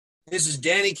This is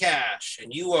Danny Cash,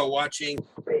 and you are watching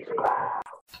Space Cloud.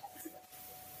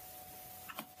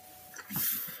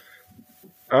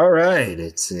 All right,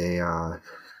 it's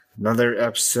another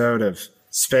episode of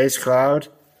Space Cloud.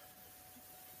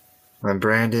 I'm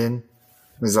Brandon,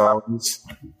 as always.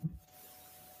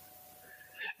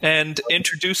 And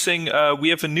introducing, we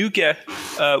have a new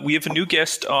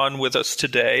guest on with us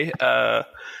today.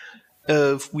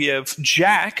 We have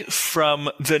Jack from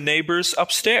The Neighbors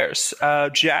Upstairs.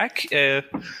 Jack, if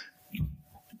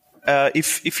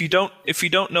you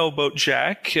don't know about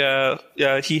Jack,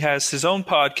 he has his own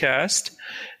podcast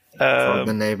Called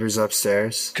The Neighbors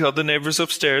Upstairs. Called The Neighbors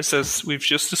Upstairs, as we've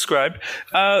just described.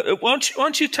 Why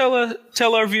don't you tell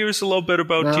our viewers a little bit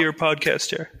about your podcast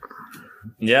here?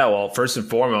 Yeah, well, first and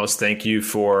foremost, thank you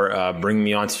for bringing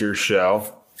me onto your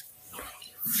show.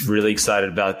 Really excited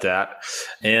about that.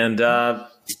 And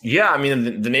yeah, I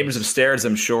mean, the Neighbors Upstairs,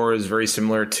 I'm sure, is very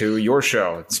similar to your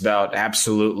show. It's about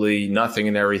absolutely nothing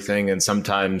and everything, and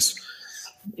sometimes,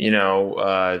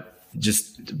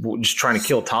 just trying to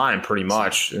kill time, pretty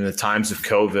much, in the times of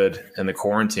COVID and the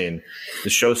quarantine. The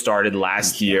show started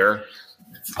last year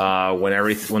when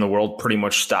the world pretty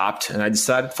much stopped, and I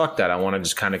decided, fuck that, I want to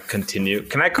just kind of continue.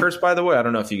 Can I curse, by the way? I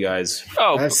don't know if you guys.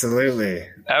 Oh, absolutely.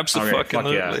 Absolutely. Okay,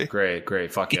 fuck yeah.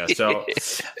 Great. Fuck yeah. So,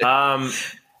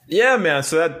 yeah, man.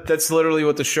 So that's literally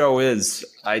what the show is.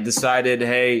 I decided,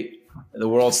 hey, the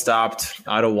world stopped.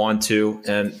 I don't want to.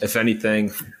 And if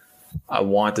anything, I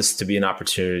want this to be an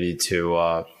opportunity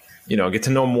to, get to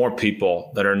know more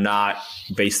people that are not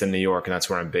based in New York. And that's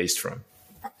where I'm based from.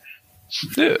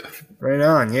 Yeah. Right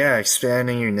on. Yeah.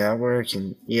 Expanding your network.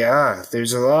 And yeah,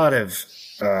 there's a lot of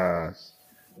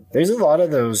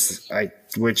those,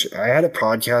 which I had a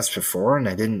podcast before and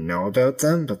I didn't know about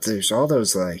them, but there's all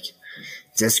those like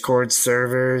Discord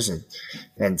servers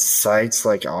and sites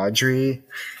like Audrey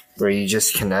where you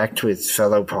just connect with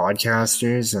fellow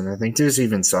podcasters. And I think there's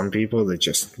even some people that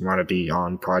just want to be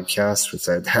on podcasts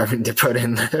without having to put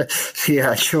in the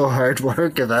actual hard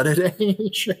work of editing.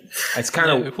 It's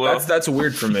kind of, that's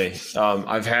weird for me.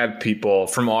 I've had people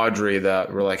from Audrey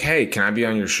that were like, hey, can I be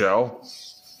on your show?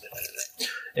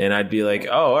 And I'd be like,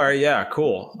 oh, all right, yeah,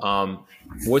 cool.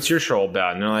 What's your show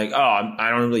about? And they're like, oh, I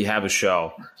don't really have a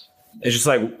show. It's just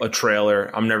like a trailer.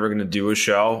 I'm never going to do a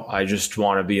show. I just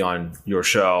want to be on your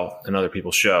show and other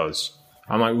people's shows.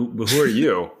 I'm like, who are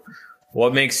you?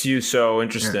 What makes you so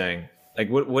interesting? Like,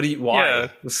 what do you, why? Yeah.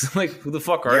 Like, who the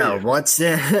fuck are you? Yeah, what's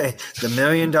in the $1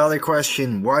 million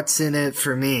question? What's in it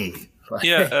for me?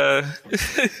 Yeah.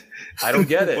 I don't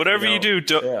get it. Whatever you do,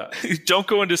 don't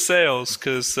go into sales,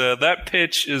 because that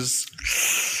pitch is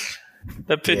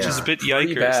a bit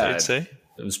yikers, I'd say.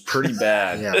 It was pretty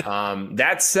bad. Yeah.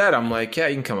 That said, I'm like, yeah,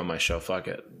 you can come on my show. Fuck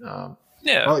it.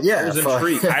 Yeah. Oh, yeah.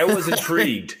 I was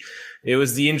intrigued. It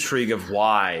was the intrigue of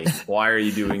why. Why are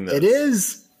you doing this? It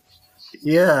is.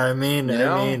 Yeah, I mean,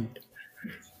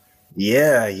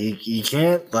 yeah, you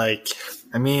can't,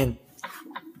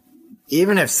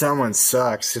 even if someone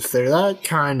sucks, if they're that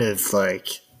kind of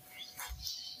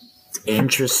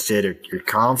interested or you're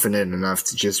confident enough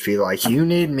to just be like, you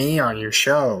need me on your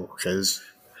show because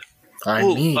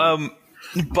I'm me.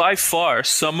 By far,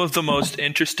 some of the most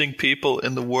interesting people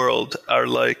in the world are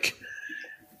like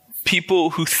people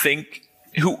who think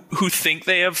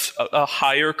they have a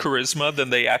higher charisma than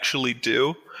they actually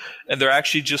do, and they're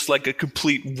actually just like a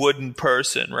complete wooden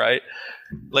person, right?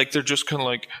 Like they're just kind of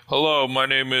like, hello, my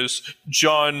name is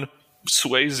John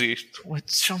Swayze.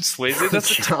 What's John Swayze?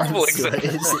 That's a terrible example.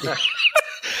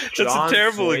 That's a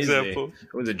terrible example.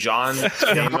 Was it John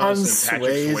Stamos and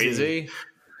Patrick Swayze?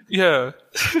 Yeah.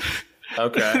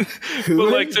 Okay. But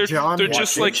like they're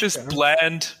just like this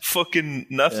bland fucking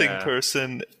nothing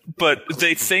person, but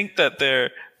they think that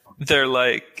they're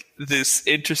like this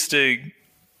interesting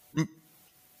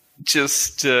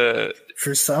just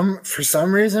For some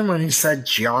reason, when you said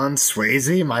John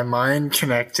Swayze, my mind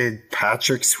connected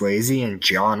Patrick Swayze and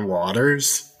John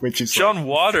Waters, which is John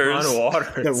Waters.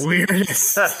 The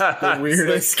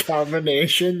weirdest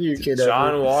combination you could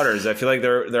John ever. Waters. I feel like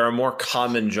there are more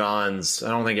common Johns. I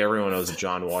don't think everyone knows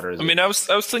John Waters. I mean, I was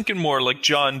thinking more like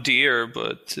John Deere,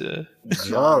 but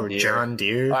John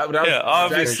Deere.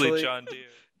 Obviously John Deere.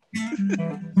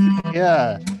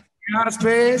 Yeah. Got a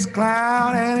space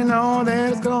cloud and you know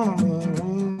that it's gonna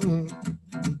move.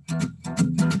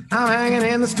 I'm hanging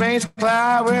in the space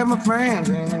cloud with my friends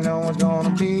and you know it's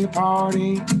gonna be a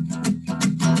party.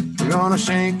 We're gonna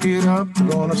shake it up,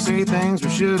 we're gonna say things we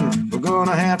shouldn't. We're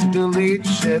gonna have to delete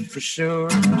shit for sure.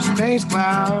 Space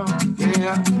cloud,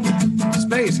 yeah,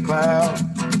 space cloud.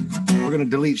 We're gonna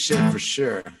delete shit for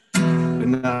sure, but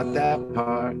not that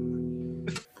part.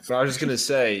 But I was just going to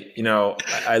say,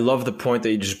 I love the point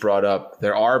that you just brought up.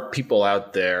 There are people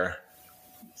out there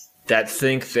that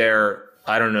think they're,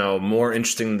 I don't know, more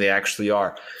interesting than they actually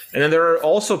are. And then there are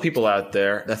also people out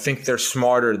there that think they're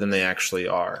smarter than they actually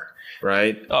are,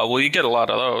 right? Oh, well, you get a lot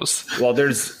of those. Well,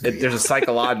 there's a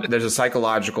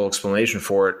psychological explanation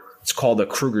for it. It's called the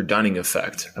Kruger-Dunning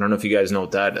effect. I don't know if you guys know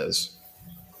what that is.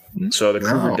 So the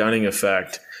Kruger-Dunning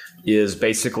effect is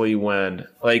basically when,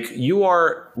 like,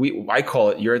 I call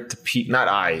it, you're at the peak, not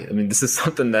I mean, this is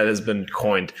something that has been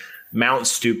coined, Mount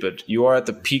Stupid. You are at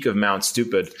the peak of Mount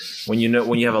Stupid when you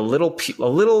have a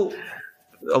little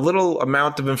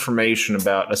amount of information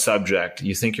about a subject.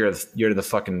 You think you're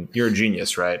a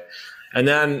genius, right? And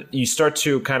then you start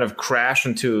to kind of crash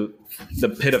into the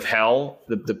pit of hell,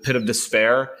 the pit of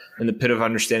despair, and the pit of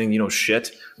understanding,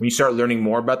 shit. When you start learning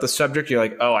more about the subject, you're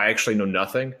like, oh, I actually know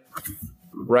nothing.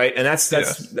 Right. And that's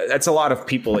a lot of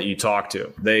people that you talk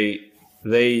to. They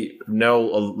know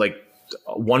like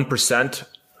 1%,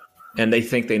 and they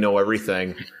think they know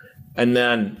everything. And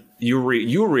then you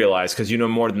realize, because you know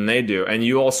more than they do, and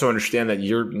you also understand that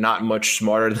you're not much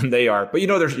smarter than they are, but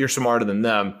you're smarter than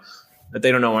them, that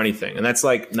they don't know anything. And that's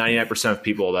like 99% of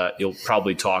people that you'll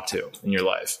probably talk to in your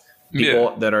life.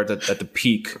 People that are at the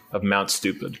peak of Mount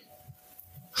Stupid.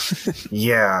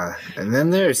 Yeah. And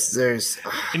then there's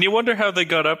and you wonder how they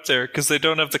got up there, because they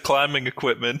don't have the climbing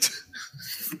equipment.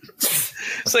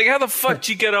 It's like, how the fuck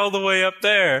do you get all the way up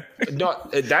there? No,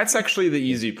 that's actually the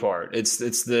easy part. It's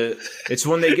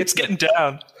when they get getting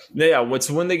down. Yeah, it's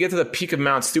when they get to the peak of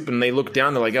Mount Stupid and they look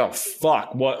down, they're like, oh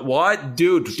fuck, what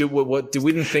dude,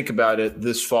 we didn't think about it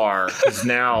this far, because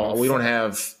now we don't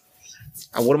have,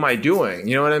 what am I doing?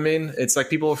 You know what I mean? It's like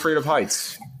people afraid of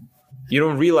heights. You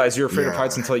don't realize you're afraid of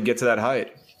heights until you get to that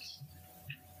height.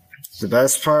 The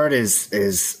best part is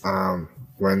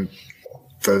when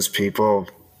those people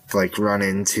like run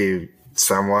into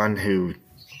someone who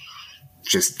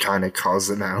just kind of calls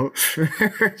them out.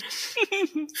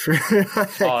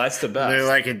 That's the best. They're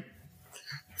like a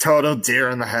total deer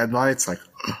in the headlights. Like,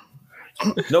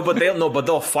 but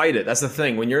they'll fight it. That's the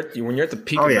thing. When you're at the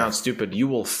peak of Mount Stupid, you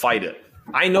will fight it.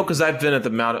 I know, because I've been at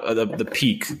the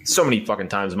peak so many fucking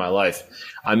times in my life.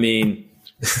 I mean,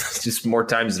 just more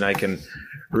times than I can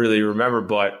really remember.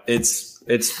 But it's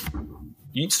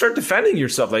you start defending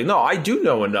yourself. Like, no, I do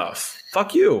know enough.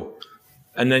 Fuck you.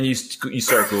 And then you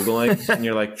start Googling, and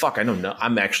you're like, fuck, I know no,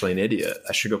 I'm actually an idiot.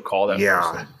 I should go call that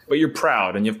person. But you're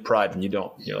proud, and you have pride, and you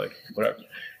don't. You're like, whatever.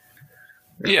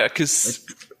 Yeah, because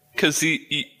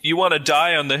you want to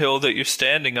die on the hill that you're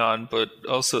standing on, but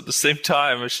also at the same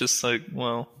time, it's just like,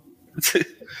 well,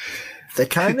 they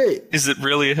kind of is it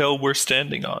really a hill we're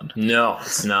standing on? No,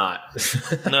 it's not.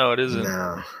 No, it isn't.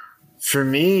 No. For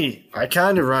me, I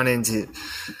kind of run into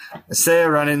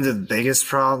the biggest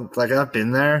problem. Like, I've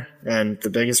been there, and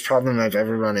the biggest problem I've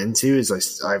ever run into is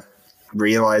I've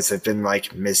realized I've been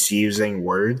like misusing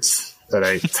words that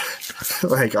I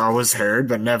like always heard,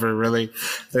 but never really.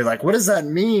 They're like, "What does that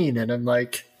mean?" And I'm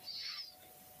like,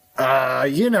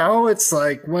 it's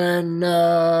like when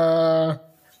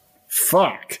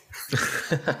fuck.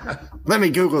 Let me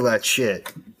Google that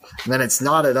shit. And then it's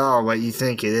not at all what you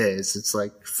think it is. It's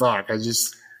like, fuck,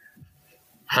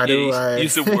 how do I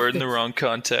use a word in the wrong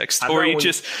context? Or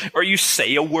you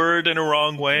say a word in a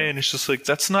wrong way, and it's just like,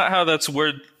 that's not how that's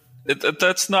word.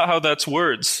 That's not how that's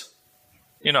words.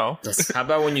 How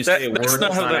about when you say a word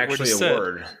that's not actually a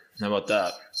word? How about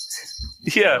that?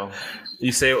 Yeah.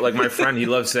 You say, like my friend, he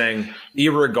loves saying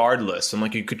irregardless. I'm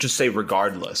like, you could just say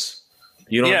regardless.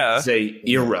 You don't say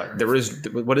era.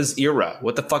 What is era?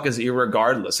 What the fuck is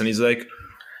irregardless? And he's like,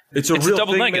 it's a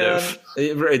double thing, negative.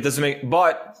 Man. It doesn't make,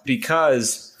 but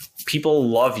because people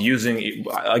love using,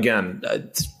 again,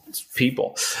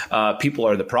 people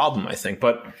are the problem, I think.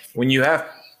 But when you have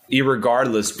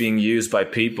irregardless being used by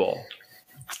people,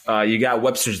 you got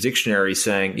Webster's dictionary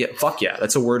saying, yeah, fuck yeah,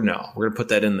 that's a word now. We're going to put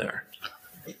that in there.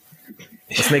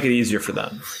 Let's make it easier for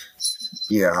them.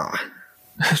 Yeah.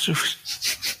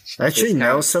 I actually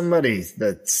know somebody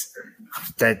that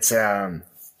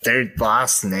their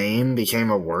last name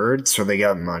became a word, so they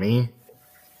got money.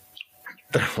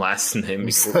 Their last name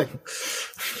became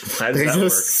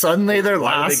suddenly their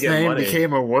last name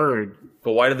became a word.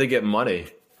 But why did they get money?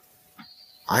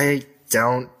 I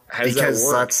don't. Because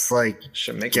that's like,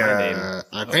 make my name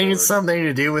I think it's something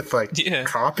to do with like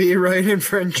copyright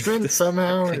infringement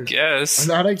somehow. I guess. I'm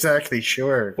not exactly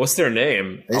sure. What's their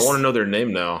name? I want to know their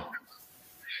name now.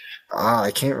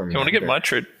 I can't remember. I want to get my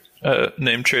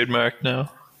name trademarked now.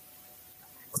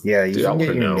 Yeah, you can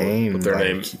get your name. What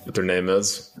their name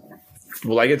is.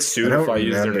 Will I get sued if I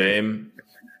use their name?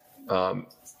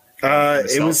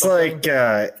 It was like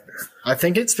I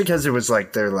think it's because it was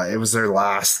like their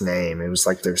last name. It was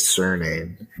like their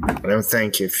surname. I don't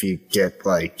think if you get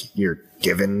like your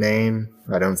given name,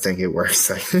 I don't think it works.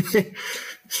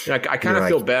 I kind of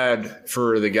feel bad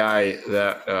for the guy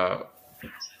that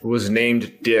was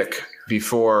named Dick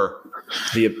before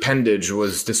the appendage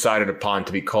was decided upon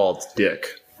to be called Dick.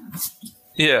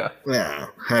 Yeah. Yeah.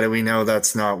 How do we know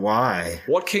that's not why?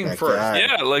 What came first?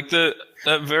 Yeah, like that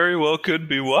very well could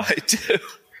be why too.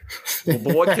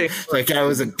 But what came like I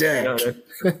was a dick.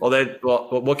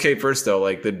 What came first though?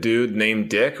 Like the dude named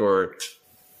Dick, or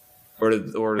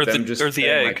the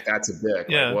egg? Like, that's a dick.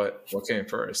 Yeah. Like, what came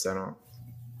first? I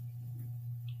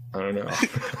don't know.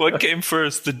 What came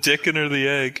first, the dickon or the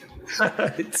egg?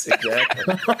 It's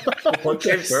exactly. What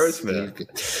came first, man?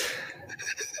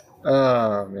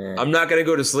 Oh man! I'm not gonna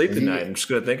go to sleep tonight. I'm just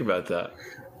gonna think about that.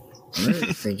 I'm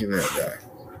thinking about that.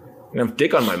 I have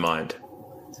Dick on my mind.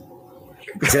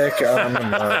 Dick on my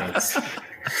mind.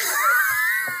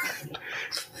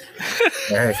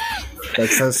 Hey,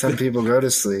 that's how some people go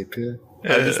to sleep. Yeah.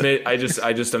 I'm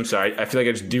sorry. I feel like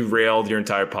I just derailed your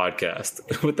entire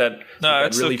podcast with that. No,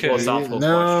 it's really okay. philosophical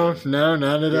question. No,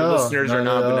 not at all. Listeners are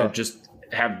not going to just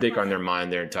have Dick on their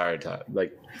mind their entire time.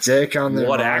 Like Dick on their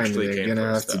what mind. Actually they're came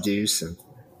gonna first, have to do some.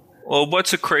 Well,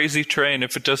 what's a crazy train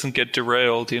if it doesn't get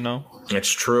derailed? You know.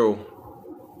 It's true.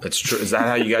 It's true. Is that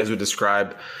how you guys would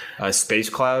describe a space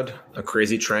cloud? A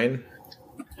crazy train?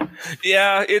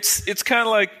 Yeah, it's kind of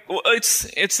like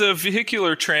it's a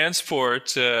vehicular transport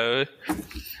for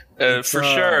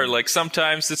sure. Like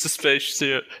sometimes it's a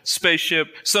spaceship,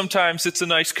 sometimes it's a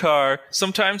nice car,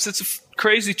 sometimes it's a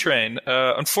crazy train.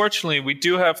 Unfortunately, we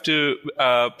do have to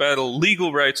battle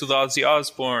legal rights with Ozzy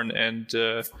Osbourne, and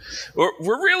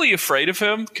we're really afraid of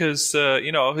him because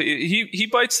he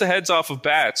bites the heads off of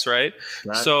bats, right?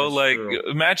 True.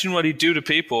 Imagine what he'd do to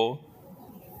people.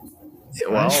 Yeah,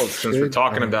 well, since we're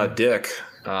talking about Dick,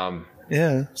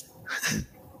 yeah,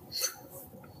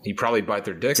 he probably bite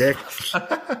their dick. He'd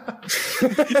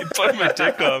bite my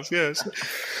dick off. Yes.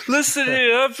 Listen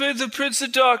here, I've been the Prince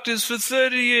of Darkness for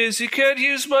 30 years. You can't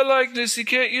use my likeness. You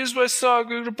can't use my song.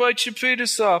 I'm gonna bite your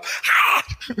penis off.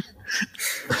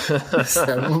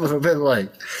 Sound a little bit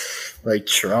like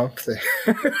Trump there.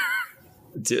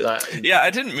 Yeah, I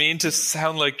didn't mean to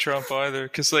sound like Trump either,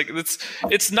 because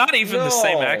it's not even the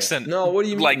same accent. No, what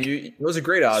do you mean? It was a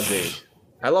great Ozzy.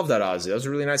 I love that Ozzy. That was a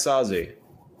really nice Ozzy.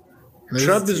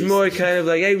 Trump is more kind of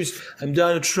like, hey, I'm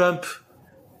Donald Trump.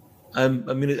 I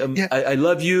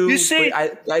love you. You see,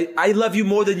 I love you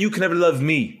more than you can ever love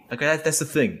me. Okay, that's the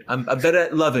thing. I'm better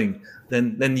at loving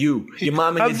than you. Your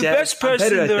mom and your dad. I'm the best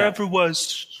person there ever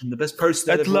was. I'm the best person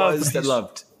that ever was that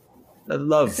loved. I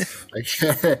love.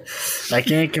 I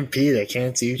can't compete. I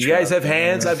can't do. You guys have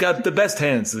hands. I've got the best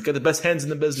hands. I've got the best hands in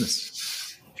the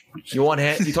business. You want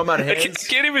hands? You talking about hands? I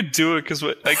can't even do it because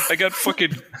I got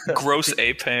fucking gross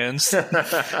ape hands, so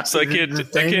I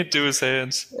can't do his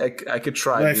hands. I could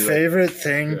try. My favorite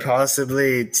thing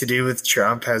possibly to do with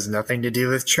Trump has nothing to do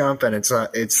with Trump, and it's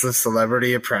the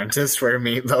Celebrity Apprentice where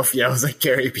Meatloaf yells at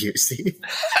Gary Busey.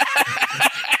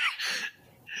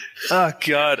 Oh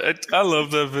God, I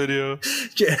love that video.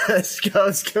 Just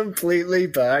goes completely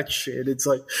batshit. It's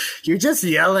like you're just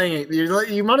yelling.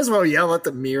 You might as well yell at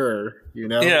the mirror. You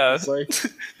know? Yeah. It's like,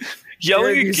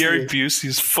 yelling at Gary Busey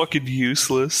is fucking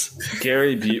useless.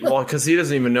 Well, because he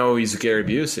doesn't even know he's Gary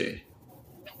Busey.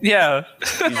 Yeah.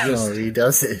 No, he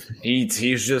doesn't.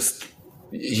 He's just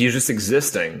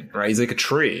existing, right? He's like a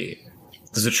tree.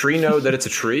 Does a tree know that it's a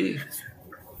tree?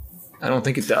 I don't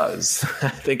think it does. I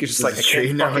think it's just like a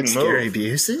tree know it's Gary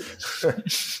Busey.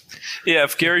 Yeah,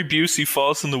 if Gary Busey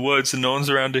falls in the woods and no one's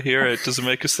around to hear it, does it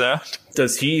make a sound?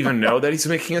 Does he even know that he's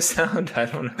making a sound? I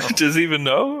don't know. Does he even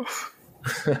know?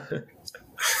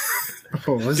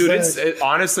 Dude,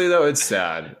 honestly though, it's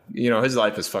sad. You know, his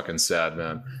life is fucking sad,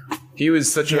 man. He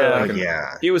was such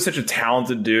he was such a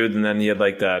talented dude, and then he had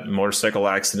like that motorcycle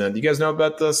accident. You guys know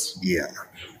about this? Yeah,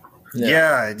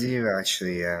 I do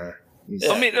actually. Yeah.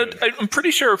 I mean, I'm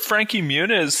pretty sure Frankie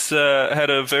Muniz had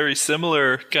a very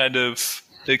similar kind of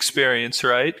experience,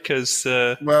 right? Because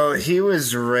well, he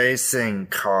was racing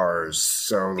cars,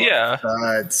 so yeah.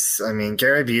 I mean,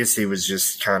 Gary Busey was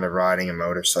just kind of riding a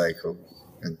motorcycle.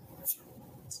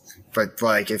 But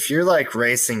like, if you're like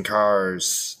racing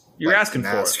cars, you're asking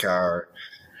NASCAR.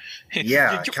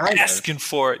 Yeah, you're asking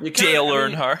for it, Dale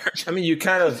Earnhardt. I mean, you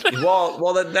kind of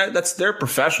well, that's they're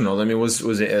professionals. I mean, was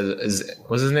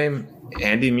his name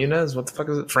Andy Muniz? What the fuck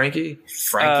is it? Frankie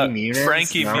Muniz.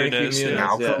 Frankie Muniz.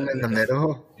 Malcolm in the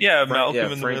Middle. Yeah,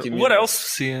 Malcolm in the Middle. What else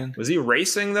was he in? Was he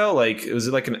racing though? Like, was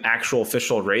it like an actual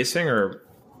official racing, or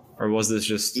or was this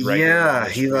just regular? Yeah,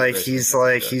 he's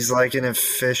like an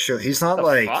official. He's not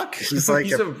like fuck? He's like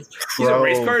he's a pro.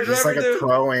 race car driver, he's like dude? a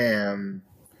pro-am.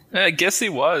 I guess he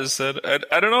was. I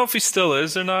don't know if he still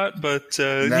is or not, but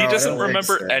he doesn't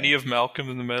remember any of Malcolm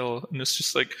in the Middle. And it's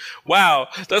just like, wow,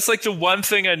 that's like the one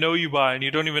thing I know you by, and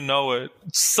you don't even know it.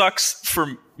 It sucks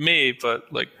for me,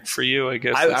 but like for you, I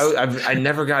guess. I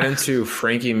never got into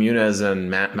Frankie Muniz and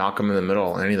Malcolm in the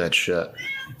Middle, any of that shit.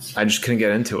 I just couldn't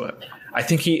get into it. I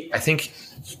think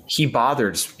he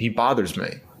bothers me.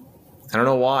 I don't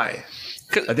know why.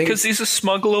 Because he's a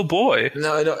smug little boy.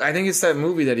 No, I think it's that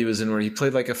movie that he was in where he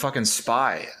played like a fucking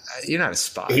spy. You're not a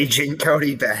spy. Agent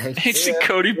Cody Banks. Agent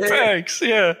Cody Banks,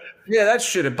 yeah. Yeah, that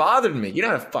shit, it bothered me. You're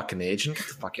not a fucking agent. Get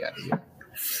the fuck out of here.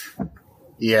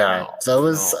 Yeah,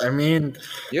 I mean...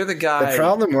 You're the guy... The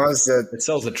problem was that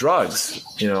sells the drugs,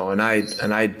 and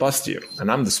I bust you, and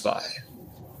I'm the spy.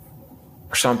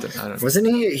 Or something, I don't know. Wasn't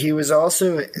he... He was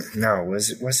also... No, was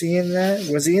he in that?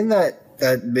 Was he in that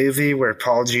movie where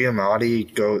Paul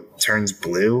Giamatti turns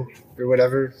blue or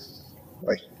whatever?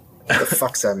 Like, what the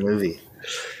fuck's that movie?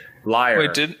 Liar.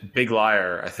 Wait, Big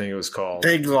Liar, I think it was called.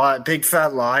 Big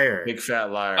Fat Liar. Big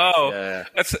Fat Liar. Oh, yeah.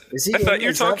 I thought you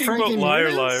were talking about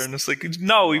Liar Liar, and it's like,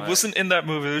 no, he wasn't in that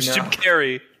movie. It was Jim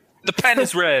Carrey. The pen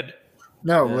is red.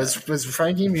 No, was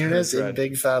Frankie Muniz in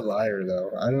Big Fat Liar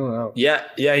though? I don't know. Yeah,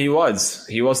 he was.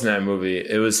 He was in that movie.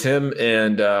 It was him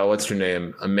and what's her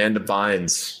name? Amanda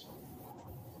Bynes.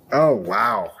 Oh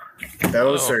wow,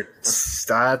 those are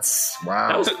stats.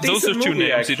 Wow, those are two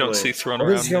names you don't see thrown around.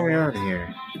 What is going on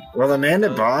here? Well, Amanda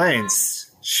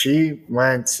Bynes, she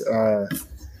went. I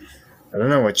don't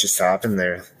know what just happened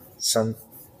there.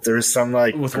 There was some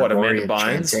like with what Amanda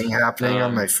Bynes thing happening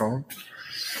on my phone.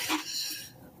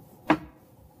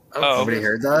 Nobody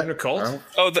heard that? Nicole?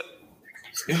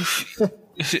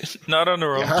 Not on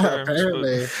her own terms.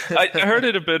 Apparently. I heard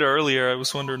it a bit earlier. I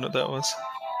was wondering what that was.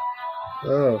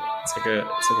 Oh, it's like a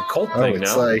cult thing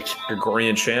now. Like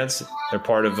Gregorian chants. They're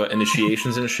part of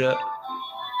initiations and shit.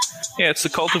 Yeah, it's the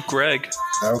cult of Greg.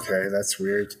 Okay, that's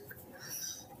weird.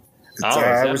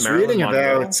 I was reading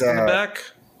about. In the back?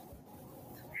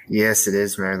 Yes, it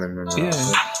is Marilyn Monroe. Yeah,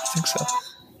 I think so.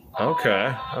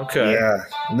 Okay. Yeah.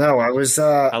 No, I was.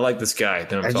 I like this guy.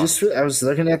 I was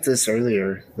looking at this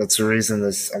earlier. That's the reason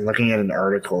I'm looking at an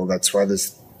article. That's why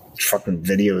this fucking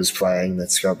video is playing.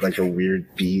 That's got like a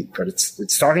weird beat, but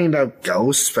it's talking about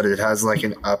ghosts, but it has like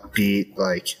an upbeat,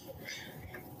 like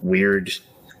weird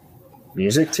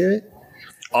music to it.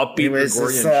 Upbeat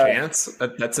Gregorian chants?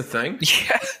 That's a thing?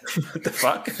 Yeah. What the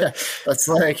fuck? Yeah, that's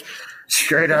like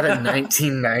straight out of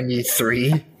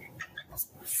 1993.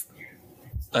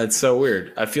 That's so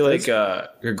weird. I feel like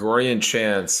Gregorian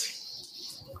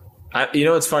chants.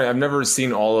 It's funny. I've never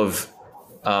seen all of,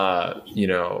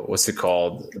 what's it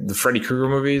called? The Freddy Krueger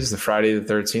movies, the Friday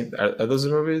the 13th. Are those the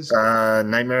movies?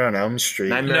 Nightmare on Elm Street.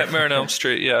 Nightmare on Elm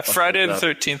Street. Yeah, Friday the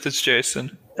 13th is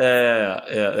Jason. Yeah.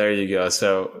 There you go.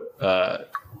 So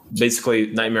basically,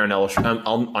 Nightmare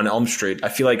on Elm Street. I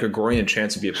feel like Gregorian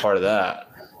chants would be a part of that.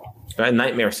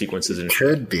 Nightmare sequences and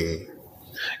could be.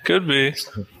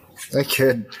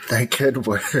 That could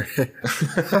work.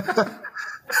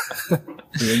 I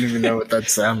don't even know what that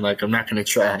sounds like. I'm not going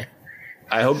to try.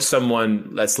 I hope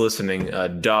someone that's listening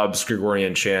dubs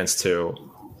Gregorian chants too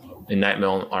in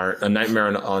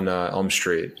Nightmare on Elm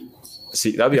Street.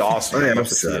 See, that'd be awesome. I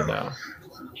see it now.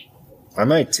 I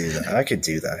might do that. I could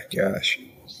do that. Gosh,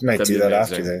 I might do that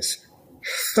after this.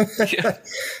 Yeah.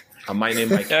 I might name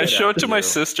my kid. Yeah, show it to my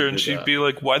sister, and she'd be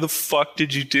like, "Why the fuck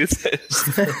did you do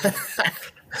this?"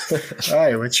 All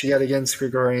right, what you got against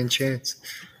Gregorian chants?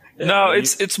 Yeah, no,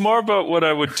 it's more about what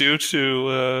I would do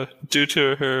to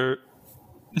her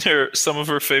some of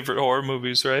her favorite horror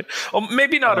movies, right? Well,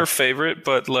 maybe not her favorite,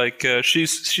 but like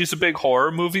she's a big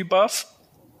horror movie buff.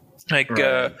 Like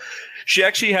she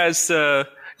actually has.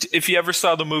 If you ever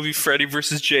saw the movie Freddy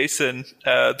vs. Jason,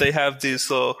 they have these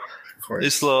little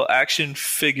action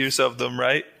figures of them,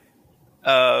 right?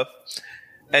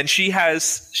 And she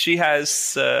has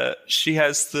the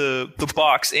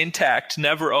box intact,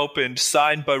 never opened,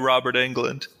 signed by Robert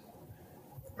Englund.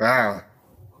 Wow.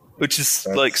 Which is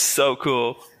like so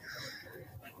cool.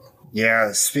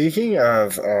 Yeah, speaking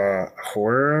of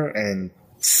horror and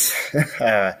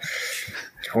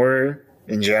horror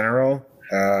in general,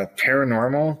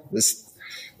 paranormal, I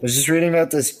was just reading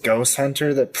about this ghost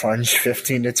hunter that plunged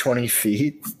 15 to 20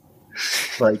 feet.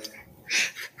 Like,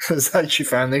 it was like she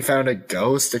finally found a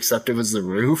ghost, except it was the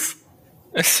roof.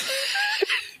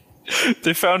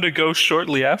 They found a ghost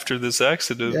shortly after this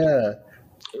accident. Yeah.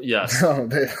 Yes. No,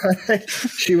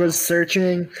 she was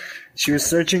searching She was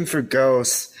searching for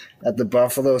ghosts at the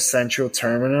Buffalo Central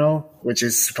Terminal, which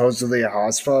is supposedly a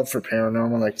hotspot for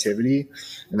paranormal activity.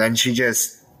 And then she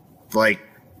just, like,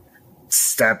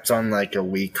 stepped on, like, a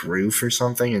weak roof or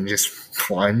something and just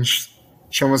plunged.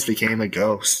 She almost became a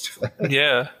ghost.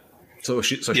 Yeah. So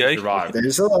she survived.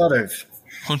 There's a lot of...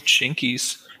 Oh,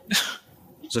 chinkies.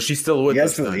 So she's still with You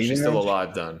us guys then. believe She's in still that?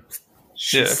 alive then.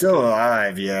 She's still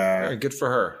alive, yeah. Yeah, good for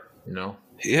her, you know?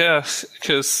 Yeah,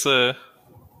 because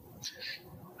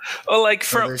like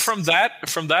from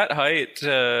that height,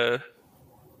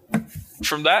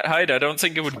 I don't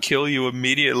think it would kill you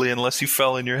immediately unless you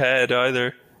fell in your head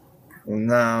either.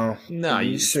 No,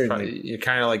 you're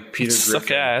kind of like Peter Griffin.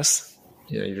 Suck ass.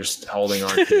 Yeah, you're just holding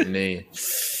on to your knee.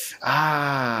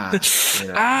 You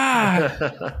know.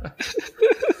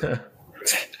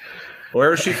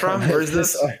 Where is she from? Where is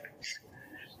this?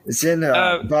 It's in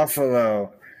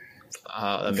Buffalo.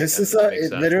 This is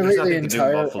literally the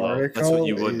entire article. That's what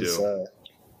you would do.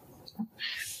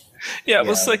 Yeah, it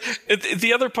was like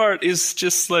the other part is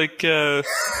just like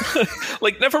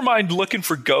like never mind looking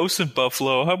for ghosts in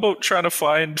Buffalo. How about trying to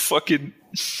find fucking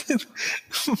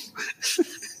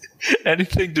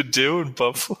anything to do in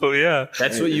Buffalo? Yeah,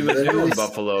 that's what you would do in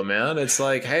Buffalo, man. It's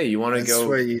like, hey, you want to go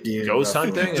ghost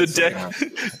hunting?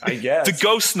 I guess the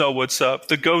ghosts know what's up.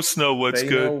 The ghosts know what's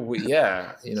good.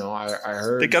 Yeah, you know, I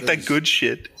heard they got that good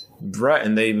shit. Right,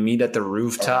 and they meet at the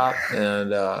rooftop, and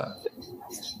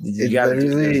you got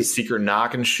a secret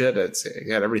knock and shit. You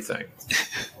got everything.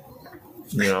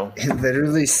 You know, it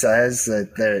literally says that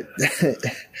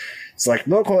it's like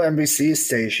local NBC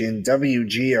station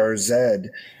WGRZ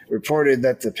reported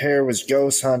that the pair was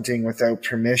ghost hunting without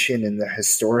permission in the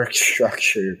historic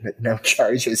structure, but no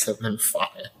charges have been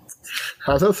filed.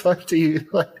 How the fuck do you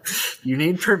you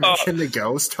need permission to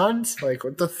ghost hunt? Like,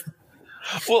 what the?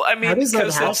 Well, I mean, because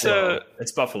it's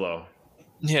Buffalo.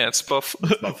 Yeah, it's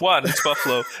Buffalo. One, it's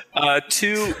Buffalo.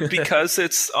 Two, because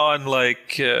it's on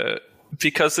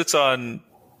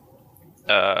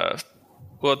that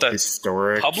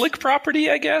historic public property,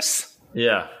 I guess.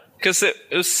 Yeah, because it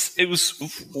was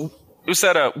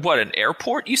at an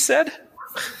airport? You said.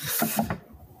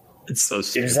 It's so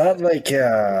stupid. Is that like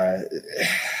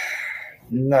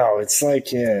no, it's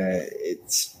like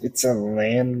it's a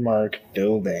landmark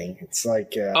building. It's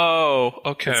like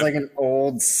okay. It's like an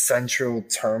old central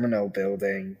terminal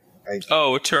building.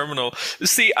 A terminal.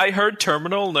 See, I heard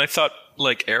terminal and I thought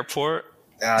like airport.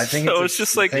 I think so. It's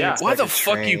just like, why the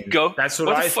fuck you go? That's what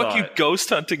I thought. Why the fuck you ghost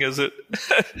hunting? Is it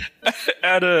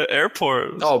at an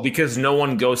airport? Oh, because no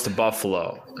one goes to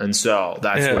Buffalo, and so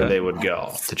that's where they would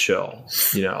go to chill.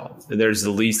 You know, there's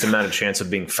the least amount of chance of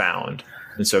being found.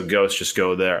 And so ghosts just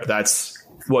go there. That's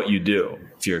what you do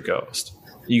if you're a ghost.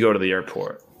 You go to the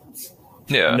airport.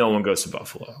 Yeah. No one goes to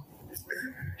Buffalo.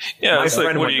 Yeah, it's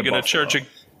like, what are you going to charge a...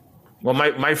 Well,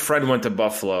 my friend went to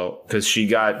Buffalo because she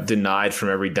got denied from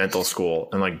every dental school.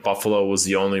 And, like, Buffalo was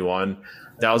the only one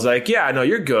that was like, yeah, no,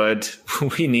 you're good.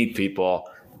 We need people.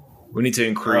 We need to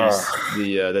increase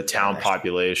the town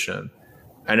population.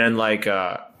 And then, like,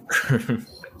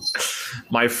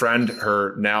 my friend,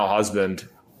 her now husband...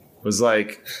 was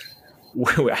like,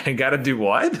 I gotta do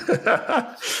what?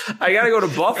 I gotta go to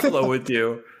Buffalo with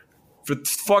you for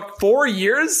 4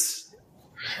 years?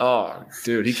 Oh,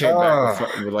 dude, he came back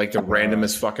with like the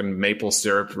randomest fucking maple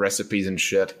syrup recipes and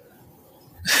shit.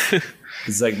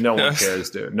 It's like no one cares,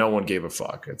 dude. No one gave a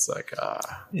fuck. It's like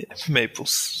maple.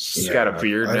 He's got a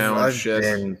beard now and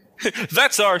shit.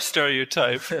 That's our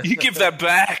stereotype. You give that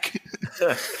back.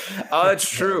 Oh, that's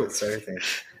true. That's everything.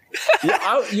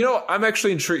 Yeah, I'm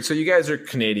actually intrigued. So you guys are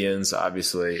Canadians,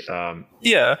 obviously.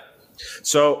 Yeah.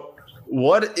 So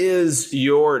what is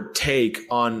your take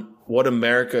on what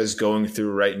America is going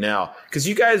through right now? Because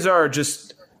you guys are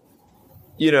just,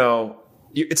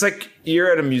 it's like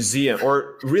you're at a museum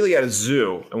or really at a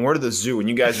zoo, and we're at the zoo, and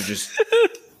you guys are just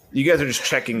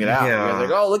checking it out. Yeah. You guys are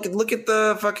like, oh, look at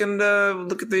the fucking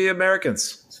look at the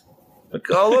Americans. Look,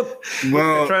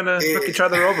 they're trying to fuck each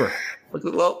other over.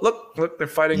 Look, they're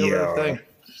fighting over the thing.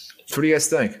 So what do you guys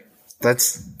think?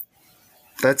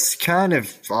 That's kind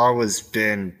of always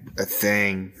been a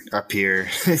thing up here.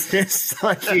 It's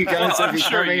like you guys are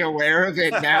becoming aware of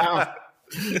it now.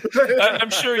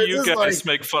 I'm sure you guys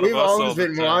make fun of us all the time. We've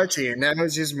always been watching it. Now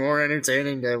it's just more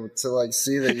entertaining to like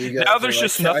see that you guys. Now there's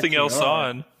just nothing else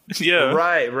on. Yeah.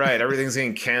 Right. Everything's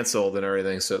getting canceled and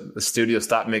everything. So the studio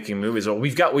stopped making movies. Well,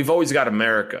 we've always got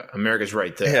America. America's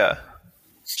right there. Yeah.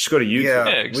 Just go to YouTube. Yeah,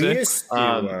 exactly. We used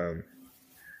to.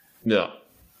 No.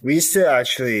 We used to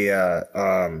actually.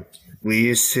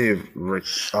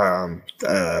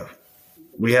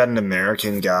 We had an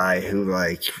American guy who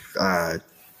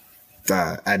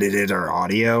edited our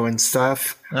audio and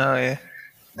stuff. Oh yeah.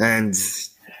 And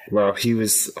well, I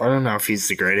don't know if he's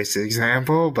the greatest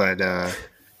example, but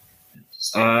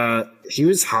he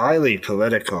was highly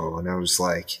political, and I was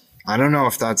like, I don't know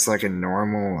if that's like a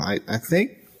normal. I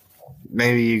think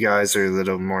maybe you guys are a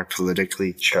little more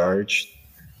politically charged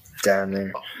down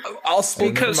there. I'll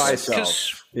speak for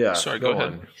myself. Yeah. Sorry, go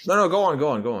ahead. No, go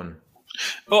on.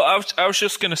 Well, I was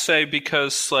just gonna say,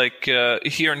 because like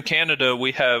here in Canada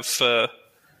we have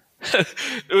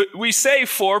we say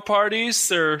 4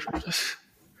 parties,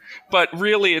 but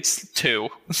really it's 2.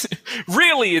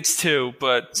 Really it's 2,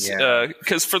 but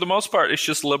because for the most part it's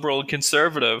just Liberal and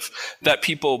Conservative that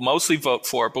people mostly vote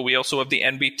for. But we also have the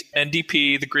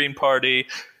NDP, the Green Party,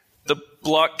 the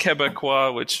Bloc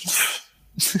Québécois, which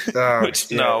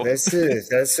no,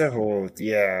 that's a whole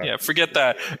forget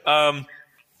that.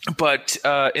 But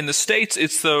in the States,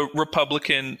 it's the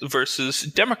Republican versus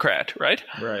Democrat, right?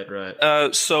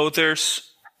 Right. So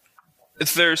there's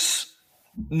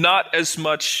not as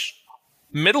much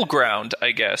middle ground, I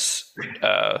guess.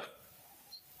 I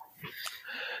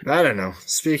don't know.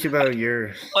 Speak about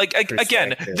your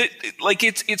again.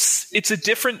 It's a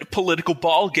different political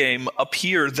ball game up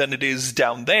here than it is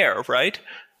down there, right?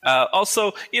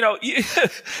 Also,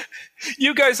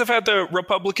 you guys have had the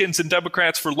Republicans and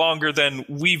Democrats for longer than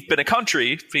we've been a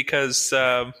country, because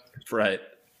right,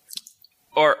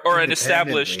 or an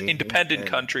established independent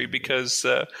country, because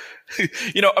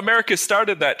America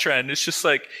started that trend. It's just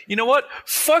like, you know what?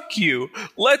 Fuck you.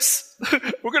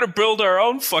 We're gonna build our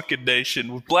own fucking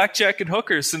nation with blackjack and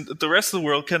hookers, and the rest of the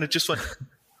world kind of just went,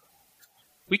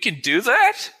 we can do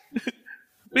that.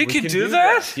 We can do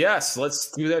that? Yes,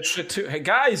 let's do that shit too. Hey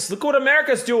guys, look what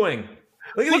America's doing.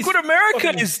 Look what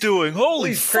America is doing.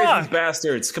 Holy fuck. Crazy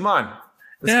bastards. Come on.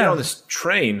 Let's get on this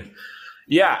train.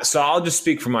 Yeah, so I'll just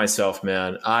speak for myself,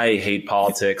 man. I hate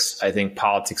politics. I think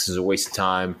politics is a waste of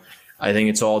time. I think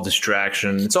it's all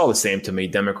distraction. It's all the same to me.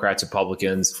 Democrats,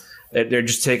 Republicans, they're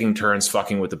just taking turns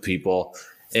fucking with the people.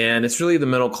 And it's really the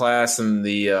middle class and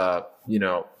the,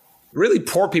 really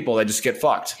poor people that just get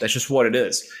fucked. That's just what it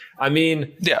is. I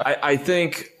mean, I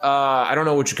think, I don't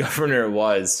know which governor it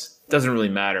was. Doesn't really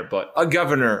matter. But a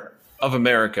governor of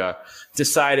America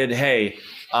decided, hey,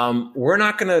 we're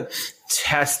not going to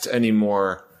test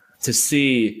anymore to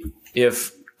see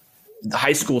if the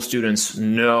high school students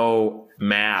know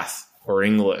math or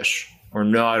English or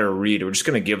know how to read. We're just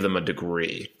going to give them a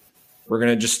degree. We're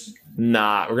going to just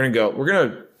not. We're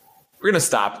going to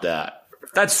stop that.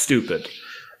 That's stupid.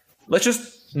 Let's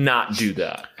just not do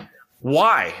that.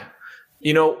 Why?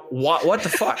 What the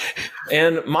fuck?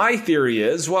 And my theory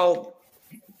is, well,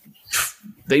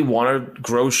 they want to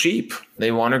grow sheep.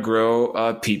 They want to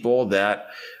grow people that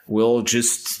will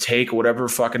just take whatever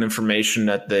fucking information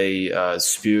that they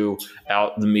spew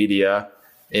out the media,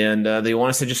 and they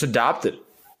want us to just adopt it.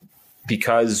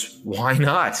 Because why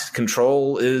not?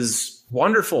 Control is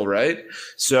wonderful, right?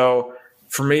 So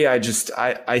for me, I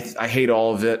hate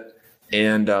all of it.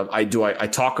 And I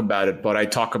talk about it, but I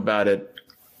talk about it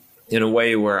in a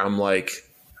way where I'm like,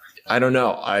 I don't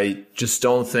know. I just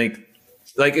don't think,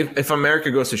 like, if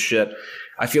America goes to shit,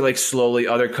 I feel like slowly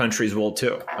other countries will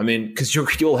too. I mean, because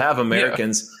you'll have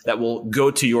Americans that will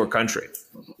go to your country.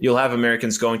 You'll have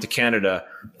Americans going to Canada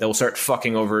that will start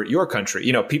fucking over your country.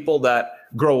 People that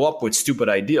grow up with stupid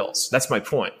ideals. That's my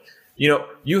point.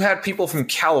 You had people from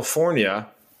California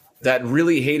that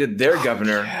really hated their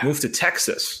governor move to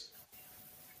Texas.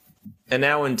 And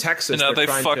now in Texas, and now they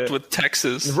fucked with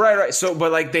Texas, right? So,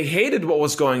 but like they hated what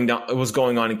was going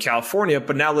on in California,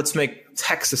 but now let's make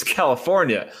Texas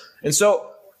California. And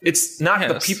so it's not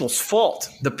the people's fault.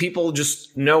 The people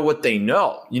just know what they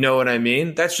know. You know what I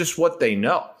mean? That's just what they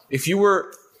know. If you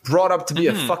were brought up to be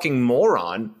a fucking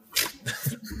moron,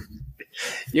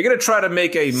 you're gonna try to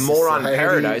make a moron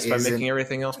paradise by making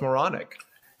everything else moronic.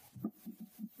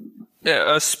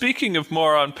 Yeah, speaking of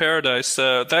moron paradise,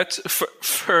 that's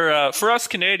for us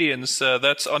Canadians.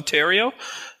 That's Ontario.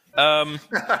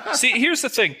 See, here's the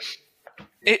thing.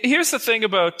 Here's the thing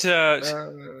about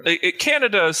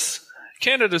Canada's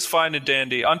fine and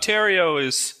dandy. Ontario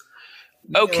is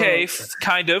okay,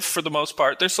 kind of, for the most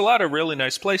part. There's a lot of really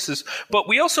nice places, but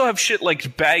we also have shit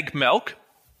like Bag Milk.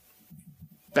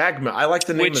 Bag Milk. I like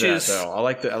the name of that, though. I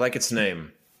like its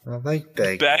name. I like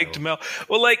bagged milk.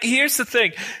 Well, like, here's the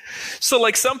thing. So,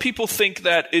 like, some people think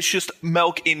that it's just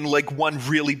milk in, like, one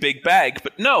really big bag.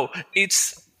 But no,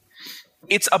 it's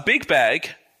a big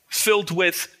bag filled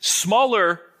with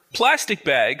smaller plastic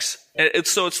bags.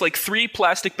 So it's like 3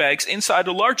 plastic bags inside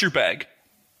a larger bag.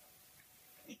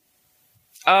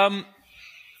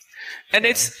 And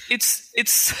it's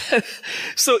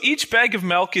so each bag of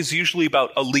milk is usually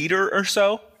about a liter or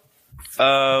so.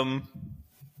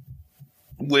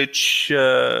 Which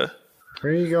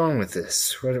where are you going with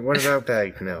this? What about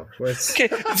bagged milk? Okay,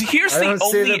 here's I the don't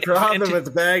only see the problem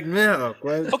with bagged milk.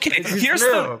 Here's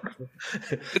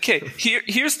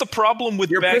the problem with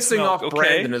You're bagged pissing milk, off okay?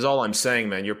 Brandon is all I'm saying,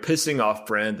 man. You're pissing off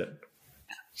Brandon.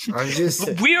 I just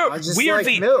we're like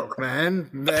the milk,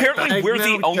 man. Apparently, we're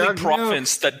the only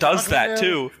province that does that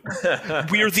too.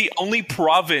 We're the only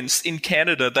province in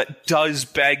Canada that does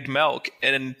bagged milk,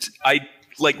 and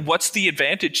what's the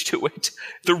advantage to it?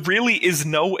 There really is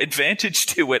no advantage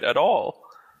to it at all.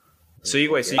 So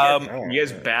you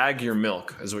guys bag your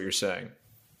milk, is what you're saying?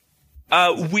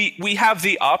 We have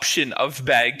the option of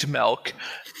bagged milk,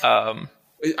 but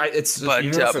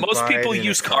most people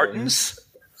use cartons.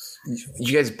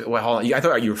 You guys, well, hold on. I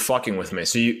thought you were fucking with me.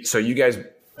 So you guys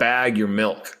bag your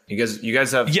milk. You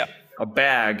guys have a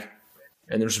bag,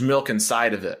 and there's milk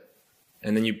inside of it,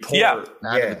 and then you pour it out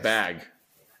of the bag.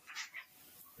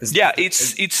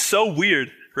 It's so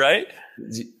weird, right?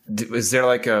 Is there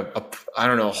like a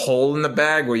hole in the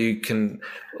bag where you can?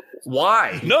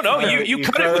 Why? No, you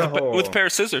cut it with a pair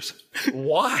of scissors.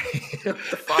 Why? What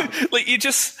the fuck?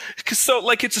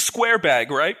 Like it's a square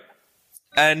bag, right?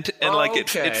 And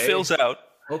it fills out.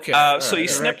 Okay. So you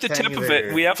snip the tip of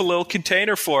it. We have a little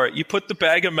container for it. You put the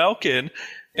bag of milk in,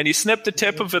 and you snip the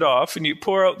tip of it off, and you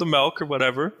pour out the milk or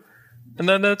whatever. And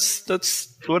then that's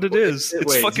what it is.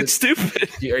 It's fucking stupid.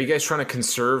 Are you guys trying to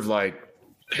conserve like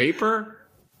paper?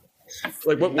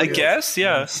 Like what? I guess,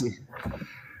 yeah.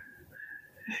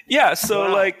 Yeah.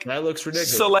 So that looks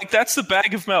ridiculous. So that's the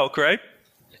bag of milk, right?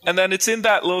 And then it's in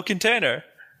that little container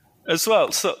as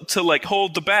well, so to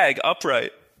hold the bag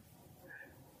upright.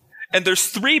 And there's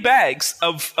 3 bags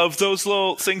of those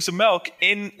little things of milk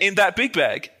in that big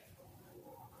bag.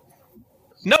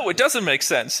 No, it doesn't make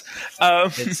sense.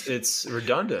 It's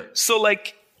redundant. So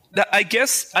I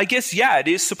guess it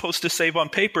is supposed to save on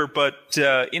paper, but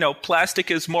plastic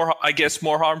is more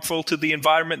harmful to the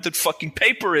environment than fucking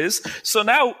paper is. So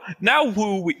now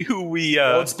who we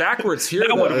well, it's backwards here.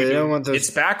 Now what do we do? It's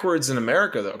backwards in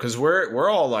America though, because we're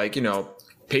all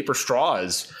paper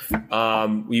straws.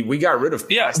 We got rid of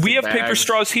plastic we have bags. paper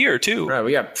straws here too. Right,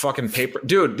 we got fucking paper.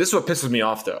 Dude, this is what pisses me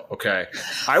off though. Okay,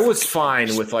 I was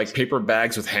fine with paper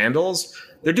bags with handles.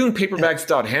 They're doing paper bags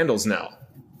without handles now.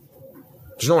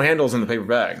 There's no handles in the paper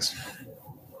bags.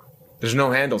 There's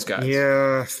no handles, guys.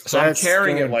 Yeah. So I'm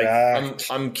carrying it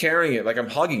I'm carrying it like I'm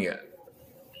hugging it.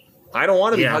 I don't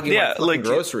want to be hugging my fucking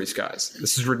groceries, guys.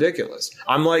 This is ridiculous.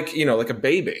 I'm like a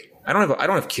baby. I don't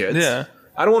have kids. Yeah.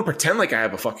 I don't want to pretend like I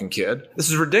have a fucking kid. This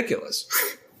is ridiculous.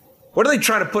 What are they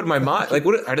trying to put in my mind? Like,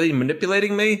 what are they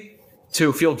manipulating me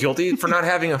to feel guilty for not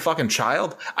having a fucking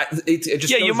child?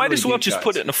 You might as well just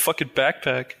put it in a fucking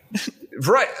backpack.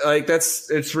 Right.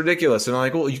 It's ridiculous. And I'm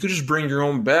like, well, you could just bring your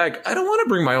own bag. I don't want to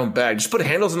bring my own bag. Just put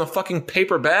handles in the fucking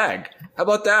paper bag. How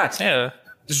about that? Yeah.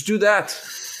 Just do that.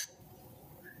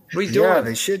 What are you doing? Yeah,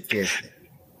 they should get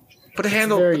put the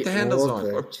handles on.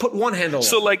 Or put one handle on.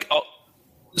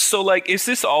 So is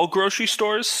this all grocery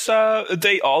stores?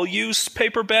 They all use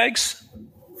paper bags?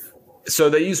 So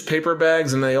they use paper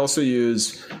bags, and they also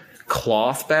use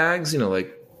cloth bags. What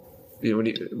do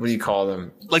you call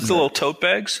them? Like the little tote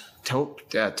bags? Tote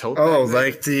bags. Oh,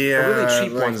 like the really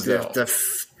cheap ones, though.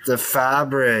 The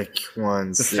fabric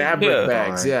ones. The fabric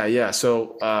bags. Yeah.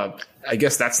 So I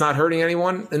guess that's not hurting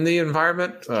anyone in the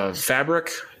environment.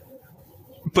 Fabric.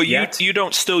 But you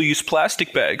don't still use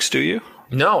plastic bags, do you?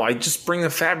 No, I just bring the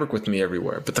fabric with me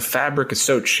everywhere. But the fabric is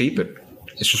so cheap,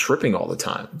 it's just ripping all the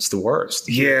time. It's the worst.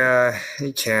 Yeah,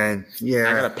 you can. Yeah.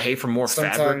 I gotta pay for more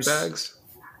fabric bags?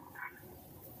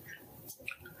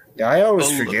 Yeah, I always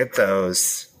forget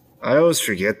those,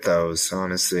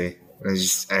 honestly. I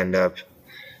just end up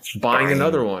buying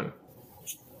another one.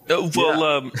 we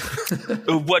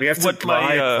have to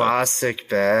buy plastic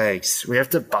bags. We have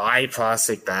to buy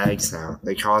plastic bags now.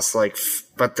 They cost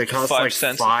but they cost 5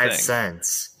 cents. 5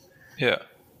 cents. Yeah.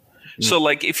 So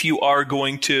if you are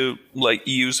going to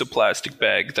use a plastic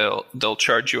bag, they'll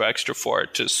charge you extra for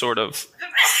it to sort of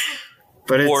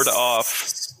ward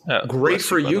off. Great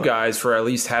for you guys for at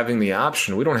least having the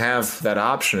option. We don't have that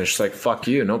option. It's just fuck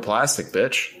you, no plastic,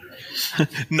 bitch.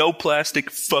 No plastic,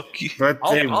 fuck you. But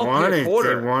they wanted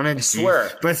I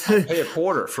swear. But I'll pay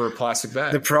 $0.25 for a plastic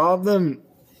bag.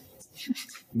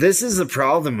 This is the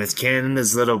problem with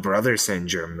Canada's little brother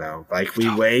syndrome, though.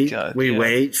 We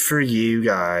wait for you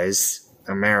guys,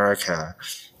 America.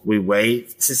 We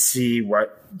wait to see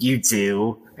what you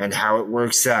do and how it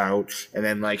works out. And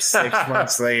then 6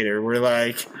 months later, we're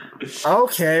like,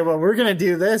 Okay, well, we're gonna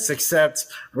do this, except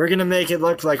we're gonna make it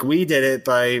look like we did it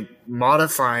by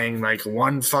modifying like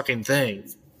one fucking thing.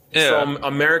 Yeah. So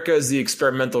America is the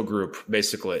experimental group,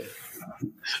 basically.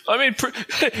 I mean,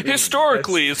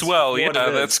 historically as well. Yeah,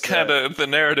 that's kind of the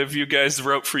narrative you guys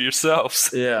wrote for yourselves.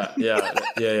 Yeah.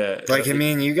 Like, I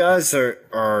mean, you guys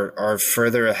are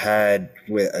further ahead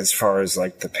with as far as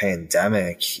like the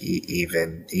pandemic,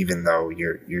 even though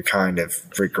you're kind of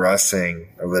regressing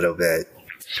a little bit.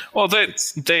 Well,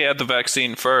 they had the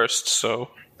vaccine first,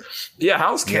 so yeah.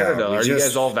 How's Canada? Yeah, are you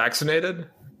guys all vaccinated?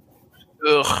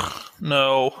 Ugh,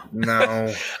 no.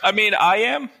 I mean, I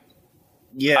am.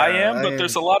 Yeah, I am, but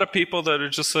there's a lot of people that are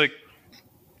just like,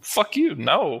 fuck you,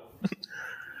 no.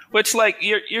 Which, like,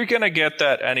 you're going to get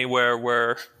that anywhere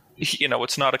where, you know,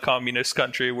 it's not a communist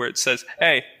country where it says,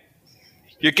 hey,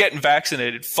 you're getting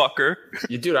vaccinated, fucker.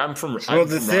 Yeah, dude, I'm from the from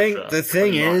thing Russia. the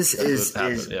thing is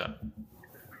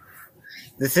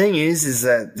the thing is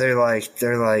that they're like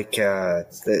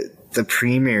the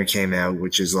premier came out,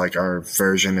 which is like our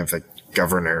version of a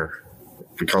governor.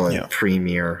 We call it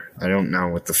premier. I don't know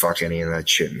what the fuck any of that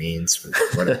shit means, but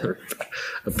whatever.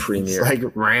 A premier. It's like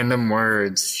random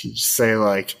words. You just say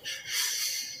like,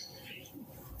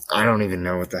 I don't even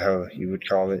know what the hell you would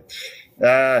call it.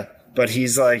 But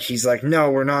he's like, no,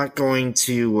 we're not going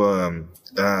to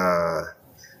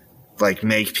like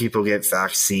make people get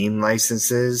vaccine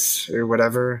licenses or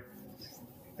whatever.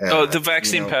 The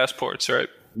vaccine passports, right?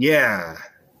 Yeah.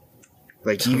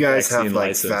 Like you guys have like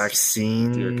license.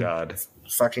 vaccine. Dear God.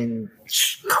 Fucking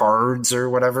cards or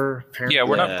whatever. Apparently. Yeah,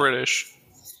 we're not British.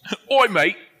 Oi,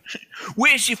 mate.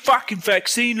 Where's your fucking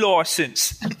vaccine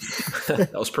license?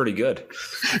 That was pretty good.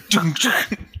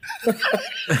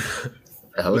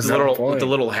 That With the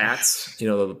little hats, you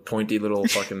know, the pointy little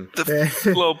fucking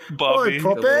Little Bobby. Oi, the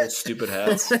little stupid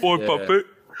hats. Oi, puppet.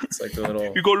 It's like the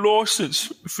little You got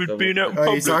license for being out in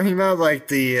Oh, he's public. talking about like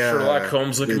the Sherlock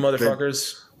Holmes looking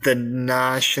motherfuckers. The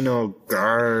National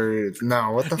Guard.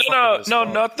 No, what the fuck? are those No,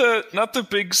 called? not the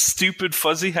big stupid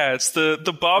fuzzy hats.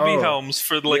 The Bobby helms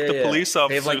for like the police They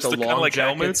officers. have like the kind of long like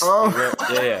jackets.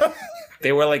 helmets.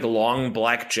 They wear like long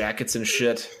black jackets and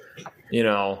shit. You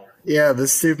know. Yeah, the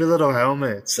stupid little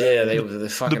helmets. Yeah, they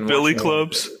fucking The billy watch,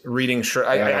 clubs. Reading.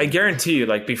 I guarantee you,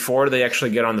 like before they actually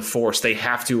get on the force, they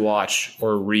have to watch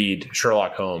or read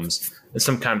Sherlock Holmes in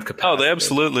some kind of capacity. Oh, they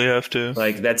absolutely have to.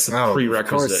 Like that's a of course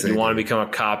prerequisite. they You want to do. become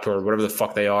a cop or whatever the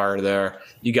fuck they are there.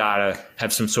 You gotta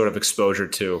have some sort of exposure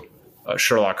to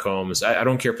Sherlock Holmes. I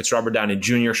don't care if it's Robert Downey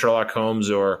Jr. Sherlock Holmes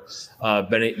or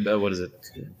Benedict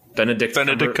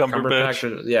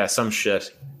Cumberbatch. Yeah, some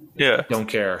shit. Yeah. Don't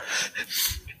care.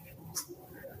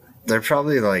 They're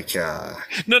probably like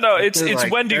No, it's they're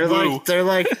like- Wendy they're Wu. like, they're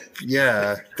like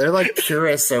they're like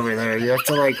purists over there. You have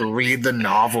to like read the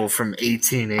novel from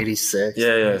 1886.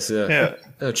 Yeah.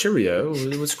 Oh, cheerio.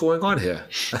 What's going on here?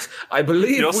 I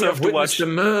believe You also we have have to witnessed a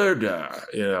murder.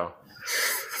 You know.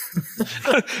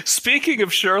 Speaking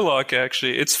of Sherlock,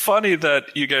 actually, it's funny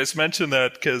that you guys mentioned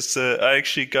that because I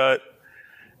actually got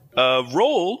a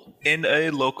role in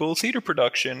a local theater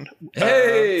production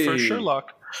for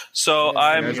Sherlock. So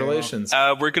Congratulations.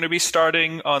 we're going to be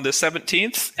starting on the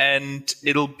 17th, and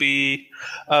it'll be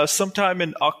sometime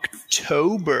in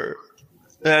October.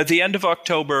 The end of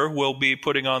October, we'll be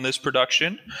putting on this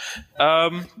production.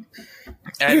 And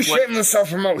You're shitting the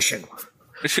self-promotion.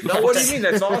 No, what do you mean?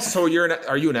 That's also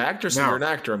are you an actor? So No. you're an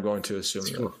actor, I'm going to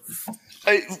assume.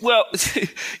 Well,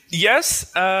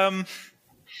 yes.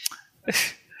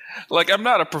 Like, I'm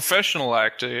not a professional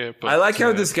actor, but I like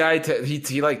how this guy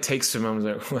he like takes him and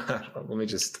was like, let me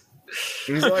just.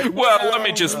 He's like, let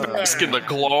me just bask in the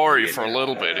glory for a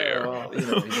little bit here.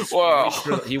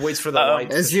 He waits for the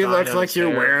light. as to you shine look on like his you're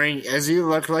hair.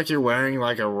 wearing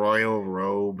like a royal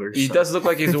robe or He something. does look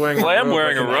like he's wearing. Well, I am robe,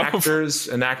 wearing like a robe.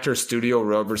 an actor studio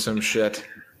robe or some shit.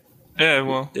 Yeah,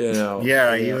 well, You know.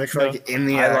 Yeah, you look like in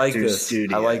the I like actor's this.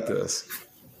 studio. I like this.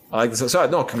 So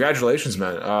no, congratulations,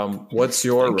 man. What's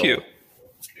your thank role? you.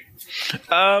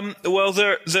 Well,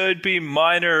 there'd be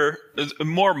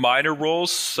more minor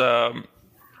roles,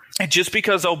 just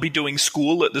because I'll be doing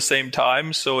school at the same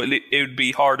time, so it would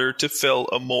be harder to fill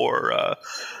a more a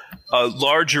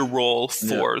larger role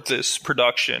for this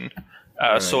production.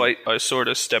 So I sort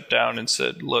of stepped down and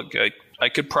said, look, I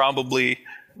could probably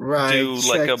do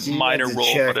like a minor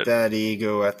role, Check but that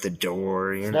ego at the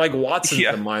door. You know? Like Watson's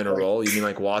Yeah. a minor role. You mean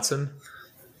like Watson?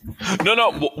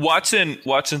 no,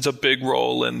 Watson's a big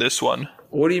role in this one.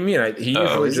 What do you mean? He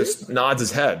usually is just nods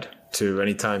his head to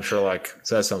any time Sherlock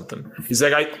says something. He's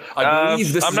like, I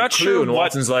believe this I'm is a not clue. sure And what-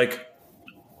 Watson's like,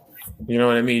 You know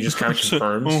what I mean? He just kind of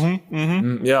confirms.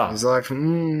 Yeah. He's like,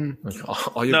 I'm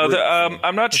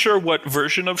not sure what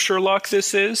version of Sherlock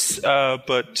this is,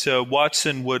 but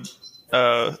Watson would.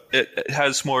 It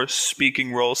has more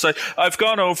speaking roles. I've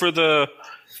gone over the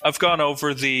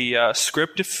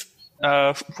script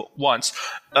once,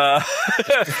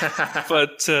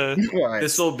 but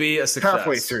this will be a success.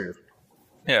 halfway through.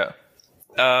 Yeah.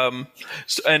 And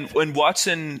when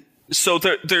Watson, so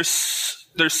there's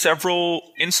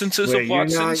several instances of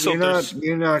Watson.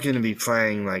 You're not going to be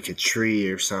playing like a tree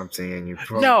or something, and you're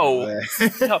probably no.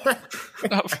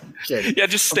 Yeah,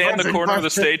 just stay in the corner of the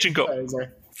stage and go.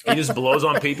 He just blows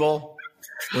on people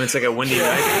when it's like a windy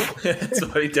night. That's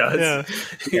what he does. Yeah.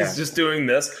 He's just doing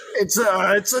this. It's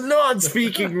a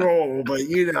non-speaking role, but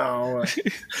you know.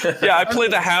 Yeah, I play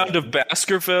the Hound of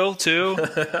Baskerville too.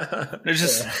 They're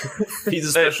just He's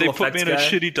a special they put me in a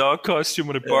shitty dog costume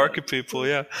and I bark at people.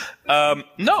 Yeah.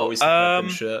 No.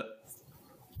 Shit.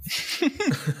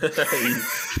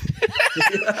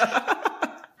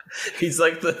 He's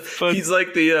like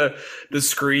the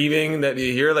screaming that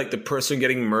you hear, like the person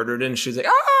getting murdered, and she's like,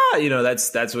 ah, you know,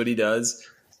 that's what he does.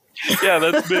 Yeah,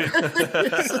 that's me.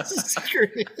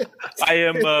 I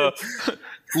am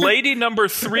lady number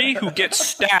 3 who gets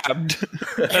stabbed.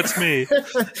 That's me.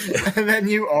 And then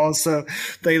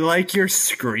they like your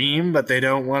scream, but they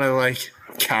don't want to like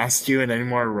cast you in any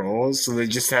more roles, so they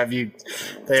just have you.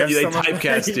 They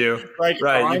typecast you, like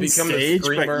right? You become stage, a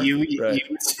screamer, but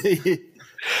you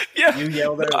yeah, you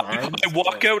yell their lines. I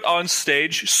walk out on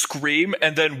stage, scream,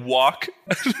 and then walk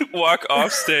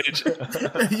off stage.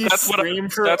 That's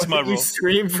my role. You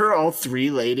scream for all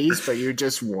 3 ladies, but you're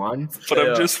just one. But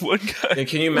I'm just one guy. And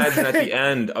can you imagine at the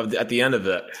end of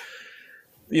it?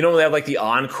 You know, they have like the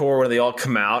encore where they all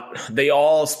come out. They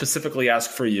all specifically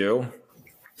ask for you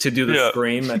to do the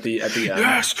scream at the end.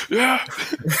 Yes, yeah.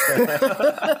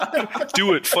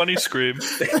 Do it, funny scream.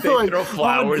 They throw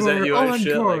flowers at you and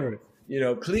shit. Like, you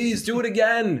know, please do it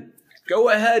again. Go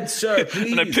ahead, sir.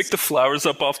 Please. And I pick the flowers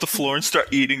up off the floor and start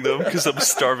eating them because I'm a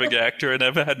starving actor and I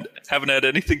haven't had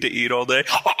anything to eat all day.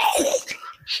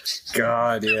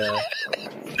 God, yeah.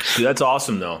 Dude, that's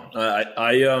awesome though.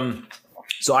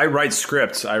 So I write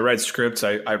scripts. I write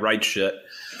shit.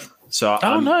 So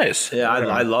nice. Yeah,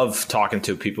 I love talking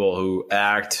to people who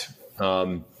act,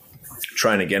 trying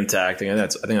to get into acting. I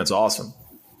think that's awesome.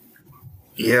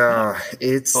 Yeah,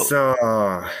 it's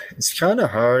kind of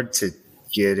hard to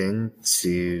get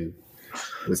into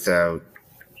without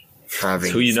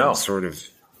having some sort of.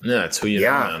 Yeah, it's who you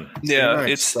know, man. Yeah,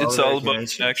 it's all about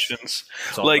connections.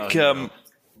 Like, well,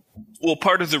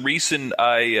 part of the reason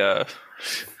I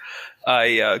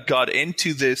got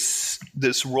into this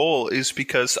role is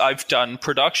because I've done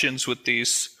productions with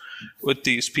these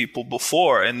people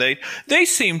before, and they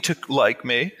seem to like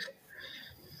me.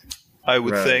 I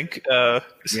would think.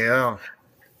 Yeah.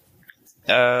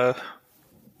 They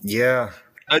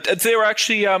were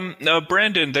actually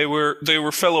Brandon. They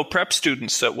were fellow prep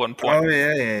students at one point. Oh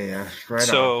yeah. Right.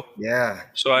 So on.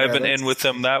 So I have an in with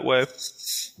them that way.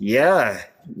 Yeah.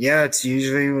 It's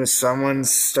usually when someone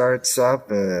starts up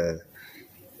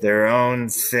their own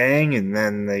thing, and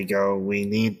then they go, "We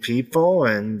need people,"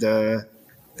 and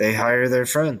they hire their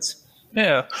friends.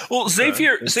 Yeah. Well,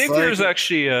 Xavier is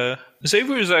actually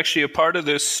a part of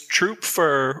this troupe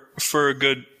for a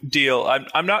good deal.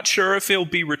 I'm not sure if he'll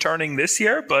be returning this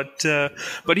year, but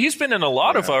he's been in a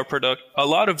lot of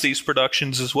of these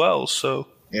productions as well. So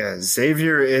yeah,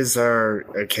 Xavier is our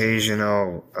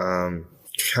occasional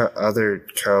other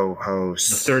co-host,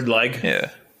 the third leg.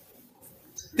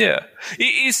 Yeah.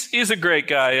 He's a great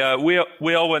guy.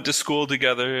 We all went to school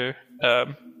together.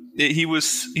 He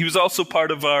was also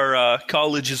part of our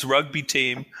college's rugby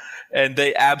team, and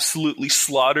they absolutely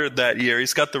slaughtered that year.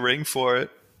 He's got the ring for it.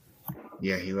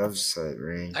 Yeah, he loves that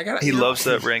ring. He loves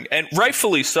that ring, and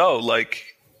rightfully so. I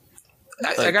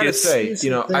gotta say,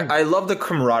 I love the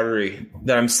camaraderie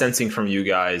that I'm sensing from you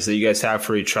guys, that you guys have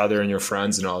for each other and your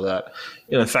friends and all that.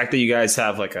 You know, the fact that you guys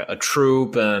have like a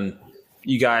troupe and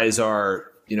you guys are,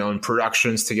 in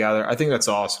productions together. I think that's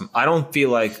awesome. I don't feel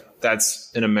like that's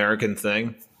an American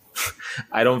thing.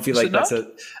 I don't feel like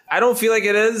I don't feel like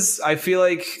it is. I feel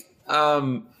like,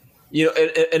 and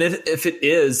if it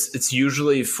is, it's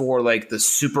usually for like the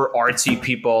super artsy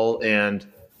people, and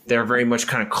they're very much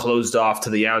kind of closed off to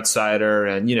the outsider.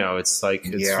 And, it's like,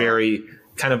 it's very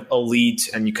kind of elite,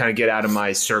 and you kind of get out of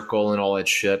my circle and all that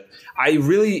shit. I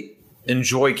really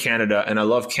enjoy Canada, and I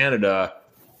love Canada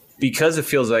because it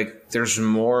feels like there's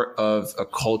more of a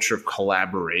culture of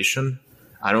collaboration.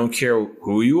 I don't care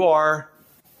who you are.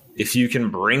 If you can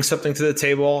bring something to the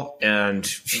table and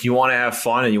you want to have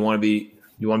fun and you want to be,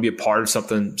 you want to be a part of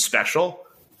something special,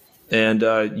 and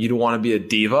you don't want to be a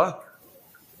diva,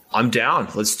 I'm down.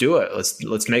 Let's do it.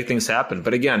 Let's make things happen.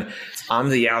 But again, I'm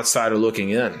the outsider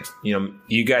looking in. You know,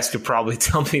 you guys could probably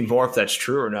tell me more if that's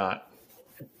true or not.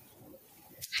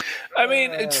 I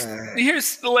mean,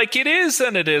 here's like it is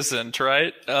and it isn't,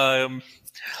 right?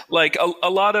 Like a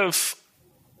lot of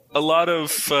a lot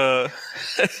of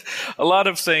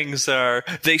things are,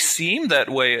 they seem that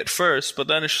way at first, but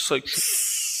then it's just like,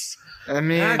 I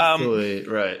mean, actually,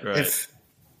 right.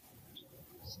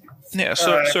 Yeah,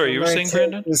 sorry, you were saying,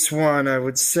 Brandon? This one, I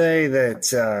would say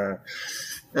that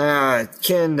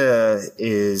Canada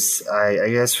is, I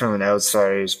guess from an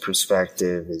outsider's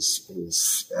perspective,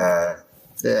 is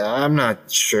I'm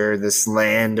not sure, this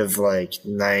land of like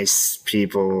nice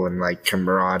people and like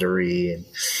camaraderie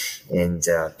and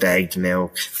bagged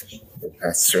milk,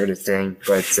 that sort of thing.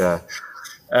 But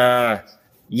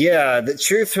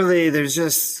truthfully,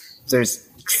 there's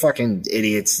fucking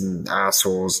idiots and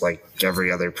assholes like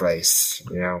every other place,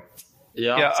 you know.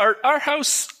 Yeah. Our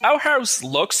house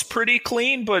looks pretty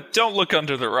clean, but don't look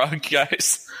under the rug,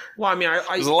 guys. Well, I mean,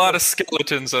 there's a lot of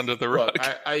skeletons under the rug.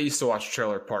 I used to watch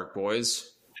Trailer Park Boys.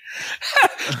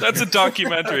 That's a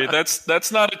documentary.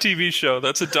 That's not a TV show.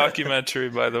 That's a documentary,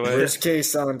 by the way. Worst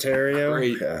Case Ontario.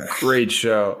 Great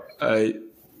show. I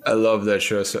love that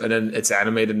show. So, and then it's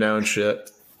animated now and shit.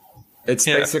 It's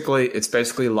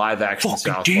basically live action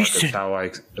South Park. Is how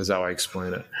I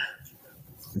explain it.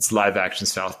 It's live action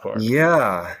South Park.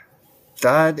 Yeah,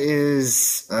 that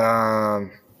is. That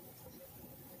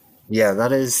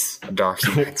is a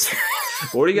documentary.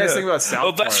 What do you guys think about South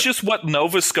Park? Well, that's just what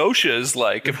Nova Scotia is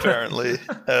like, apparently.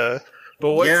 But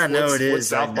what's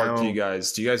South Park to you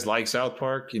guys? Do you guys like South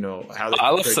Park? You know how they I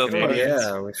love South Park.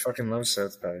 Yeah, we fucking love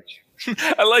South Park.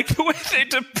 I like the way they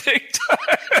depict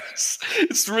us.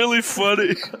 It's really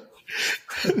funny.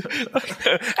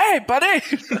 Hey, buddy!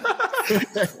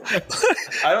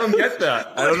 I don't get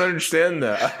that. I don't understand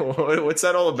that. What's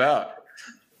that all about?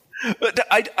 But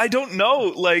I don't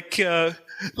know. Like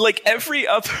every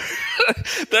other,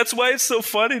 that's why it's so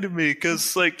funny to me,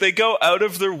 because like they go out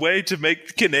of their way to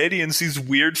make Canadians these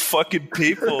weird fucking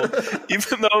people,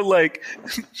 even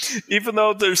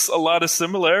though there's a lot of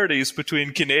similarities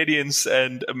between Canadians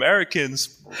and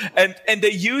Americans, and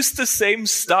they use the same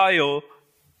style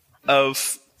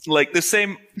of like the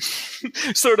same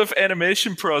sort of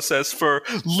animation process for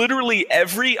literally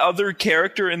every other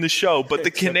character in the show, but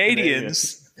the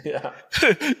Canadians. Yeah,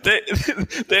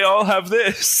 they all have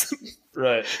this.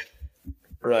 Right.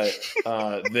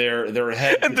 Their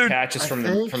head detaches from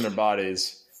their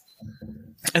bodies,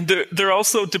 and they're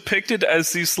also depicted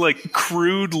as these like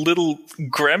crude little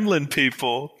gremlin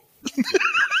people.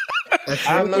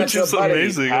 Which is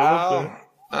amazing. Pal.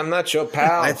 I'm not your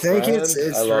pal. I think it's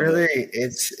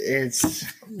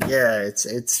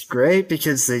great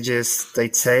because they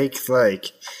take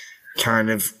like kind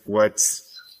of what's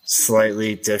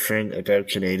slightly different about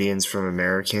Canadians from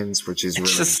Americans, which is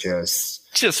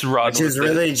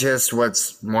really just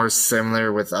what's more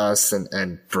similar with us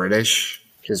and British,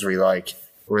 because we're like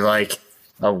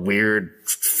a weird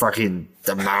fucking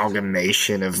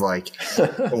amalgamation of like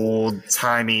old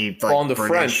timey like British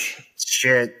French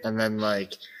shit, and then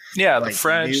like the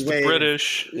French, the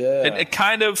British. Yeah, it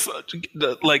kind of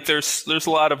like there's a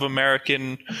lot of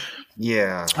American.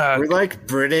 Yeah, we're like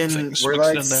Britain. We're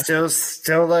like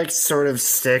still like sort of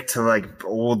stick to like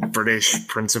old British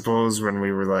principles when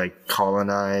we were like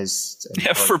colonized.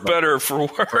 Yeah, for better or for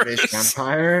worse. British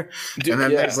Empire, and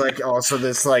then there's like also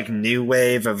this like new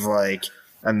wave of like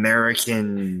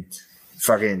American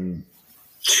fucking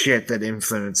shit that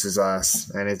influences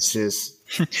us, and it's just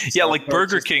like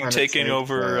Burger King taking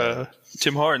over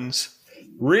Tim Hortons.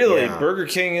 Really, Burger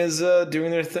King is doing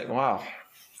their thing. Wow.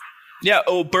 Yeah,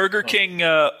 Burger King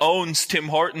owns Tim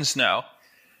Hortons now.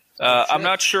 I'm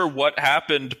not sure what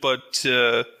happened, but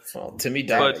Timmy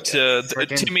died. But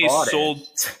Timmy sold.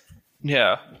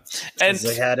 Yeah, and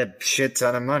they had a shit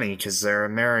ton of money because they're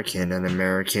American, and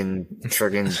American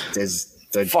friggin' is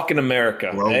the fucking America,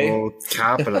 global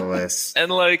capitalist.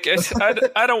 And like,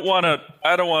 I don't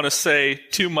want to say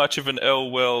too much of an ill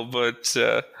will, but.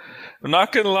 I'm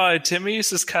not gonna lie, Timmy's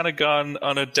has kind of gone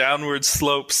on a downward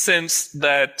slope since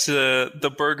that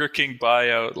the Burger King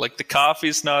buyout. Like the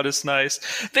coffee's not as nice.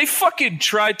 They fucking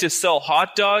tried to sell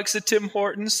hot dogs at Tim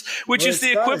Hortons, which is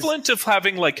the equivalent of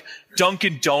having like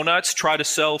Dunkin' Donuts try to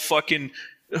sell fucking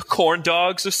corn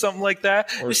dogs or something like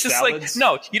that. Or it's salads. just like,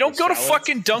 no, you don't go to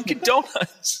fucking Dunkin'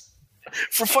 Donuts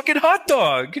for fucking hot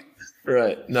dog.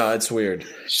 Right. No, it's weird.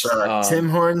 Tim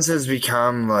Hortons has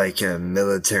become like a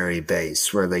military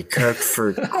base where they cook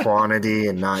for quantity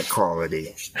and not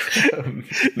quality.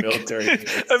 Military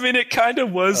base. I mean, it kind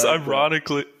of was,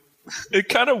 ironically. It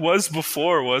kind of was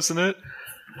before, wasn't it?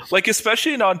 Like,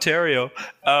 especially in Ontario.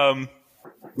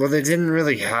 Well, they didn't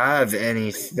really have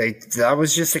any. That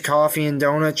was just a coffee and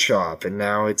donut shop, and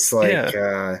now it's like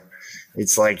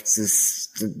it's like this.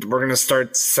 We're gonna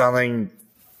start selling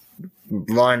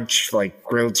lunch like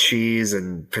grilled cheese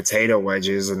and potato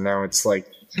wedges, and now it's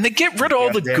like. And they get rid of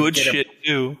all the good shit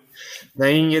too. Now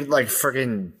you can get like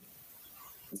freaking,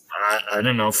 I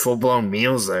don't know, full blown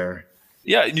meals there.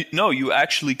 Yeah, no, you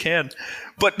actually can.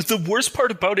 But the worst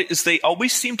part about it is they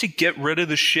always seem to get rid of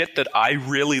the shit that I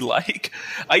really like.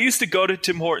 I used to go to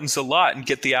Tim Hortons a lot and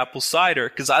get the apple cider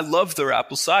because I love their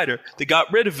apple cider. They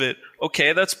got rid of it.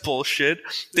 Okay, that's bullshit.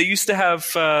 They used to have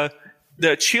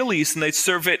the chilies and they'd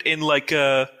serve it in like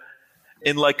a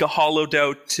hollowed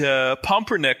out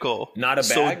pumpernickel. Not a bag?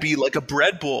 So it'd be like a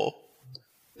bread bowl.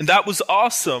 And that was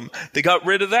awesome. They got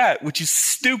rid of that, which is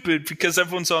stupid because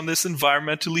everyone's on this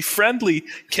environmentally friendly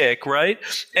kick, right?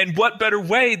 And what better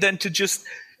way than to just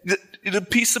the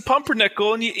piece of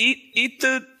pumpernickel and you eat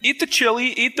the chili,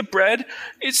 eat the bread.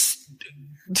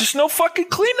 There's no fucking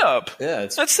cleanup. Yeah,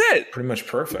 that's it. Pretty much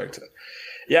perfect.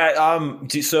 Yeah.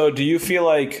 Do you feel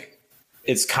like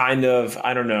it's kind of,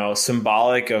 I don't know,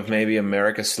 symbolic of maybe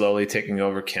America slowly taking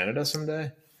over Canada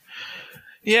someday?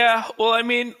 Yeah. Well, I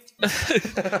mean.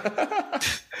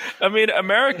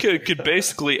 America could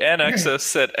basically annex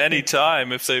us at any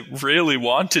time if they really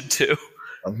wanted to.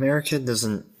 America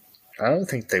doesn't. I don't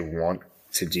think they want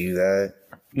to do that.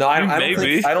 No, I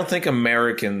don't think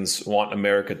Americans want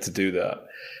America to do that.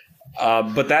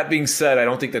 But that being said, I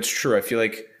don't think that's true. I feel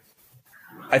like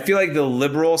the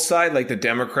liberal side, like the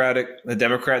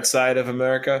Democrat side of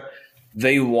America,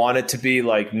 they want it to be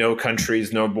like no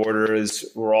countries, no borders.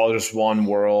 We're all just one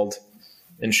world.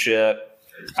 And shit.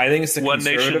 I think it's the one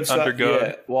nation side. under God.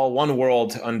 Yeah, well, one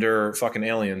world under fucking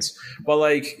aliens. But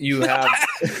like you have,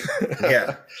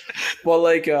 yeah. Well,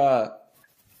 like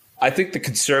I think the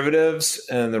conservatives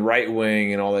and the right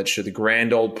wing and all that shit, the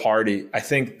grand old party. I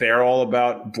think they're all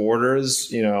about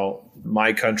borders. You know,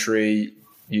 my country.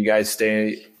 You guys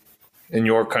stay in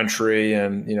your country,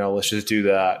 and let's just do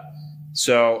that.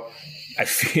 So I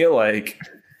feel like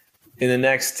in the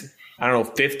next, I don't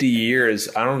know, 50 years,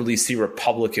 I don't really see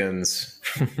Republicans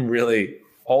really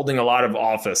holding a lot of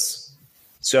office.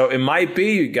 So it might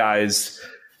be, guys,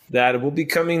 that it will be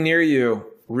coming near you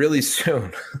really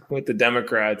soon with the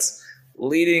Democrats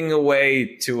leading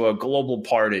away to a global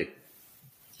party.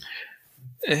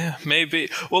 Yeah, maybe.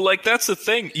 Well, like, that's the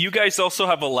thing. You guys also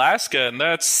have Alaska, and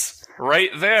that's right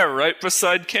there, right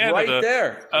beside Canada. Right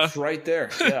there. It's right there.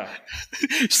 Yeah.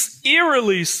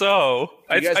 Eerily so.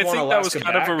 I think Alaska that was kind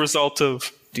back? of a result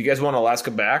of. Do you guys want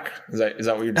Alaska back? Is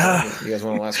that what you're doing? You guys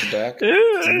want Alaska back? Did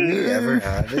we ever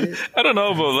have it? I don't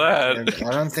know about that.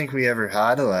 I don't think we ever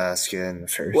had Alaska in the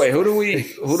first. Wait, who do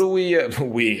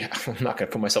we? I'm not gonna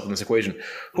put myself in this equation.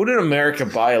 Who did America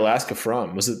buy Alaska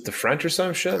from? Was it the French or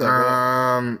some shit?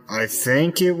 I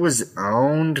think it was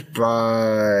owned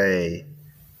by.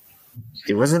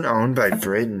 It wasn't owned by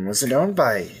Britain. Was it owned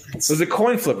by? It was a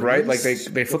coin flip, right? Like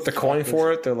they flipped a coin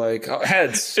for it. They're like, oh,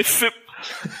 heads.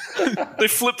 They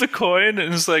flipped a coin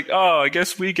and it's like, oh, I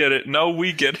guess we get it. No,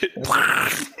 we get it.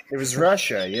 It was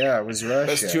Russia. Yeah, it was Russia.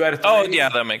 That's 2 out of 3. Oh, yeah,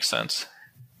 that makes sense.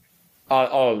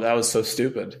 That was so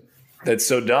stupid. That's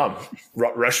so dumb.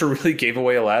 Russia really gave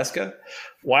away Alaska?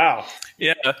 Wow.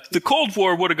 Yeah, the Cold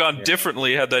War would have gone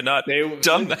differently had they not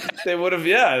done that. They would have,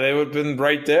 they would have been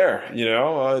right there,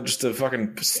 just a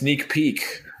fucking sneak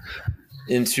peek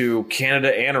into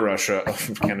Canada and Russia.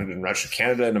 Canada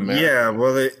and America. Yeah,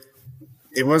 well,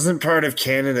 it wasn't part of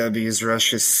Canada because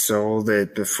Russia sold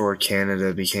it before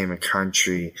Canada became a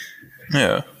country.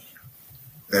 Yeah.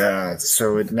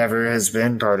 So it never has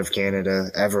been part of Canada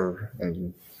ever.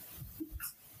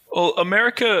 Well,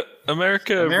 America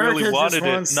really wanted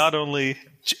it not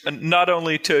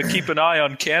only to keep an eye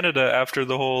on Canada after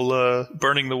the whole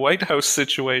burning the White House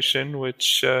situation,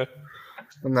 which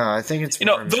no, I think it's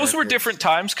those were different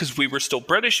times because we were still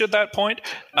British at that point.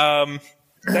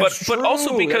 But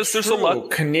also because there's a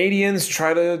lot. Canadians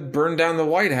try to burn down the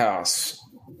White House.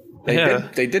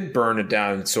 They did burn it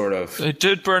down, sort of. They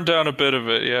did burn down a bit of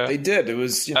it, yeah. They did. It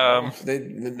was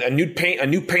a new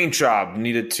paint job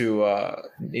needed to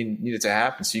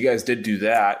happen. So you guys did do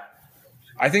that.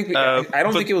 I think I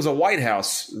don't think it was a White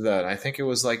House then. I think it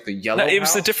was like the yellow. It was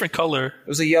house. a different color. It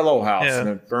was a yellow house, and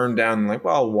it burned down. Like,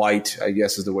 well, white, I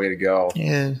guess, is the way to go.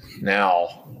 Yeah.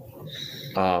 Now.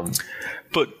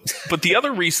 But the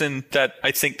other reason that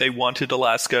I think they wanted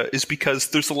Alaska is because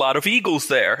there's a lot of eagles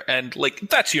there, and like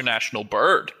that's your national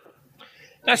bird.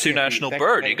 That's your national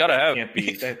bird. You gotta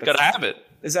have it.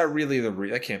 Is that really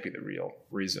that can't be the real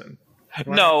reason?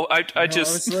 No, I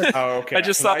just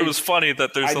thought it was funny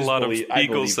that there's a lot of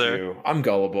eagles there. I'm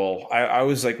gullible. I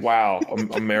was like, wow,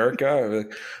 America.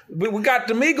 We got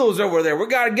them eagles over there. We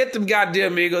got to get them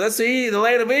goddamn eagles. That's the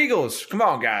land of eagles. Come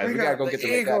on, guys. We got to go get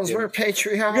them eagles. We're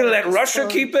patriotic. We're going to let Russia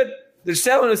keep it? They're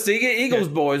selling us the eagles,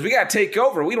 boys. We got to take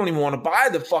over. We don't even want to buy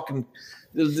the fucking,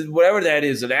 whatever that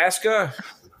is, Alaska.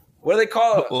 What do they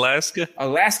call it? Alaska?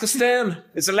 Alaskistan?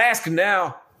 It's Alaska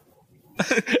now.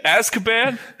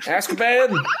 Azkaban.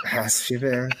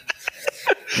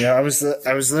 Yeah, I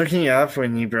was looking up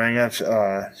when you bring up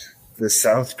the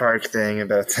South Park thing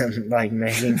about them like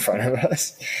making fun of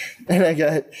us, and I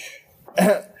got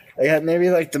maybe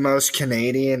like the most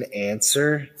Canadian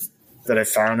answer that I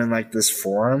found in like this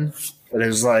forum, but it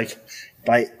was like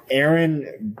by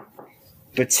Aaron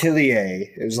Batillier.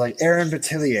 It was like Aaron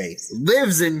Batillier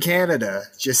lives in Canada.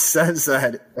 Just says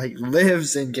that, like,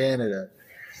 lives in Canada.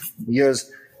 He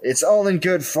goes, it's all in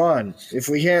good fun. If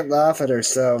we can't laugh at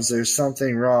ourselves, there's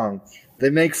something wrong.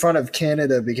 They make fun of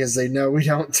Canada because they know we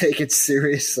don't take it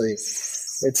seriously.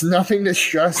 It's nothing to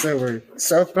stress over.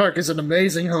 South Park is an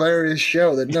amazing, hilarious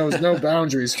show that knows no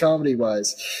boundaries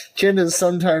comedy-wise. Canada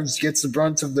sometimes gets the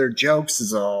brunt of their jokes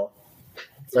is all.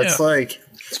 That's like...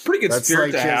 It's a pretty good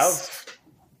spirit to have.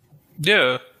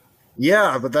 Yeah.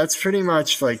 Yeah, but that's pretty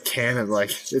much like Canada.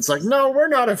 Like, it's like, no, we're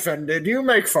not offended. You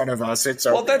make fun of us. It's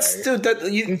okay. Well,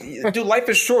 dude, life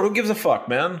is short. Who gives a fuck,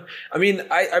 man? I mean,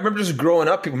 I remember just growing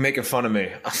up, people making fun of me.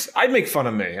 I'd make fun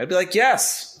of me. I'd be like,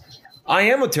 yes, I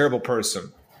am a terrible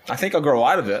person. I think I'll grow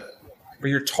out of it. But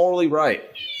you're totally right.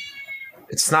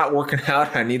 It's not working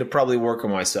out. I need to probably work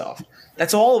on myself.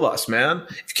 That's all of us, man.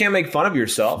 If you can't make fun of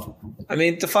yourself, I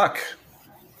mean, the fuck?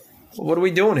 What are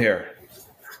we doing here?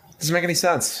 Doesn't make any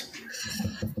sense.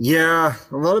 Yeah,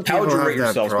 a lot of people How would you have rate that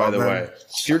yourselves, problem. by the way?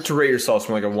 If you're to rate yourselves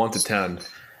from like a 1 to 10,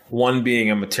 1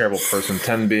 being I'm a terrible person,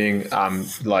 10 being I'm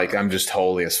just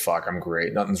holy as fuck. I'm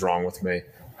great. Nothing's wrong with me.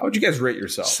 How would you guys rate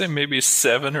yourself? Say maybe a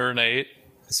 7 or an 8.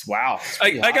 Wow.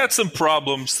 I got some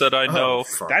problems that I know.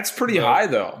 That's pretty high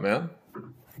though, man.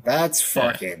 That's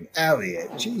fucking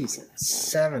Elliot. Jesus,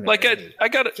 7. Like I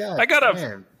got a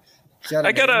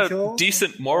angel?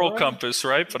 decent moral compass,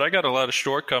 right? But I got a lot of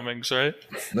shortcomings, right?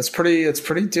 That's pretty,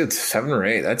 dude. 7 or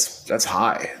 8. That's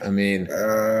high. I mean,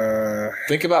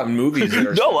 think about movies. That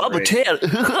are No, I'm a 10.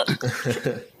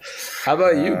 How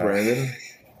about you, Brandon?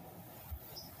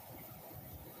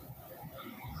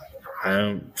 I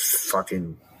don't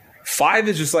fucking. 5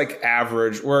 is just like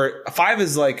average. Where 5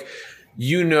 is like,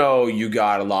 you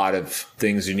got a lot of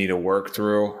things you need to work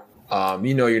through.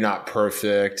 You're not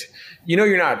perfect.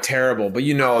 You're not terrible, but that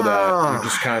you're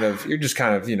just kind of,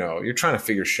 you're trying to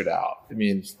figure shit out. I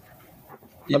mean,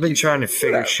 I've been trying to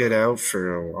figure shit out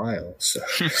for a while. So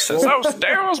since I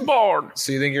was born.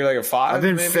 So you think you're like a 5? I've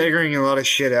been maybe? figuring a lot of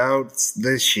shit out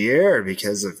this year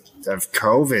because of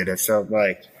COVID. I felt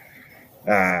like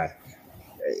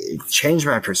it changed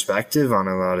my perspective on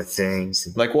a lot of things.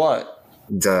 Like what?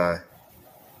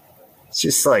 It's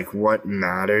just like what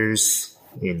matters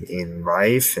in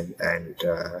life and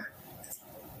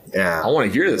yeah. I want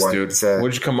to hear this, dude.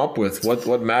 What'd you come up with?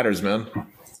 What matters, man?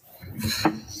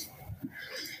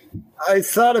 I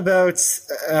thought about,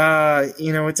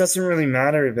 it doesn't really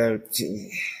matter about,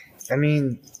 I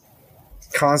mean,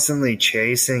 constantly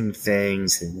chasing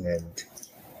things and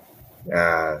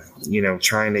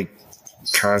trying to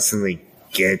constantly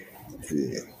get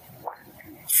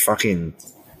fucking,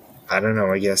 I don't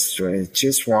know, I guess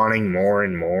just wanting more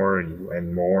and more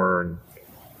and more and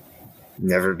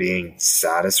never being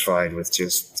satisfied with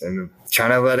just and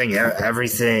kind of letting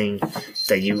everything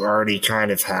that you already kind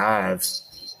of have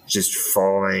just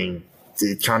falling.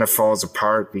 It kind of falls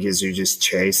apart because you're just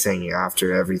chasing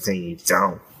after everything you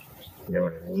don't. You know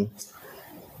what I mean?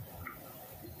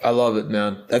 I love it,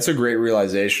 man. That's a great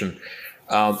realization.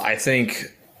 I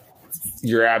think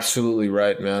you're absolutely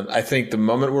right, man. I think the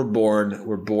moment we're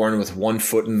born with 1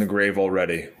 foot in the grave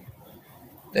already.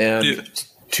 And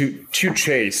to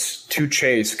chase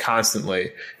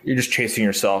constantly, you're just chasing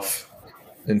yourself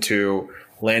into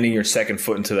landing your 2nd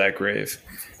foot into that grave.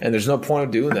 And there's no point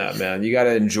of doing that, man. You got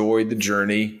to enjoy the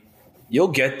journey. You'll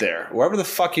get there. Wherever the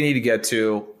fuck you need to get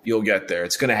to, you'll get there.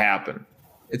 It's going to happen.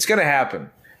 It's going to happen.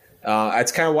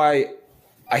 That's kind of why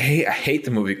I hate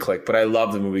the movie Click, but I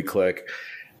love the movie Click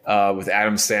with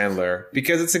Adam Sandler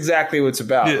because it's exactly what it's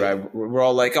about, right? We're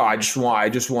all like, oh, I just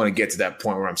want to get to that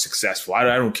point where I'm successful. I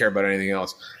don't care about anything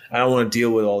else. I don't want to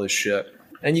deal with all this shit.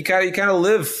 and you kind of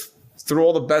live through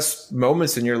all the best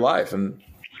moments in your life. And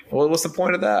what's the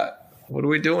point of that? What are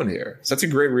we doing here? So that's a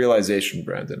great realization,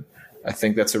 Brandon. I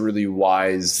think that's a really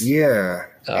wise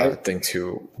thing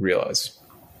to realize.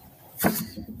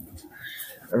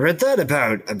 I read that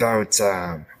about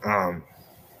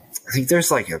I think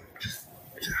there's like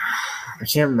I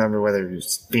can't remember whether he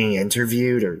was being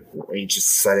interviewed or he just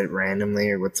said it randomly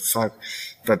or what the fuck.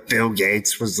 But Bill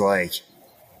Gates was like,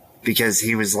 because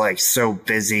he was like so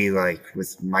busy like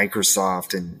with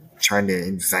Microsoft and trying to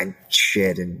invent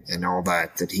shit and all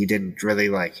that he didn't really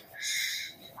like,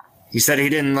 he said he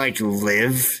didn't like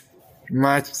live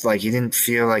much. Like he didn't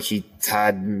feel like he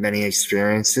had many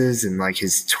experiences in like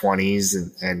his 20s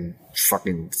and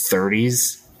fucking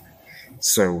 30s.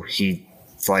 So he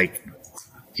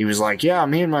was like, yeah,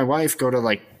 me and my wife go to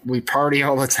like, we party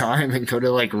all the time and go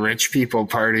to like rich people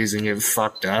parties and get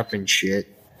fucked up and shit.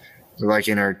 We're like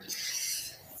in their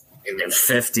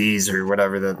 50s or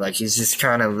whatever. That like he's just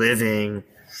kind of living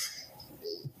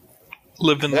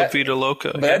La Vida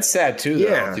Loca. But that's sad too, though.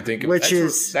 Yeah, if you think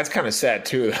that's kind of sad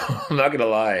too. Though. I'm not gonna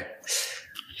lie.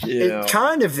 It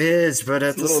kind of is, but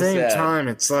at the same time,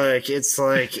 it's like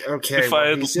okay. If I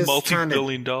had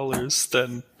multi-billion dollars,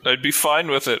 then I'd be fine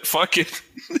with it. Fuck it.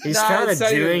 He's kind of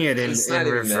doing it in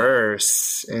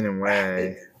reverse in a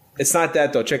way. It's not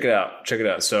that though. Check it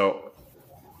out. So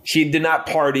he did not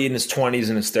party in his 20s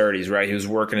and his 30s, right? He was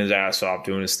working his ass off,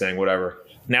 doing his thing, whatever.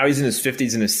 Now he's in his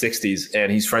 50s and his 60s,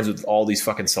 and he's friends with all these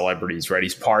fucking celebrities, right?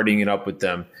 He's partying it up with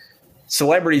them.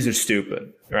 Celebrities are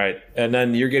stupid, right? And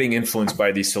then you're getting influenced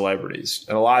by these celebrities.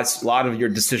 And a lot of your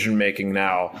decision making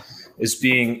now is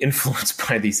being influenced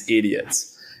by these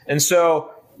idiots. And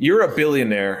so you're a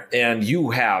billionaire and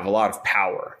you have a lot of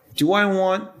power. Do I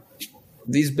want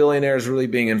these billionaires really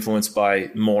being influenced by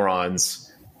morons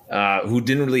who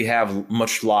didn't really have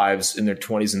much lives in their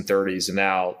 20s and 30s, and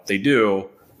now they do,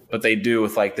 but they do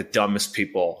with like the dumbest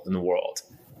people in the world?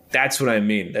 That's what I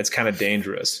mean. That's kind of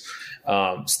dangerous.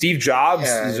 Steve Jobs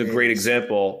is a great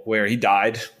example where he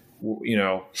died, you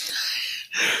know.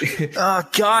 Oh,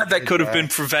 God, that could have been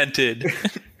prevented.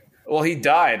 Well, he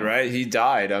died, right? He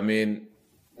died. I mean,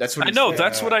 that's what I know.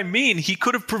 That's what I mean. He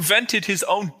could have prevented his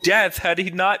own death had he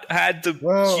not had the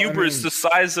hubris the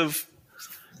size of...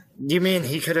 You mean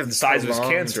he could have... The size of his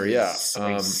cancer, yeah.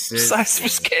 The size of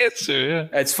his cancer, yeah.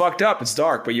 It's fucked up. It's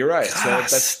dark, but you're right. So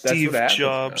that's Steve what happened,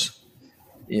 Jobs.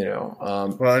 You know,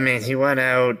 well, I mean, he went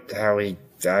out I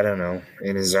don't know,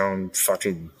 in his own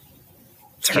fucking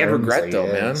terms, he had regret, though,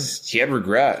 man. He had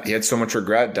regret. He had so much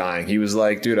regret dying. He was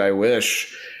like, dude, I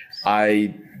wish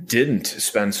I didn't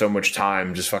spend so much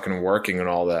time just fucking working and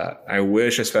all that. I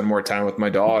wish I spent more time with my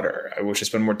daughter. I wish I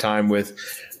spent more time with,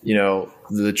 you know,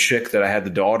 the chick that I had the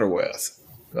daughter with.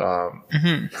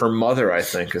 Her mother, I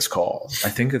think, is called. I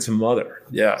think it's a mother.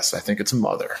 Yes, I think it's a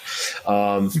mother.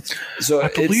 So I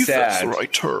believe it's sad. that's the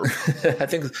right term. I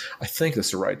think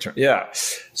that's the right term. Yeah.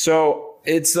 So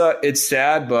it's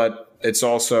sad, but it's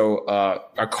also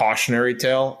a cautionary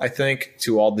tale, I think,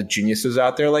 to all the geniuses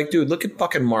out there. Like, dude, look at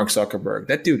fucking Mark Zuckerberg.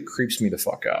 That dude creeps me the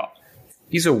fuck out.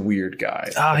 He's a weird guy.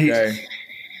 Okay?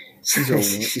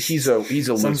 He's a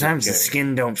sometimes the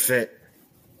skin don't fit.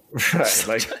 Right.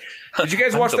 Like, did you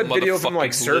guys watch that video of him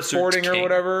like surfboarding or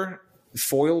whatever?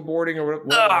 Foil boarding or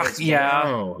whatever?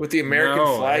 Yeah. With the American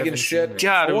flag and shit.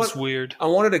 God, it was weird. I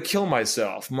wanted to kill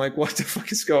myself. I'm like, what the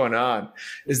fuck is going on?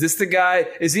 Is this the guy?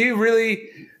 Is he really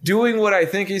doing what I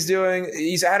think he's doing?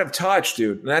 He's out of touch,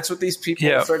 dude. And that's what these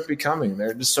people start becoming.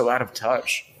 They're just so out of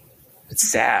touch.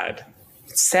 It's sad.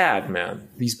 It's sad, man.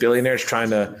 These billionaires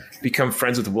trying to become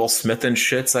friends with Will Smith and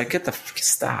shit. It's like, get the fuck,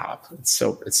 stop. It's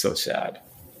so sad.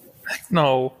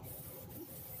 No.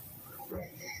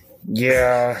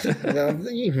 Yeah,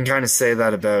 you can kind of say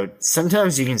that about.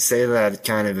 Sometimes you can say that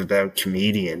kind of about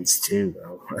comedians too,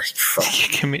 though. Like,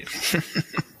 fuck.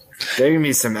 There can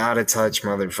be some out of touch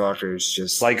motherfuckers.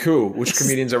 Just like who? Which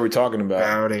comedians are we talking about?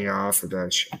 Spouting off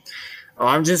about shit. Oh,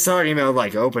 I'm just talking about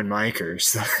like open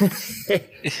micers.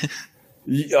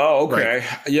 Oh, okay.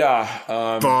 Like, yeah.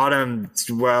 Bottom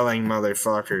dwelling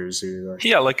motherfuckers who like,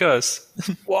 yeah, like us.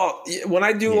 Well, when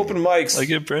I do open mics,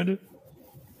 like it, Brandon.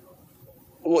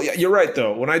 Well, yeah, you're right,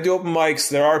 though. When I do open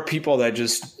mics, there are people that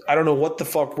just, I don't know what the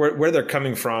fuck, where they're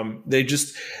coming from. They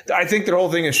just, I think their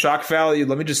whole thing is shock value.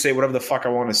 Let me just say whatever the fuck I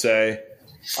want to say.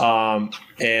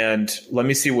 And let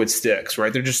me see what sticks,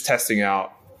 right? They're just testing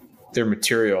out their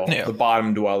material, the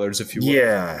bottom dwellers, if you will.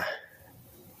 Yeah.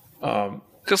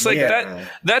 Because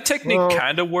that technique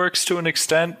kind of works to an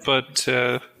extent, but...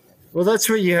 Well, that's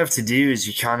what you have to do is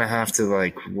you kind of have to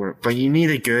like work, but you need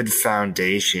a good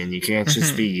foundation. You can't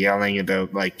just be yelling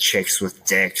about like chicks with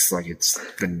dicks like it's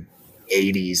the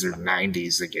 80s or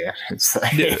 90s again. It's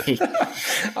like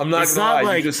I'm not gonna lie,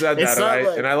 like, you just said that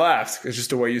and I laughed. It's just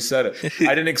the way you said it.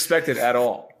 I didn't expect it at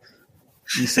all.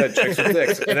 You said chicks with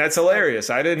dicks, and that's hilarious.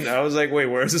 I was like, wait,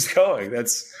 where is this going?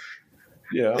 That's,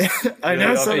 I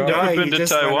know some guy. You've been to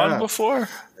Taiwan before?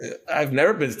 I've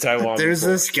never been to Taiwan. There's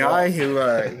this guy who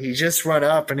he just went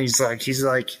up, and he's like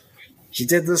he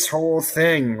did this whole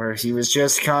thing where he was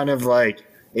just kind of like,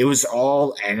 it was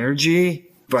all energy,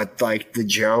 but like the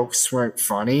jokes weren't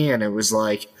funny, and it was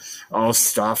like all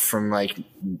stuff from like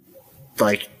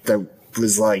that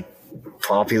was like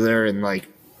popular in like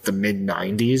the mid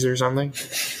 90s or something.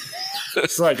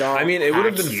 It's like, I mean, it would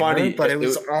have been funny, but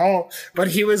but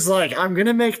he was like, I'm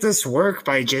gonna make this work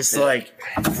by just like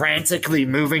frantically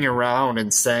moving around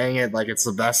and saying it like it's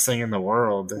the best thing in the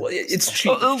world. Well, it's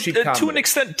cheap. Cheap to an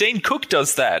extent, Dane Cook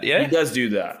does that. Yeah, he does do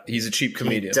that. He's a cheap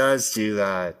comedian. He does do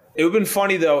that. It would have been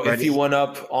funny though if he went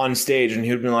up on stage and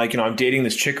he would have been like, I'm dating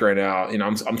this chick right now.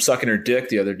 I'm sucking her dick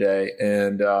the other day,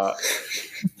 and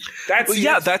that's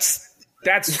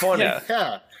funny.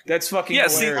 Yeah. That's fucking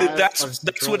hilarious. See,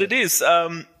 that's what it is.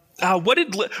 What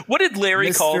did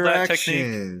Larry call that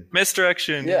technique?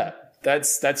 Misdirection. Yeah,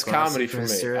 that's comedy for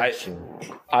me.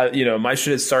 I my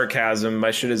shit is sarcasm. My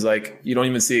shit is like, you don't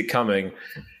even see it coming.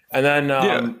 And then,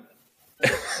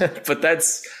 but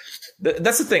that's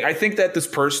the thing. I think that this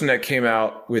person that came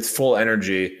out with full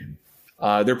energy,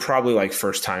 they're probably like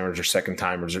first timers or second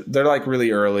timers. They're like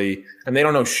really early and they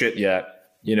don't know shit yet.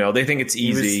 They think it's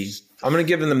easy. I'm going to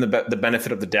give them the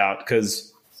benefit of the doubt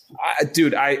because,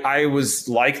 I was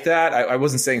like that. I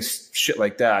wasn't saying shit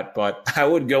like that, but I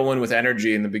would go in with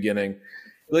energy in the beginning.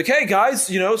 Like, hey, guys,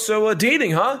 so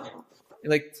dating, huh?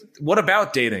 Like, what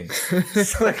about dating?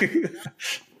 Like,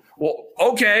 well,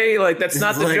 okay, like, that's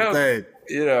not the joke.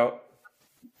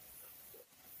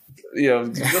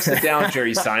 Go sit down,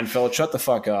 Jerry Seinfeld. Shut the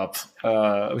fuck up.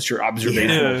 What's your observation?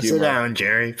 Yeah, sit down,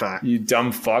 Jerry. Fuck. You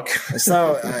dumb fuck.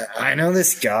 So I know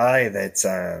this guy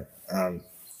that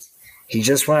he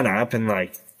just went up and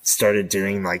like started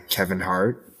doing like Kevin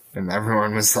Hart, and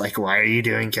everyone was like, "Why are you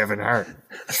doing Kevin Hart?"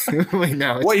 Wait,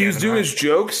 no. What, he was doing his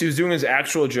jokes? He was doing his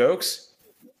actual jokes?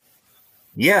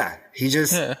 Yeah, he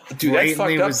just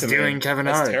blatantly was doing Kevin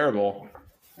Hart. That's terrible.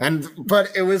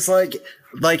 But it was like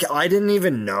I didn't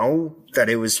even know that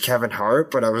it was Kevin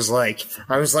Hart, but I was like,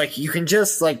 you can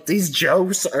just like, these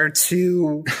jokes are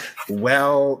too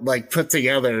well like put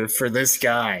together for this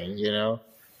guy,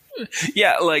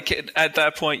 Yeah, like at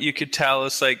that point you could tell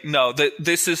it's like, no,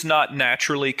 this is not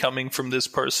naturally coming from this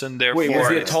person. Therefore, wait, was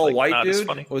he a tall white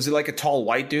dude? Was he like a tall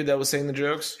white dude that was saying the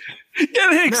jokes? Yeah,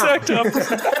 the exact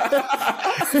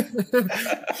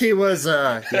He was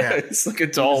it's like a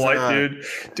tall white dude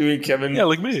doing Kevin. Yeah,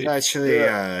 like me. Actually,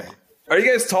 Are you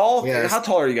guys tall? Yeah, how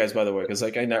tall are you guys, by the way? Because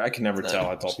like I can never tell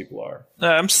how tall people are.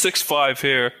 I'm 6'5"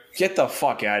 here. Get the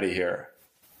fuck out of here.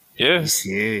 Yeah, he's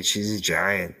huge. He's a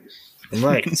giant. I'm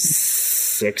like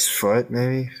 6 foot,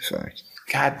 maybe. Fuck.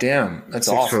 God damn, that's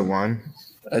awesome.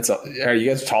 6'1". Are you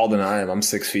guys taller than I am? I'm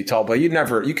 6 feet tall, but you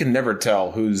can never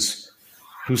tell who's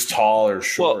tall or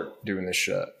short doing this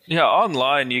shit. Yeah,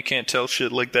 online you can't tell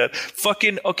shit like that.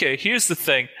 Fucking okay. Here's the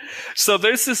thing. So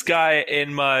there's this guy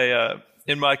in my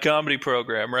comedy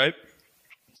program, right?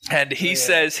 And he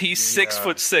says he's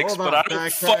 6'6", but I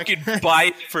don't fucking buy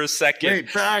it for a second.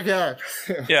 Wait, back up.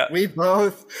 Yeah, we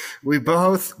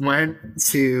both went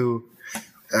to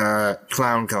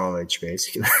clown college,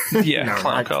 basically. Yeah, no,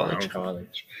 clown college.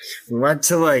 We went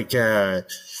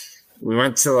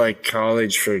to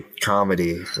college for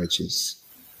comedy, which is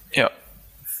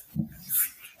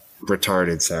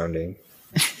retarded sounding.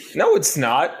 No, it's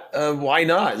not. Why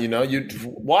not?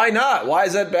 Why not? Why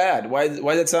is that bad? Why does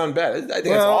that sound bad? I think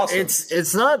it's awesome.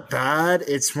 It's not bad.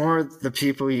 It's more the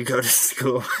people you go to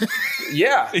school.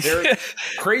 Yeah, they're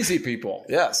crazy people.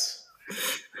 Yes.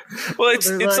 Well,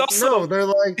 it's also they're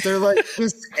like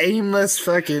just aimless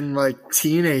fucking like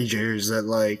teenagers that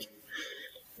like,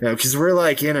 because we're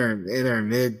like in our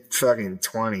mid fucking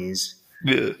 20s.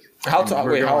 Yeah. How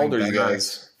old are you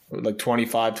guys? Like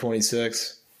 25,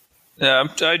 26? Yeah,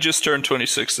 I just turned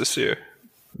 26 this year.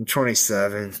 I'm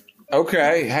 27.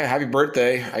 Okay. Hey, happy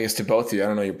birthday, I guess, to both of you. I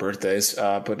don't know your birthdays,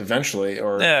 but eventually,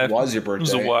 or was your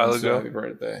birthday? It was a while ago. Happy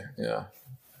birthday. Yeah.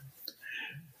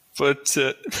 But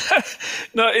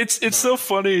no, it's so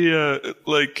funny,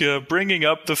 bringing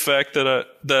up the fact that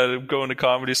I'm going to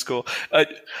comedy school.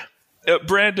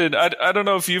 Brandon, I don't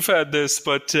know if you've had this,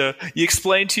 but you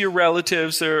explain to your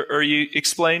relatives or you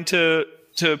explain to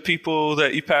people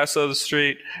that you pass on the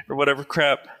street or whatever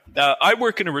crap. I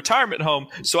work in a retirement home,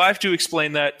 so I have to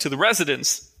explain that to the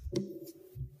residents.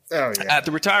 at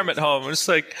the retirement home. It's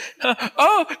like,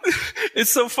 oh, it's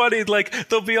so funny. Like,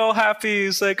 they'll be all happy.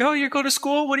 It's like, oh, you're going to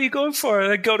school? What are you going for?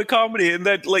 And I go to comedy. And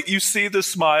then, like, you see the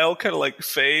smile kind of, like,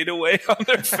 fade away on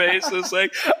their face. It's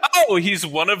like, oh, he's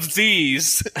one of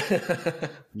these.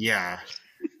 Yeah.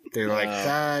 They're like,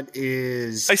 that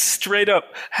is... I straight up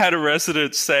had a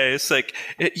resident say, it's like,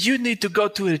 you need to go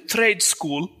to a trade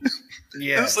school.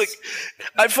 Yeah, it's like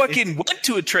I fucking went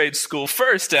to a trade school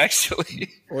first, actually.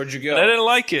 Where'd you go? And I didn't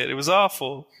like it. It was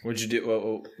awful. What'd you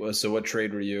do? So, what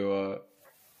trade were you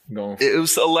going for? It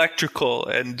was electrical,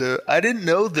 and I didn't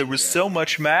know there was so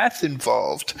much math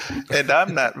involved, and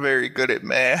I'm not very good at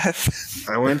math.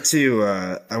 I went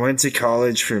to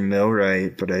college for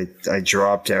millwright, but I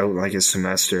dropped out like a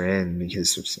semester in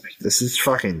because it was like, this is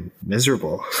fucking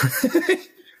miserable.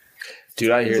 Dude,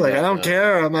 I hear that. I don't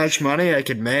care how much money I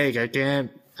could make. I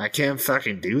can't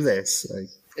fucking do this. Like,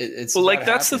 it's well, like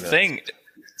that's happiness. The thing.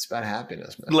 It's about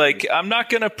happiness, man. Like, I'm not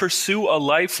gonna pursue a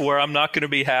life where I'm not gonna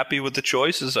be happy with the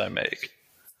choices I make.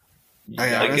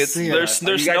 There's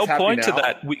no point to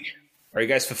that. Are you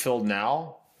guys fulfilled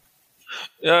now?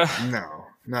 No.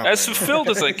 Not as fulfilled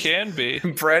as I can be.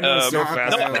 Brandon was so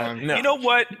fast. No. You know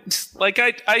what? Like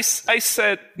I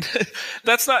said,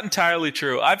 that's not entirely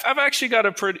true. I've actually got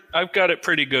it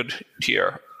pretty good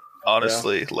here,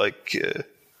 honestly. Yeah.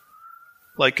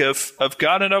 Like I've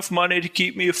got enough money to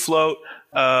keep me afloat.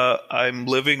 I'm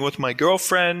living with my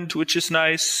girlfriend, which is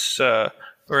nice. We're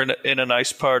in a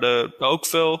nice part of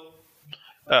Oakville.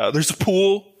 There's a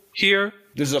pool here.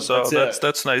 That's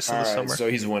nice in the summer. So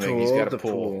he's winning. He's got a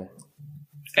pool.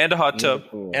 And a hot tub.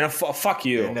 And fuck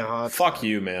you. Fuck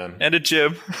you, man. And a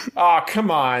gym. Oh,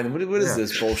 come on. What is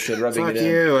this bullshit rubbing fuck it in?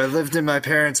 You. I lived in my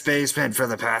parents' basement for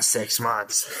the past 6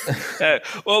 months.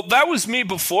 Well, that was me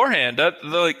beforehand.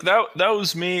 That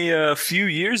was me a few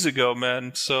years ago,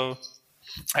 man. So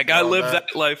I gotta live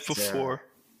that life before. Yeah.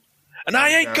 And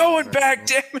I ain't going back,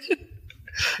 damn it.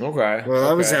 Okay. Well,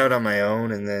 I was out on my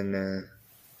own, and then...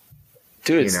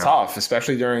 Dude, it's tough,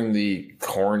 especially during the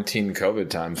quarantine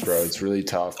COVID times, bro. It's really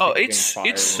tough. Oh, it's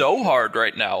so hard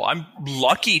right now. I'm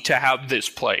lucky to have this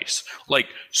place. Like,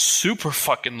 super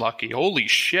fucking lucky. Holy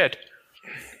shit.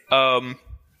 Because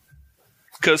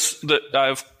I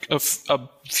have a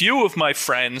few of my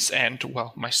friends and,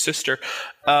 well, my sister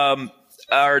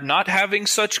are not having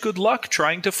such good luck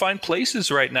trying to find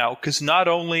places right now. Because not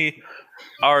only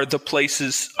are the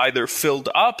places either filled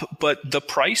up, but the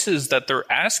prices that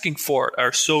they're asking for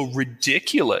are so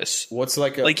ridiculous. What's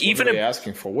what are they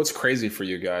asking for? What's crazy for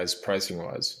you guys, pricing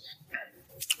wise?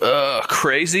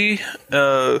 Crazy?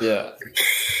 Yeah.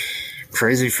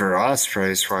 Crazy for us,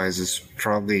 price wise, is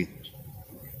probably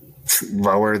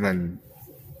lower than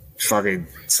fucking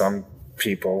some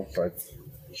people, but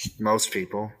most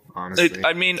people, honestly.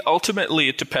 I mean, ultimately,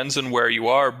 it depends on where you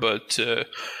are, but a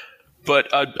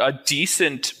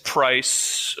decent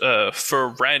price for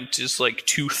rent is like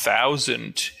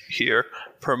 $2,000 here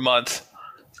per month.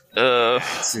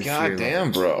 God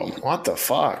damn, bro! What the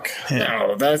fuck?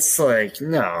 No, it's like.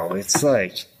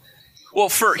 Well,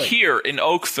 here in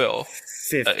Oakville,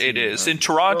 it is. In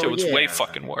Toronto, it's way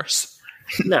fucking worse.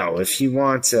 No, if you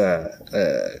want,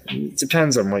 it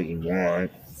depends on what you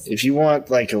want. If you want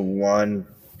like a 1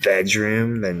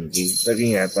 bedroom, then you're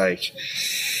looking at like.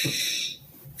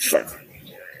 At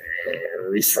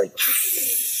least like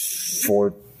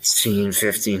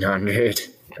 1,500.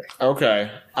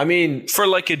 Okay, I mean for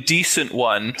like a decent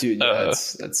one, dude.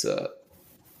 That's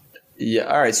yeah.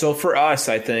 All right, so for us,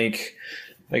 I think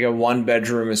like a 1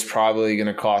 bedroom is probably going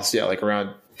to cost like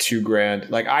around $2,000.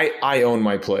 Like I own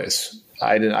my place.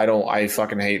 I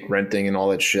fucking hate renting and all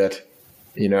that shit.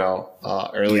 You know,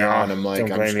 early on, I'm like,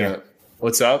 I'm just gonna.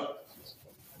 What's up?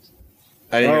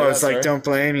 It's like, don't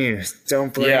blame you.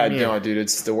 Don't blame you. Yeah, no, dude,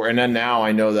 it's the worst. And then now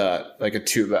I know that like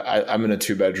I'm in a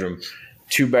 2-bedroom.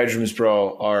 2 bedrooms,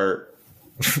 bro, are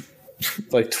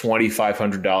like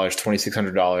 $2,500,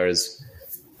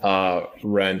 $2,600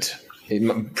 rent.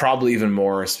 Probably even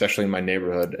more, especially in my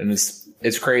neighborhood. And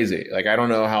it's crazy. Like, I don't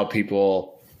know how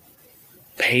people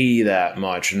pay that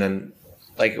much. And then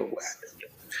like,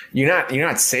 you're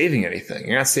not saving anything.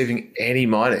 You're not saving any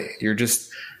money. You're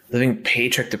just living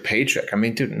paycheck to paycheck. I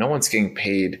mean, dude, no one's getting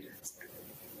paid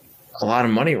a lot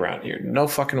of money around here. No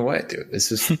fucking way, dude. It's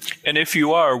just. And if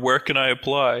you are, where can I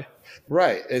apply?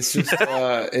 Right. It's just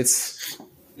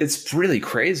it's really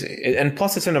crazy. And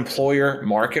plus, it's an employer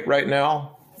market right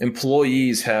now.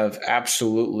 Employees have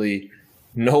absolutely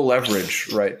no leverage.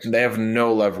 Right. They have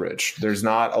no leverage. There's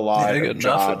not a lot of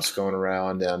jobs going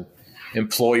around, and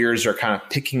employers are kind of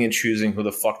picking and choosing who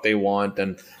the fuck they want,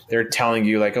 and they're telling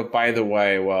you like, oh, by the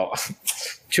way, well,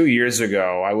 2 years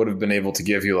ago, I would have been able to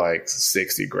give you like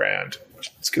 60 grand.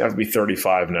 It's going to have to be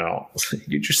 35 now.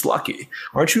 You're just lucky.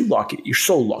 Aren't you lucky? You're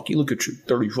so lucky. Look at you,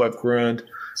 35 grand.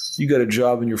 You got a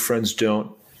job and your friends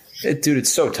don't. Dude,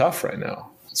 it's so tough right now.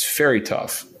 It's very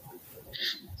tough.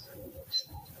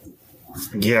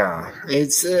 Yeah,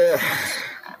 it's,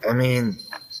 I mean,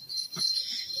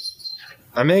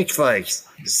 I make like,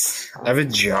 I have a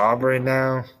job right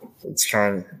now. It's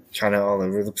kind of all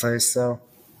over the place though.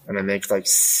 And I make like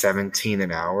 17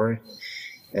 an hour.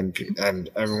 And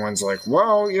everyone's like,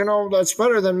 well, you know, that's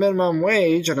better than minimum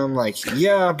wage. And I'm like,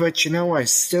 yeah, but you know, I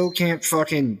still can't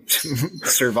fucking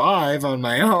survive on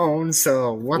my own.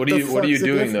 So what are you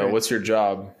doing though? What's your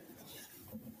job?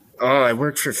 Oh, I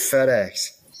work for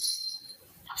FedEx.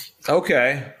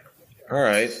 Okay. All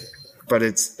right. But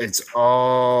it's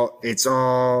all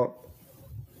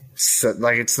so,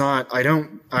 like, it's not, I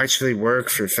don't actually work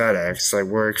for FedEx. I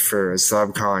work for a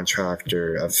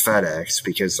subcontractor of FedEx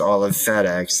because all of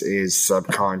FedEx is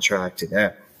subcontracted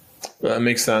out. That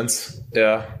makes sense.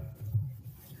 Yeah.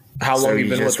 How long have you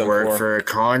been with them for? You just work for a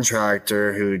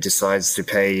contractor who decides to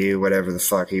pay you whatever the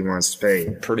fuck he wants to pay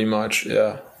you. Pretty much.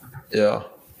 Yeah. Yeah.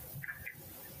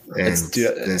 And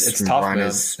it's tough, man.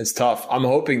 It's tough. I'm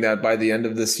hoping that by the end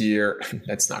of this year,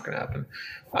 that's not going to happen.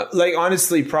 Like,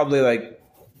 honestly, probably like,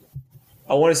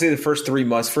 I want to say the first 3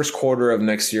 months, first quarter of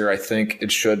next year, I think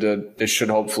it should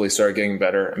hopefully start getting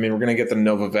better. I mean, we're going to get the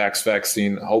Novavax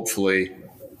vaccine. Hopefully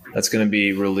that's going to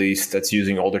be released. That's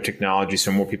using older technology.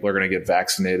 So more people are going to get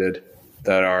vaccinated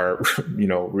that are, you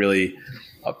know, really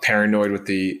paranoid with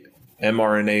the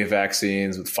mRNA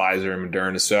vaccines with Pfizer and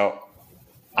Moderna. So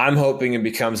I'm hoping it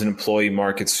becomes an employee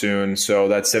market soon. So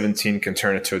that 17 can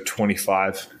turn it to a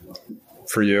 25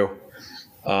 for you.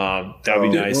 That'd be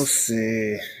nice. We'll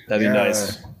see. That'd be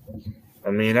nice.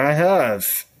 I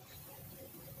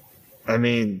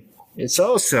mean, it's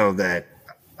also that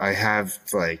I have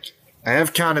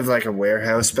kind of like a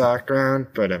warehouse background,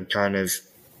 but I'm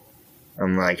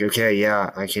like, okay,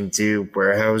 yeah, I can do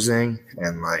warehousing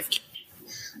and like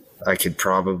I could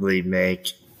probably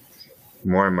make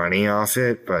more money off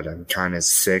it, but I'm kind of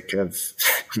sick of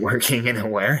working in a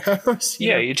warehouse.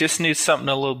 Yeah, you just need something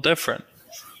a little different.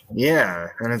 Yeah,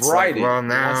 and it's variety. Like, well,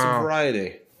 now, I want some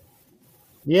variety.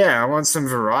 Yeah, I want some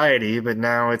variety, but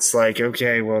now it's like,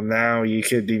 okay, well, now you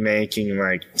could be making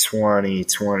like 20,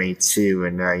 22,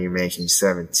 and now you're making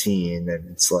 17, and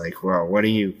it's like, well,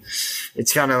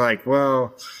 it's kind of like,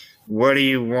 well, what do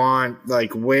you want?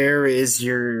 Like, where does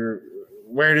your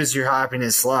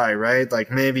happiness lie, right?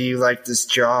 Like, maybe you like this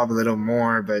job a little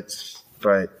more, but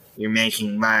you're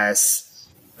making less.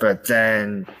 But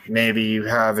then maybe you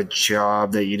have a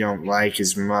job that you don't like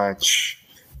as much,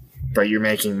 but you're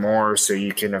making more so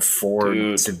you can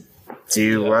afford to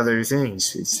do other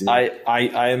things.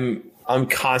 I'm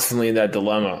constantly in that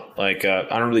dilemma. Like, I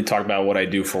don't really talk about what I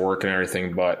do for work and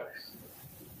everything, but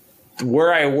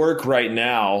where I work right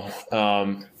now,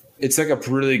 it's like a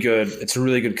really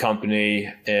good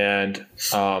company. And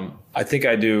I think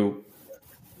I do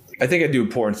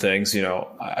important things. You know,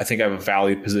 I think I have a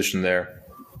valued position there.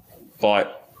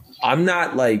 But I'm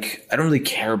not like, I don't really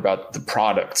care about the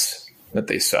products that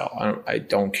they sell. I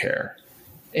don't care.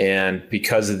 And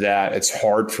because of that, it's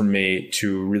hard for me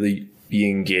to really be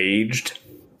engaged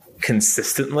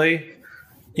consistently.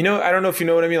 You know, I don't know if you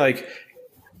know what I mean. Like,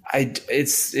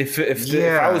 if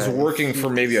I was working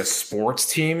for maybe a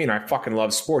sports team, you know, I fucking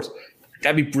love sports.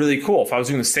 That'd be really cool. If I was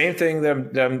doing the same thing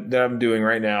that I'm doing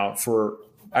right now for,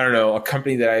 I don't know, a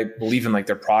company that I believe in, like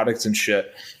their products and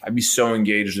shit, I'd be so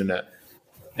engaged in it.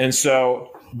 And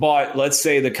so, but let's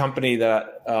say the company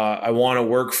that I want to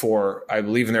work for, I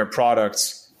believe in their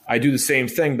products. I do the same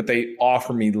thing, but they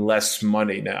offer me less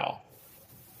money now,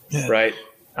 right?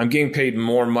 I'm getting paid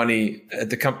more money at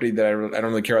the company that I don't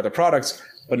really care about the products.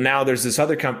 But now there's this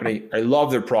other company. I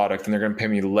love their product, and they're going to pay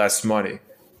me less money.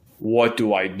 What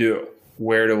do I do?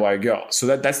 Where do I go? So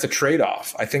that's the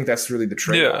trade-off. I think that's really the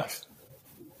trade-off.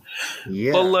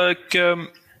 Yeah. Well, like,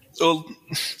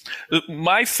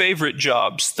 my favorite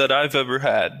jobs that I've ever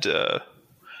had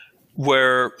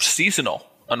were seasonal,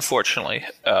 unfortunately.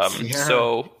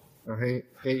 So I'll hit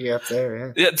you up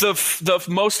there, yeah. The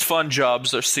most fun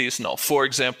jobs are seasonal. For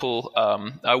example,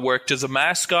 I worked as a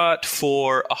mascot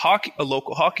for a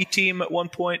local hockey team at one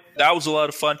point. That was a lot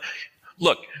of fun.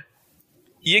 Look,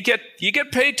 you get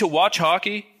paid to watch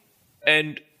hockey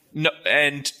and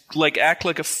like act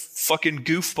like a fucking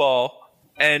goofball,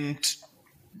 and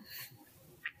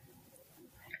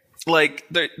like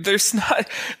there's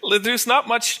not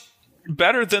much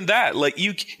better than that. Like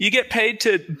you get paid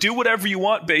to do whatever you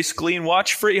want basically and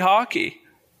watch free hockey.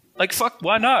 Like, fuck,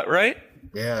 why not, right?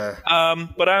 Yeah.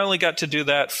 But I only got to do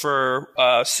that for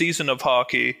a season of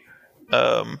hockey.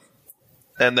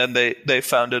 And then they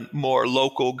found a more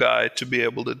local guy to be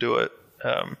able to do it.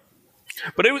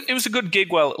 But it was a good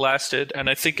gig while it lasted, and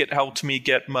I think it helped me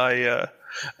get my.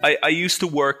 I used to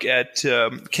work at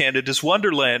Canada's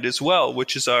Wonderland as well,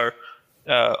 which is our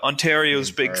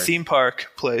Ontario's big theme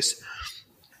park place.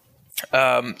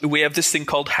 We have this thing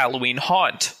called Halloween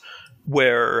Haunt,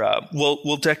 where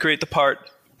we'll decorate the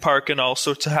park and all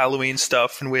sorts of Halloween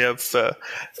stuff, and we have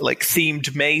like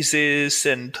themed mazes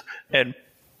and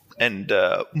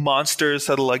monsters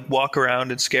that'll like walk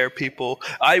around and scare people.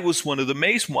 I was one of the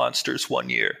maze monsters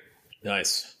one year.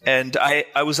 Nice. And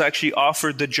I was actually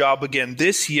offered the job again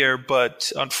this year,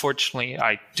 but unfortunately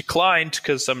I declined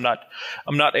because I'm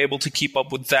not able to keep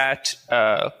up with that,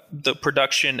 the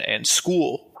production and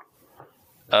school.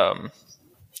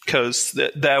 Because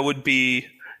that would be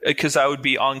because I would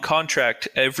be on contract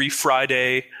every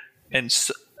Friday and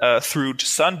through to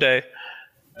Sunday.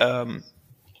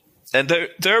 And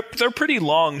they're pretty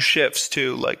long shifts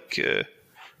too. Like you're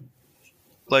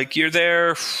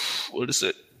there. What is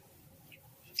it?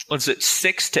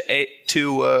 6 to 8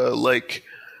 to like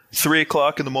 3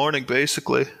 o'clock in the morning,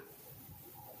 basically.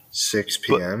 6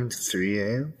 p.m. to 3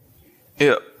 a.m.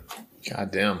 Yeah.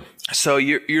 God damn. So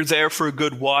you're there for a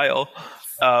good while,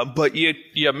 but you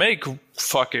make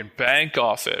fucking bank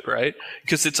off it, right?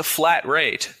 Because it's a flat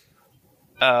rate.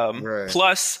 Right.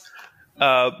 Plus.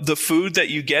 The food that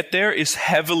you get there is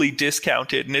heavily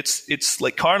discounted, and it's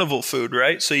like carnival food,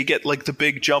 right? So you get like the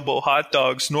big jumbo hot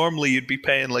dogs. Normally you'd be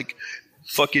paying like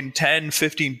fucking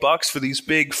 $10-15 for these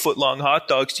big foot-long hot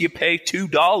dogs. You pay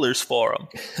 $2 for them.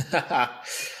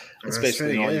 It's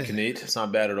basically all you can eat. It's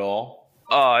not bad at all.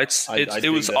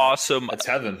 It was awesome. It's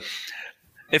heaven.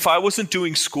 If I wasn't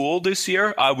doing school this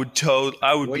year, I would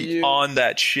be on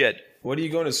that shit. What are you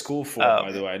going to school for,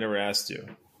 by the way? I never asked you.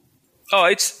 Oh,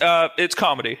 it's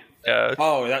comedy. That's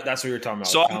what you're talking about.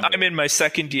 So I'm in my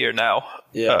second year now.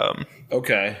 Yeah.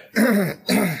 Okay.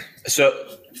 So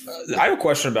I have a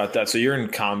question about that. So you're in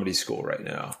comedy school right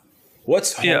now.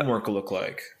 What's homework look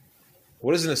like?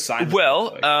 What is an assignment?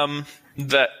 Well, look like?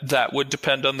 That would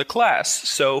depend on the class.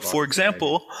 So, for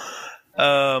example,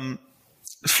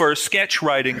 for a sketch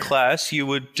writing class, you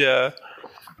would.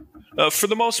 For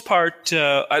the most part,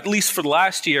 at least for the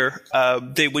last year,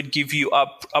 they would give you a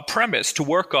premise to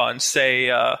work on. Say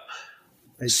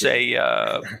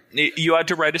you had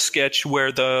to write a sketch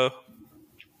where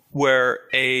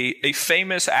a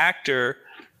famous actor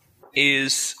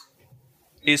is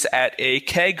at a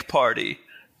keg party.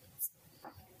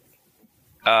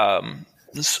 Something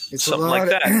like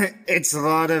that. It's a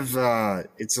lot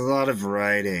of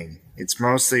writing. It's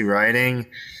mostly writing,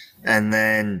 and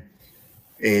then.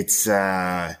 It's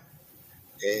a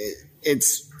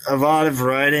lot of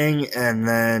writing, and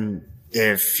then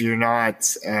if you're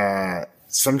not,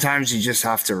 sometimes you just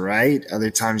have to write.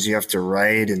 Other times you have to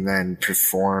write and then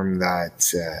perform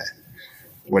that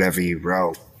whatever you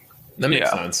wrote. That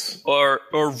makes sense. Or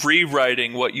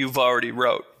rewriting what you've already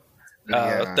wrote.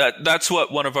 That's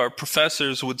what one of our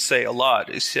professors would say a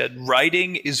lot. He said,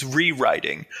 writing is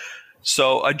rewriting.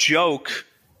 So a joke,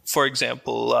 for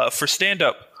example, for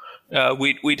stand-up.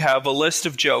 We'd have a list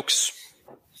of jokes,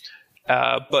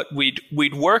 but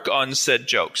we'd work on said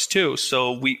jokes too.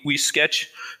 So we sketch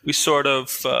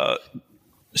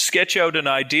out an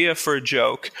idea for a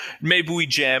joke. Maybe we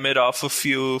jam it off a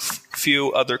few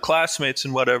other classmates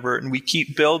and whatever, and we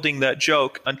keep building that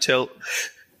joke until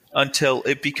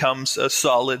it becomes a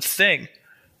solid thing.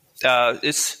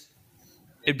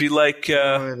 It'd be like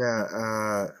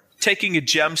taking a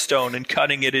gemstone and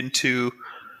cutting it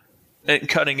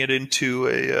into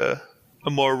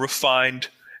a more refined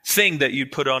thing that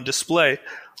you'd put on display,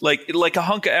 like a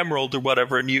hunk of emerald or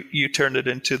whatever, and you turn it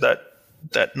into that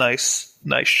nice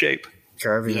shape.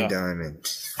 Carving a diamond.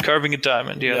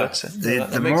 Yeah, that's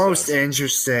it. The most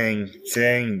interesting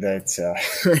thing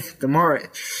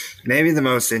maybe the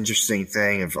most interesting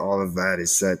thing of all of that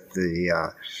is that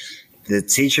the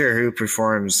teacher who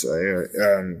performs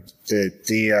the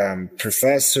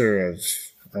professor of.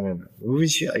 I don't know. Who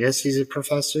is he? I guess he's a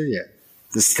professor. Yeah,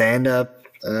 the stand-up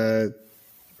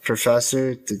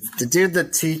professor, the dude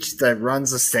that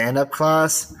runs the stand-up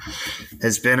class,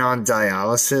 has been on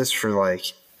dialysis for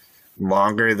like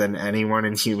longer than anyone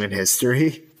in human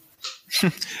history.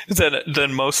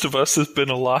 Then most of us have been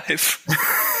alive.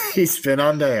 He's been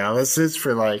on dialysis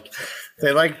for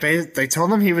they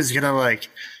told him he was gonna like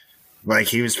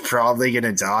he was probably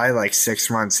gonna die like 6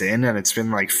 months in, and it's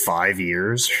been like 5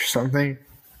 years or something.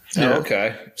 Yeah. Oh,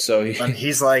 okay. So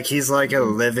he's like a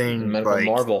living medical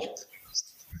marvel.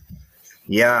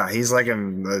 Yeah, he's like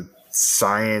a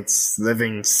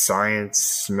living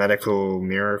science, medical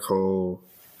miracle.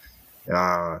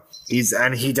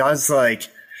 He does like,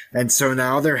 and so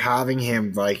now they're having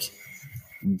him like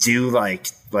do like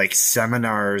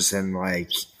seminars and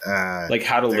like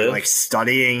how to live, like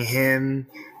studying him,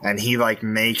 and he like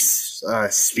makes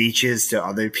speeches to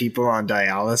other people on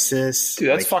dialysis.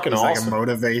 Dude, that's like, fucking awesome. Like a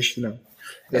motivational.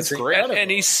 That's great,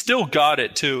 and he's still got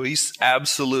it too. He's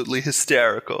absolutely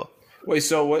hysterical. Wait,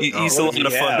 so what? He's a lot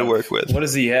of fun to work with. What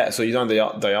does he have? So he's on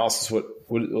dialysis. What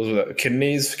was that?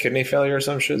 Kidney failure or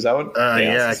some shit? Is that what?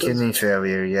 Yeah, kidney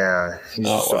failure. Yeah, he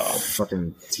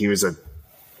was a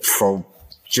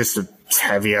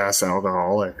heavy ass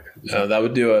alcoholic. That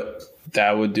would do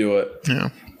it. Yeah,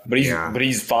 but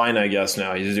he's fine, I guess.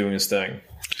 Now he's doing his thing.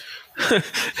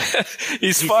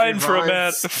 He's fine for a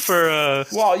man.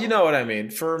 Well, you know what I mean.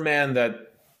 For a man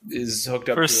that is hooked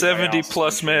up for to a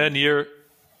 70-plus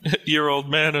year-old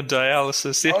man on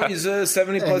dialysis. Yeah. Oh, he's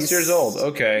 70-plus years old.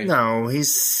 Okay. No,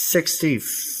 he's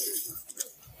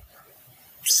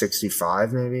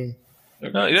 65 maybe.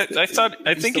 No,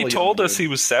 I think he told us he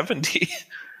was 70.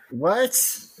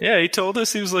 What? Yeah, he told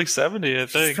us he was like 70, I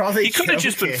think. He could have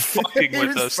just been fucking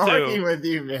with us, too. With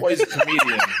you, man. Well, he's a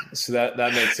comedian, so that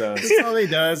makes sense. That's all he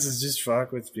does is just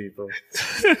fuck with people.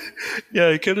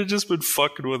 Yeah, he could have just been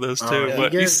fucking with us, too. Yeah,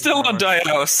 but he's still on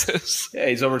dialysis. Yeah,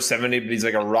 he's over 70, but he's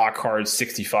like a rock hard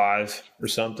 65 or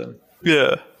something.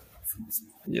 Yeah.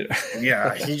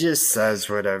 Yeah, he just says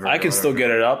whatever. I can still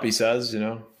get it up, he says,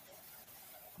 Yeah,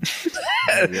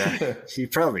 he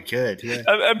probably could. Yeah,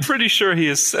 I'm pretty sure he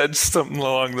has said something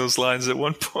along those lines at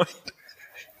one point.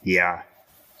 Yeah,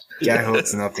 guy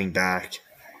holds nothing back.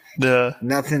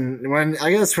 Nothing. When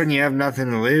you have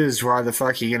nothing to lose, why the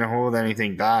fuck are you gonna hold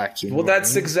anything back? Well,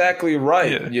 that's exactly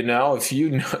right. Yeah. If you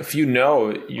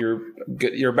know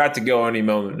you're about to go any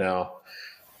moment now,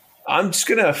 I'm just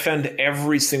gonna offend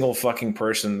every single fucking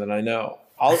person that I know.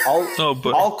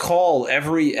 I'll call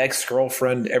every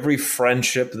ex-girlfriend, every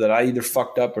friendship that I either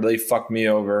fucked up or they fucked me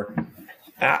over.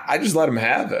 I just let them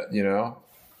have it,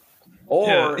 Or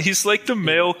yeah, he's like the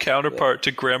male counterpart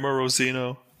to Grandma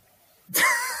Rosino.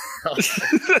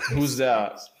 Who's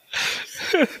that?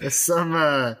 It's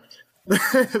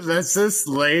that's this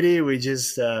lady we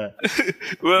just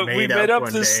we made up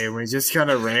one day and we just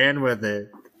kind of ran with it.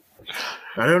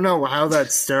 I don't know how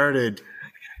that started.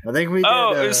 I think we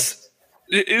did.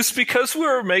 It's because we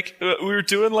were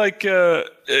doing like I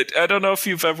don't know if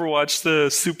you've ever watched the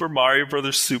Super Mario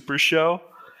Brothers Super Show.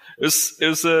 It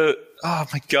was oh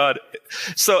my god!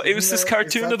 So it was this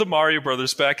cartoon of the Mario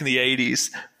Brothers back in the 80s. Is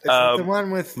that the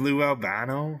one with Lou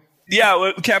Albano?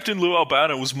 Yeah, Captain Lou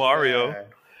Albano was Mario. Yeah.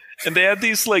 And they had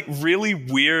these like really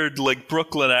weird like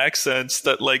Brooklyn accents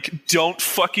that like don't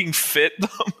fucking fit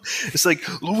them. It's like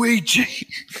Luigi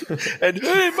and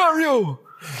hey Mario.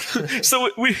 So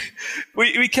we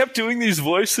kept doing these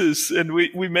voices, and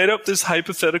we made up this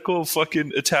hypothetical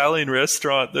fucking Italian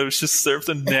restaurant that was just served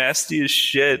the nastiest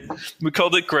shit. We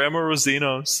called it Grandma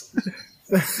Rosino's.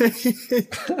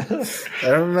 I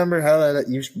don't remember how that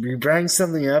you bring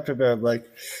something up about like,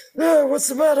 what's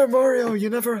the matter, Mario? You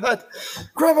never had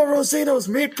Grandma Rosino's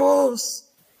meatballs.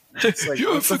 Like,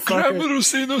 you have Grandma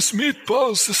Rosino's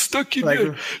meatballs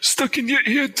stuck in your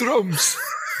eardrums.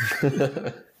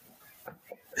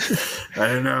 I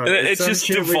don't know. It just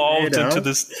devolved into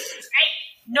this. Hey,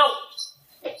 no.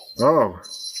 Oh,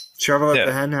 trouble at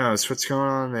the hen house. What's going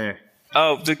on there?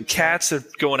 Oh, the cats are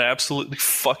going absolutely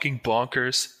fucking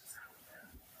bonkers.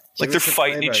 Like they're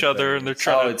fighting each other and they're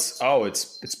trying.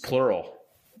 It's plural.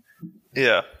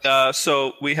 Yeah.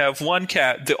 So we have one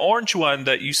cat, the orange one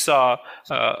that you saw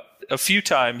a few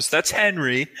times. That's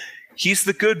Henry. He's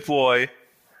the good boy.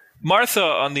 Martha,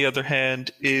 on the other hand,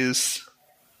 is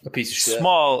a piece of shit.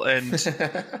 Small and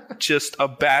just a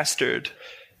bastard.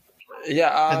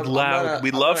 Yeah, and loud. We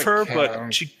love her, but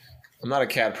I'm not a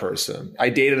cat person. I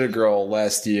dated a girl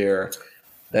last year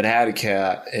that had a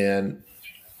cat, and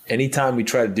anytime we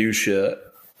try to do shit,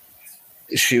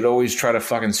 she would always try to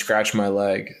fucking scratch my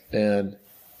leg, and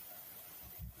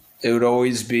it would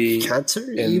always be cats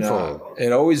are evil.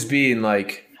 It'd always be in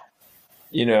like,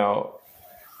 a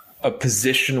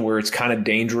position where it's kind of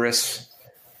dangerous.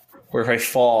 Where if I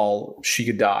fall, she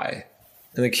could die,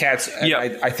 and the cat's.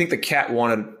 Yeah. I think the cat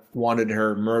wanted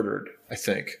her murdered. I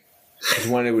think is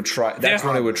when it would try. That's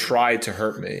when it would try to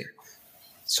hurt me,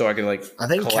 so I could like. I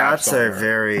think cats are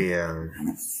very. I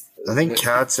think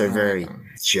cats are very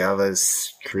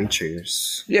jealous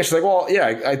creatures. Yeah, she's like, well,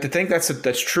 yeah, I think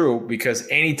that's true because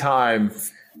anytime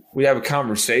we have a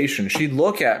conversation, she'd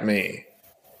look at me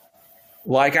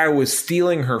like I was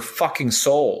stealing her fucking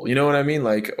soul. You know what I mean?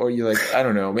 Like, or you like, I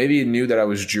don't know. Maybe he knew that I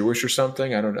was Jewish or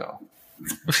something. I don't know.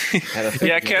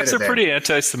 Yeah, cats are pretty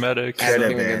anti-Semitic.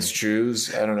 Anything against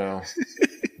Jews? I don't know.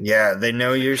 Yeah, they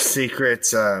know your secret.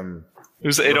 It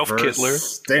was Adolf Hitler.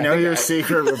 They know your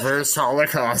secret reverse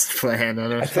Holocaust plan.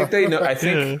 I think they know. I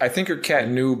think her cat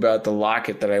knew about the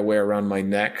locket that I wear around my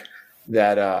neck.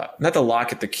 That not the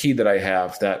locket, the key that I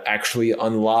have that actually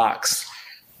unlocks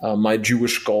my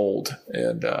Jewish gold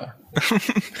and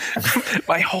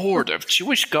my hoard of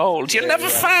Jewish gold. You'll never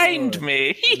find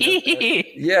me.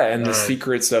 Yeah, and the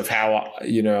secrets of how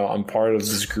I'm part of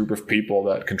this group of people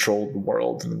that control the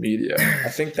world and the media. I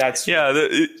think that's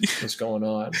what's going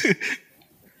on.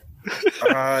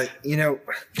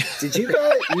 Did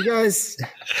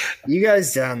you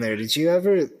guys down there? Did you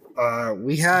ever?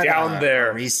 We had down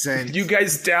there. Recent. You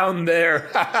guys down there.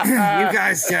 You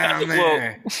guys down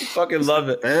there. Well, fucking love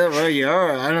it. Well, you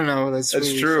are. I don't know. That's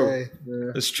true.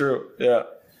 It's true. Yeah.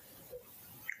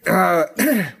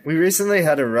 We recently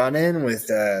had a run-in with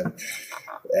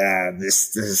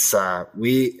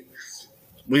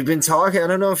we've been talking. I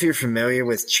don't know if you're familiar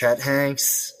with Chet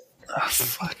Hanks.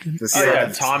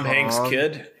 Tom Hanks'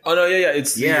 kid. Oh no, yeah.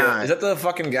 It's is that the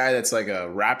fucking guy that's like a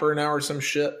rapper now or some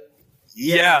shit?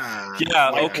 Yeah.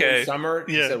 White Okay. Boy Summer.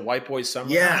 Yeah. You said White Boy Summer.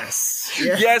 Yes.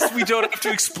 Yes, we don't have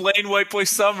to explain White Boy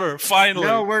Summer. Finally.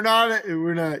 No, we're not.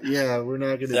 We're not. Yeah, we're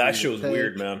not gonna. That shit was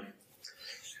weird, man.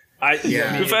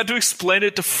 We've had to explain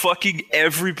it to fucking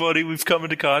everybody we've come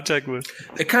into contact with.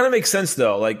 It kind of makes sense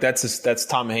though. Like that's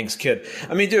Tom Hanks' kid.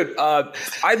 I mean, dude,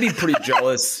 I'd be pretty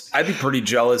jealous. I'd be pretty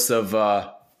jealous of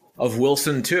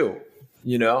Wilson too.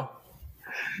 You know.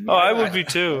 Oh, I would be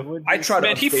too. I try to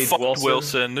upstage he fucked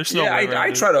Wilson. There's no way. I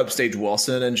try to upstage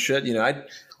Wilson and shit. You know,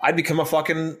 I'd become a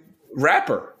fucking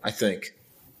rapper. I think.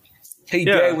 Hey,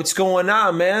 Day, what's going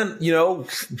on, man? You know,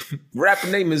 rapper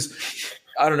name is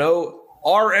I don't know.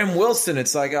 R.M. Wilson.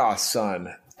 It's like, oh,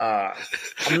 son, I'm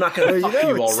not going to fuck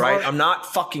you, all right? I'm not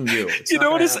fucking you. You know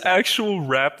what his actual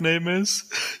rap name is?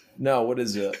 No, what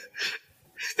is it?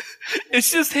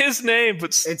 It's just his name,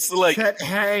 but it's like Chet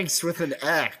Hanks with an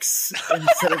X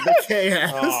instead of the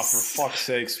KS. Oh, for fuck's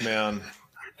sakes, man.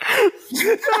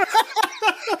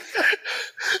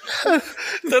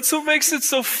 That's what makes it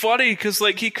so funny, because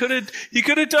like he could have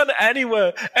done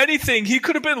anything. He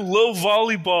could have been Lil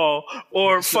Volleyball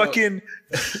or fucking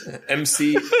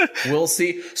MC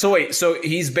Wilsey. So wait, so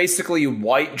he's basically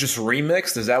white, just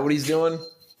remixed. Is that what he's doing?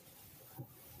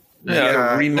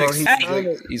 Yeah, remix.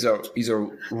 Well, he's a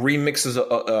remix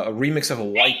a remix of a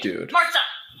white dude. Martha.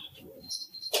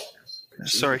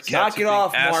 Sorry, knock it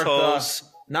off, assholes. Martha.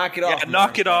 Knock it off. Yeah,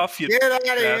 knock it off. You get out of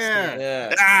here.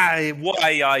 Yeah.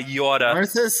 Why I yoda?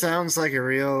 Martha sounds like a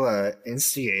real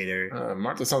instigator.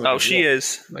 Martha sounds like she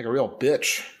is like a real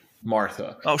bitch.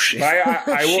 Martha. Oh, she. But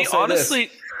I will she say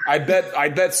honestly. This. I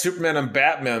bet Superman and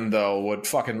Batman though would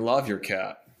fucking love your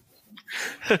cat.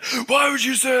 Why would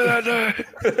you say that name,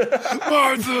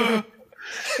 Martha?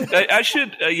 I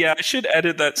should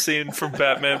edit that scene from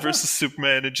Batman versus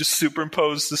Superman and just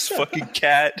superimpose this fucking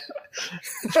cat.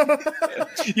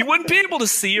 You wouldn't be able to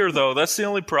see her though. That's the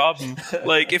only problem.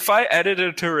 Like if I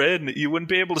edited her in, you wouldn't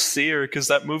be able to see her because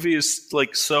that movie is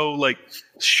like so like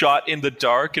shot in the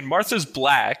dark, and Martha's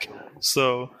black.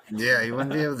 So yeah, you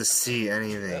wouldn't be able to see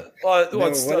anything. That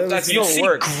you still see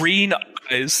works. Green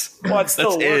eyes. Well, it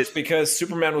still works because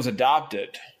Superman was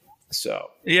adopted.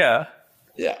 So yeah.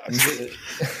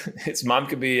 His mom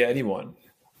could be anyone.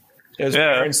 His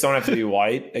parents don't have to be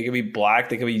white. They could be black.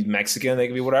 They could be Mexican. They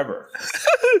could be whatever.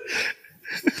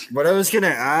 What I was going to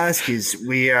ask is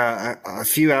we a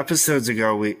few episodes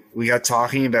ago we got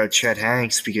talking about Chet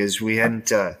Hanks because we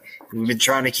hadn't we've been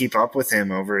trying to keep up with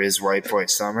him over his White Boy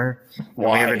Summer. We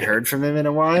haven't heard from him in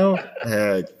a while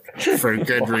for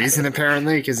good reason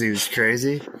apparently because he was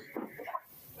crazy.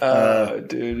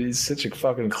 Dude, he's such a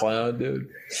fucking clown, dude.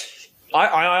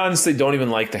 I honestly don't even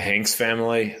like the Hanks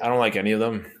family. I don't like any of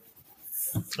them.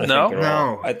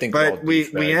 I think but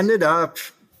we ended up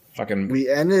talking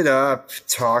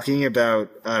about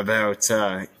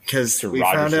because we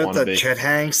found out that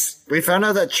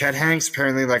Chet Hanks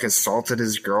apparently like assaulted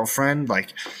his girlfriend,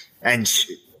 like, and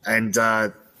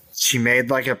she made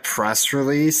like a press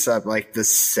release at like the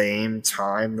same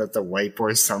time that the White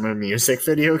Boy Summer music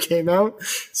video came out.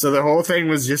 So the whole thing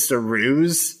was just a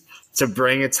ruse to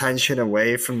bring attention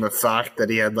away from the fact that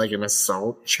he had like an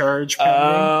assault charge pending.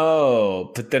 Oh,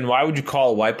 but then why would you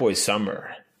call it White Boy Summer?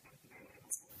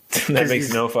 That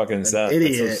makes no fucking sense.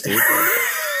 Idiot. That's so stupid.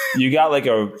 You got like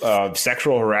a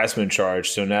sexual harassment charge,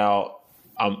 so now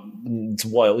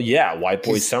White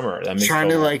Boy Summer. That makes trying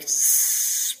to like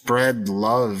spread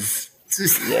love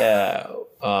Yeah.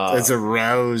 That's a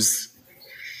rouse.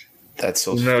 That's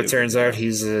so No, stupid. it turns out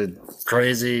he's a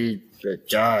crazy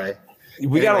guy.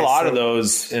 We got a lot of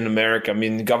those in America. I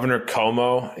mean, Governor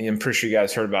Cuomo, I'm pretty sure you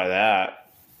guys heard about that.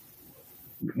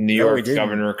 New York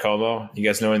Governor Cuomo. You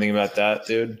guys know anything about that,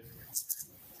 dude?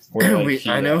 Where, like,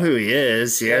 I know who he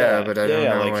is, but I don't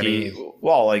know any.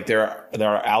 There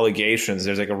are allegations.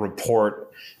 There's like a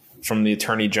report from the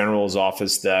Attorney General's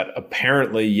office that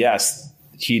apparently, yes,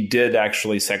 he did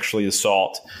actually sexually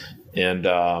assault and,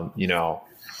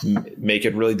 make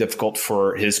it really difficult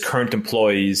for his current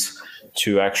employees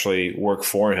to actually work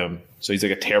for him. So he's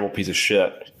like a terrible piece of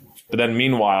shit. But then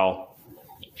meanwhile,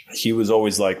 he was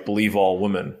always like, believe all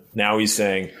women. Now he's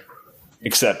saying,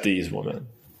 except these women.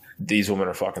 These women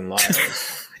are fucking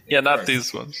liars. Yeah, not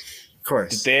these ones. Of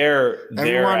course. They're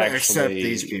actually, accept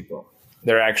these people.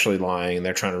 They're actually lying and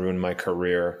they're trying to ruin my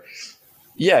career.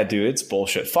 Yeah, dude, it's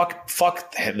bullshit. Fuck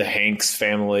the Hanks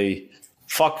family.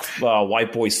 Fuck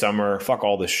White Boy Summer. Fuck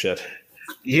all this shit.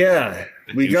 Yeah.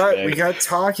 We got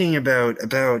talking about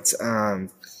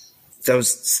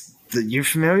those. You're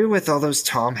familiar with all those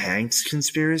Tom Hanks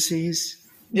conspiracies?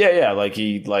 Yeah. Like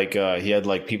he had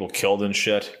like people killed and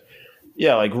shit.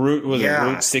 Yeah, like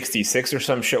Route 66 or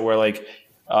some shit where like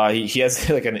he has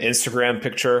like an Instagram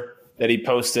picture that he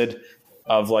posted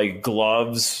of like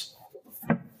gloves,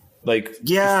 like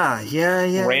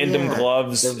random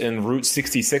gloves in Route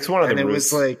 66. One of the routes. It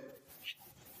was like.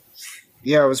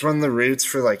 Yeah, it was one of the routes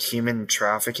for like human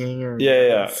trafficking or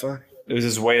fuck. It was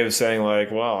his way of saying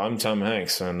like, well, I'm Tom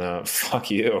Hanks and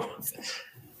fuck you.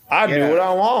 I do what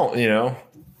I want,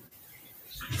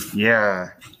 Yeah.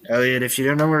 Elliot, if you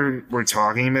don't know what we're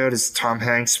talking about, is Tom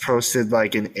Hanks posted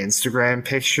like an Instagram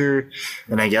picture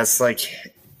and I guess like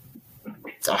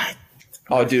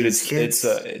oh dude, it's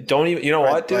don't even, you know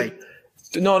what, dude? Like,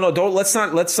 no, don't let's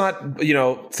not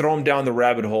throw him down the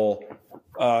rabbit hole.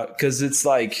 Because it's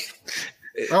like,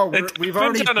 we've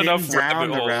already been down the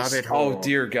rabbit hole. Oh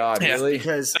dear God, really?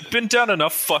 Because I've been down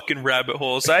enough fucking rabbit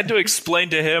holes. I had to explain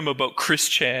to him about Chris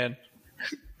Chan.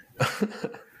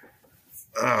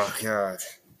 Oh God.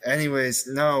 Anyways,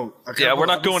 no. Yeah, we're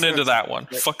not going into that one.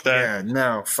 Fuck that. Yeah,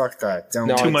 no, fuck that.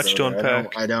 Don't. Too much to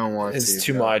unpack. I don't want to. It's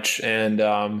too much, and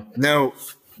no.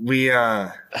 We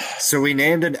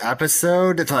named an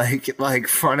episode like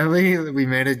funnily we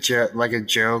made a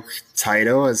joke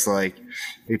title as like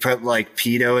we put like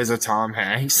pedo as a Tom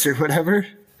Hanks or whatever,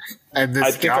 and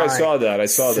this I saw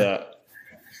that.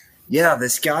 Yeah,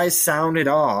 this guy sounded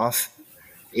off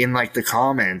in like the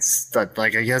comments that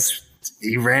like I guess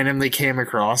he randomly came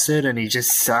across it and he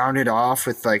just sounded off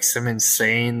with like some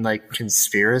insane like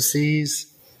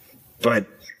conspiracies, but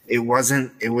it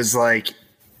wasn't. It was like.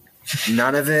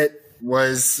 None of it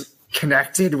was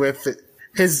connected with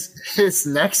his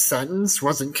next sentence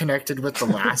wasn't connected with the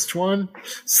last one.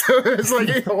 So it was like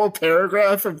a whole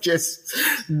paragraph of just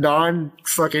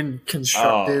non-fucking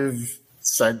constructive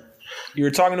You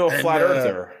were talking to a flat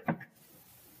earther.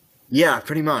 Yeah,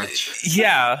 pretty much.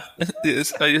 Yeah.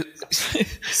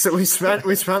 So we spent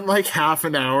like half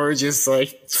an hour just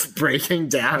like breaking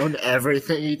down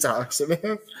everything he talks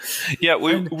about. Yeah,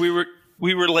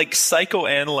 we were like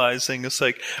psychoanalyzing. It's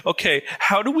like, okay,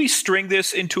 how do we string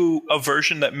this into a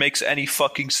version that makes any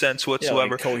fucking sense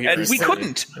whatsoever? Yeah, like and we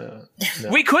couldn't. No.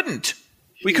 We couldn't.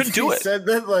 We couldn't do it. He said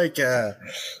that like,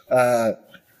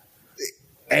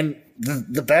 and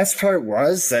the best part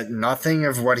was that nothing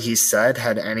of what he said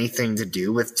had anything to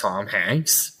do with Tom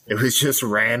Hanks. It was just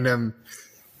random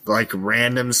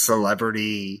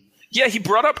celebrity. Yeah, he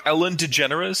brought up Ellen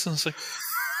DeGeneres, and it's like,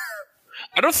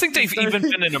 I don't think they've even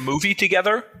been in a movie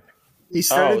together. He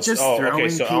started throwing okay,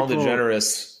 so people. Ellen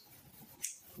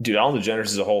DeGeneres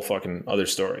is a whole fucking other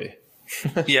story.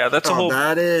 Yeah, that's a whole.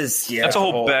 That's a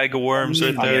whole bag of worms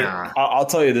right there. Yeah. I'll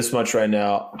tell you this much right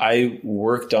now. I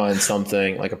worked on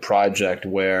something like a project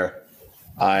where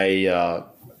I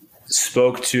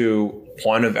spoke to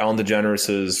one of Ellen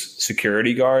DeGeneres'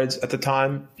 security guards at the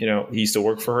time. He used to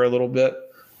work for her a little bit.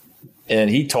 And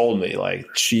he told me, like,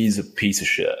 she's a piece of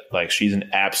shit. Like, she's an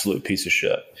absolute piece of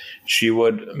shit. She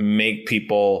would make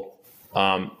people,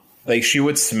 she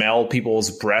would smell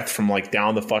people's breath from, like,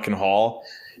 down the fucking hall.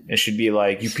 And she'd be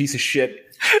like, you piece of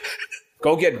shit.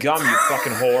 Go get gum, you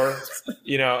fucking whore.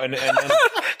 And then...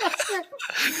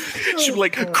 She'd,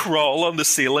 like, crawl on the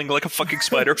ceiling like a fucking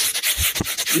spider.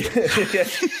 Yeah.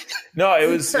 No, it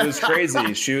was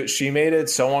crazy. She made it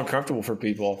so uncomfortable for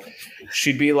people.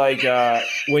 She'd be like,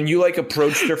 when you like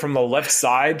approached her from the left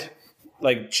side,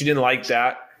 like she didn't like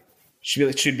that.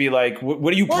 She'd be like,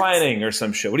 what are you planning or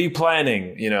some shit? What are you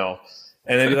planning?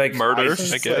 And they'd be like, murder, I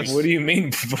guess. Like, what do you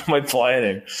mean by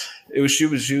planning? She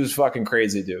was fucking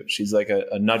crazy, dude. She's like a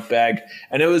nutbag.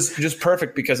 And it was just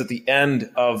perfect because at the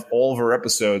end of all of her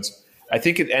episodes, I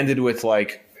think it ended with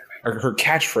like her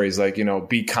catchphrase, like, you know,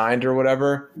 be kind or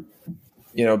whatever.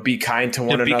 You know, be kind to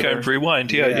one another. Be kind,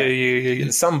 rewind. Yeah.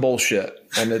 It's some bullshit.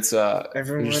 And it's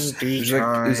everyone be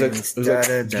kind. It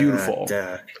was beautiful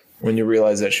when you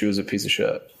realize that she was a piece of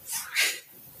shit.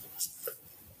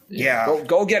 Yeah.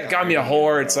 Go got me a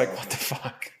whore. It's like, what the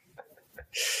fuck?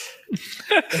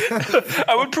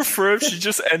 I would prefer if she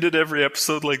just ended every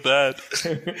episode like that.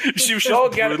 She was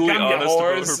just brutally honest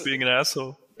about her being an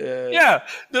asshole. Yeah,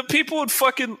 the people would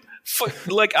fucking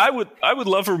like. I would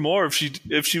love her more if she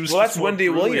was. Well, that's Wendy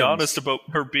Williams. Honest about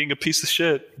her being a piece of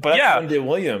shit. But that's Wendy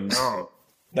Williams. Oh.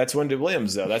 That's Wendy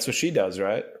Williams, though. That's what she does,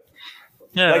 right?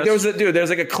 Yeah. Like there's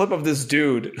like a clip of this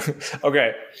dude.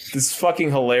 Okay, this is fucking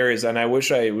hilarious, and I wish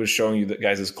I was showing you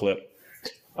guys this clip.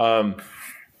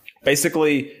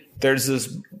 Basically, there's this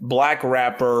black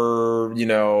rapper, you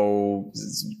know,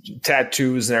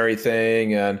 tattoos and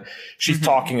everything, and she's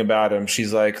talking about him.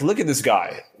 She's like, "Look at this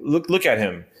guy. Look at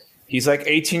him. He's like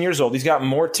 18 years old. He's got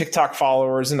more TikTok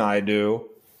followers than I do."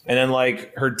 And then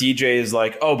like her DJ is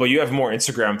like, "Oh, but you have more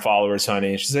Instagram followers,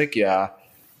 honey." And she's like, "Yeah."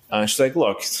 She's like,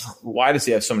 "Look, why does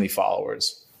he have so many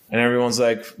followers?" And everyone's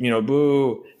like, you know,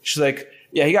 boo. She's like,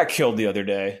 "Yeah, he got killed the other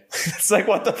day." It's like,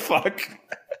 what the fuck?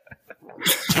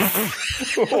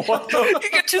 You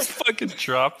could just fucking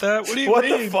drop that. What do you mean? What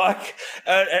the fuck?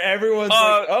 Everyone's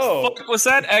like, "Oh, fuck, was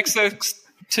that XX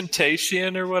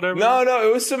Temptation or whatever?" No,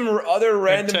 it was some other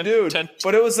random dude.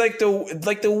 But it was like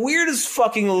the weirdest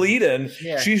fucking lead-in.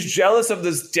 Yeah. She's jealous of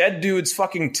this dead dude's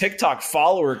fucking TikTok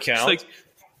follower count.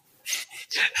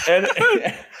 And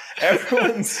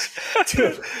everyone is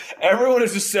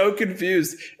just so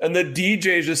confused, and the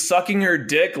DJ is just sucking her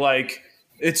dick like,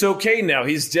 it's okay now,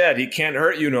 he's dead, he can't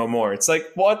hurt you no more. It's like,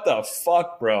 what the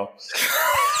fuck, bro?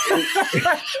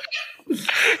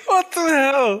 What the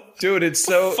hell, dude? It's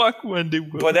so fuck Wendy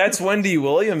Williams. But that's Wendy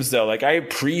Williams, though. Like, I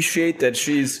appreciate her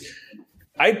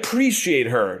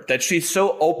that she's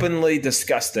so openly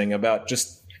disgusting about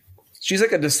she's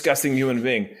like a disgusting human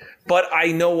being. But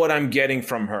I know what I'm getting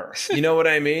from her. You know what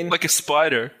I mean? Like a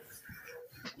spider.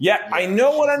 Yeah, I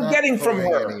know what I'm getting from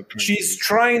her. She's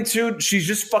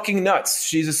just fucking nuts.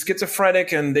 She's a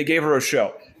schizophrenic, and they gave her a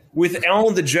show. With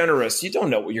Ellen DeGeneres, you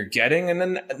don't know what you're getting. And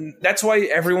then that's why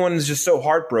everyone is just so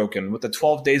heartbroken with the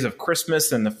 12 days of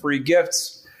Christmas and the free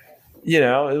gifts. You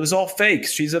know, it was all fake.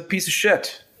 She's a piece of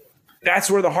shit.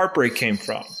 That's where the heartbreak came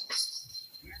from.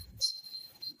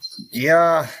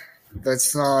 Yeah.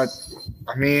 That's not,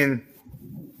 I mean,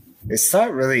 it's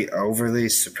not really overly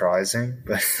surprising,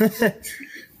 but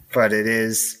it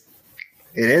is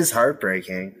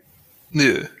heartbraking.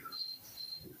 Yeah.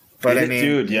 But I mean,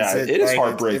 dude, yeah, it is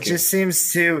heartbreaking. It just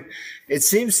seems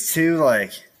too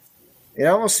like, it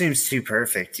almost seems too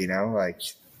perfect, you know? Like,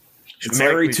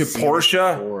 married to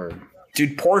Portia.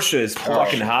 Dude, Portia is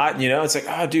fucking hot, you know? It's like,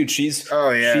 oh, dude, she's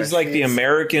like the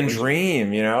American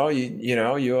dream, you know?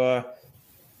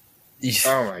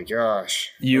 Oh my gosh!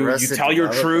 You tell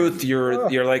your truth.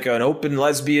 You're like an open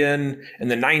lesbian in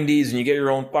the 90s, and you get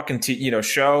your own fucking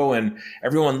show, and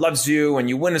everyone loves you, and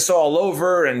you win us all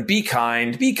over. And be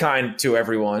kind to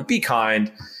everyone. Be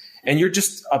kind, and you're a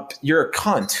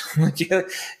cunt. Like,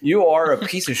 you are a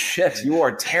piece of shit. You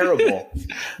are terrible.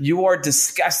 You are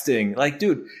disgusting. Like,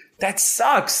 dude. That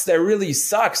sucks. That really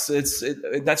sucks.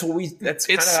 It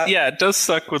does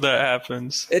suck when that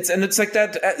happens. It's like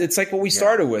that. It's like what we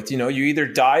started with. You know, you either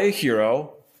die a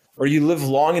hero or you live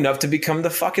long enough to become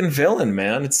the fucking villain,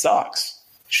 man. It sucks.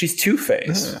 She's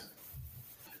Two-Face.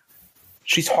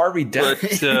 She's Harvey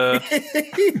Dent.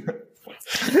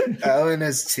 Ellen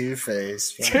is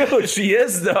Two-Face. Dude, she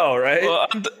is though, right? Well,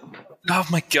 oh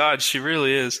my God, she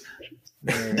really is.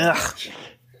 I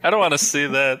don't want to see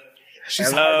that.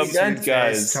 She's Harvey Dent,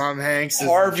 guys. Tom Hanks is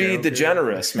Harvey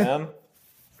DeGeneres, man.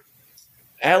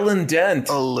 Ellen Dent.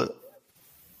 Oh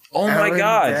my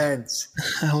God. Dent.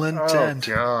 Ellen Dent.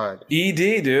 Oh God.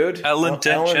 ED, dude. Ellen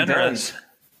Dent.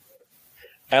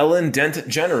 Ellen Dent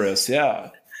Generous,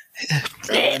 yeah.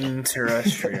 Ellen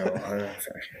Terrestrial.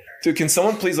 Dude, can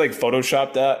someone please like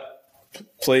Photoshop that?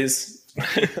 Please.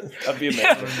 That'd be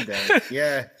amazing.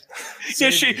 Yeah.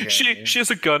 Yeah, she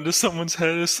has a gun to someone's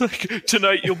head. It's like,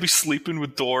 tonight you'll be sleeping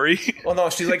with Dory. Well, no,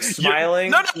 she's like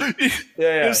smiling. No.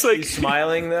 Yeah. It's like, she's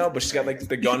smiling though, but she's got like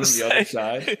the gun on the other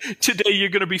side. Today you're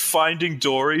gonna be finding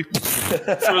Dory.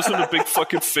 Throws in a big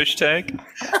fucking fish tank.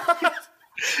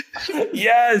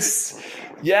 Yes.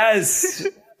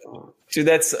 Dude,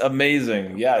 that's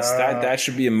amazing. Yes, that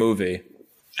should be a movie.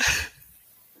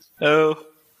 Oh,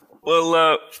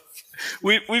 well,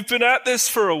 we've been at this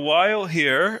for a while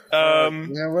here. You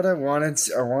know what I wanted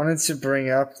to bring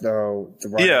up though.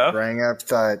 Bring up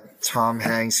that Tom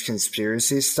Hanks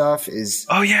conspiracy stuff is.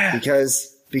 Oh yeah.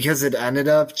 Because it ended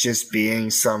up just being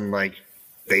some like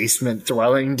basement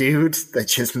dwelling dude that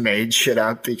just made shit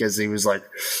up because he was like,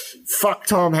 "Fuck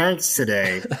Tom Hanks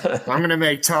today. I'm gonna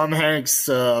make Tom Hanks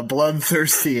a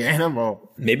bloodthirsty animal."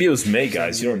 Maybe it was me,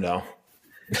 guys. You don't know.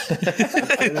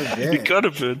 It could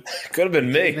have been. Could have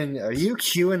been me. Are you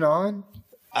QAnon?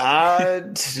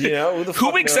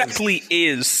 Who exactly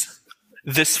is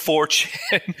this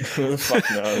 4chan? Who the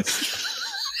fuck knows?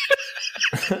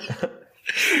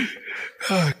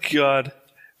 Oh God.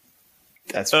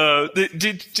 That's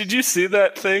did you see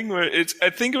that thing where I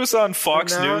think it was on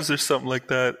Fox News or something like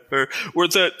that, or where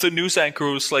the news anchor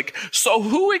was like, "So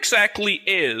who exactly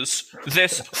is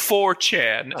this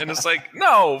 4chan?" And it's like,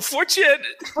 no, 4chan.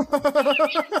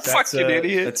 Fucking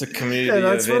idiot. That's a community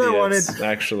of idiots,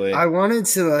 actually. I wanted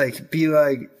to like be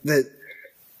like that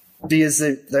because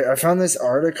I found this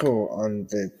article on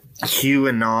the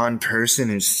QAnon person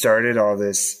who started all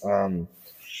this.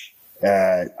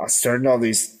 Started all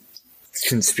these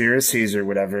conspiracies or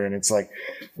whatever, and it's like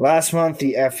last month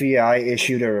the FBI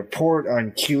issued a report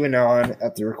on QAnon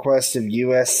at the request of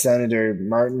U.S. Senator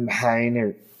Martin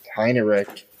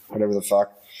Heinrich, whatever the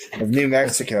fuck, of New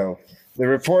Mexico. The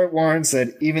report warns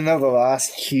that even though the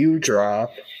last Q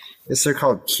drop, is they're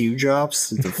called Q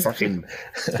drops, the fucking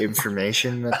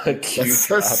information Q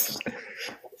drops.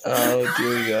 Oh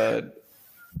dear God.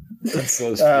 That's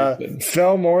so stupid.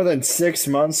 Fell more than 6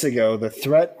 months ago, the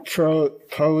threat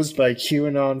posed by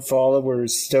QAnon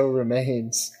followers still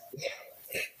remains.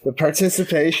 The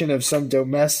participation of some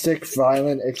domestic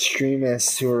violent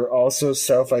extremists who are also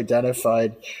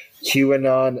self-identified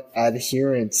QAnon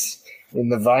adherents in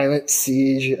the violent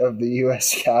siege of the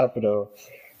U.S. Capitol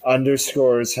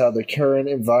underscores how the current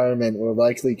environment will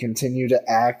likely continue to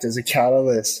act as a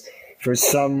catalyst for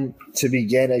some to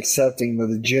begin accepting the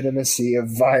legitimacy of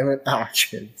violent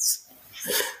actions.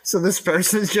 So this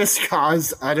person just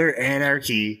caused utter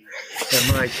anarchy,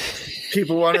 and like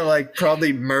people want to like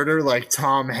probably murder like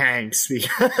Tom Hanks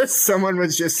because someone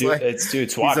was just it's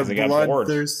twat. They got bored.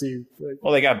 Bloodthirsty.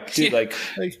 Well, they got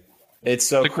it's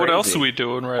so like crazy. What else are we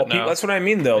doing right now? That's what I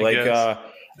mean though.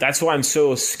 That's why I'm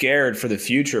so scared for the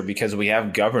future, because we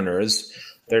have governors.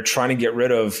 They're trying to get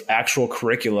rid of actual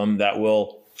curriculum that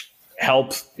will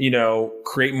help,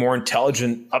 create more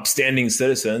intelligent, upstanding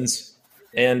citizens.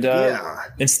 And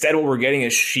instead what we're getting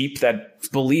is sheep that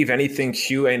believe anything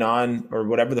QAnon or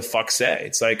whatever the fuck say.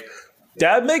 It's like,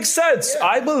 that makes sense. Yeah.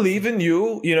 I believe in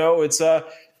you. It's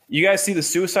you guys see the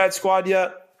Suicide Squad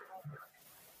yet?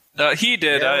 He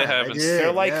did. Yeah, I haven't.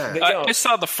 They're like, I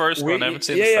saw the first one. I haven't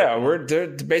seen the second one.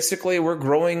 We're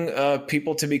growing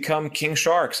people to become king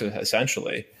sharks,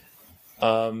 essentially.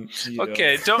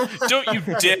 Okay, don't you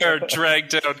dare drag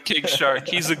down King Shark.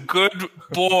 He's a good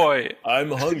boy. I'm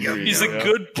hungry. He's a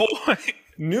good boy.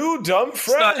 New dumb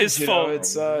friend. It's not his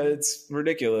fault. It's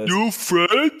ridiculous. New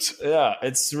friend? Yeah,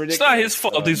 it's ridiculous. It's not his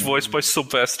fault. He's voiced by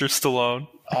Sylvester Stallone.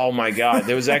 Oh my God.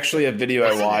 There was actually a video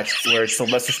I watched where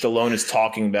Sylvester Stallone is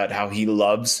talking about how he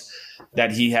loves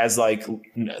that he has like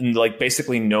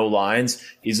basically no lines.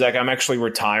 He's like, I'm actually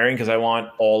retiring because I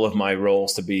want all of my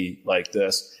roles to be like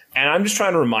this. And I'm just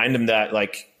trying to remind him that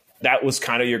that was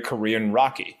kind of your career in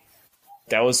Rocky.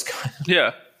 That was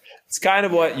it's kind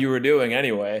of what you were doing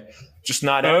anyway. Just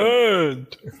not Adrian,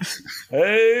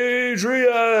 it's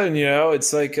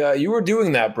like you were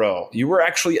doing that, bro. You were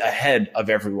actually ahead of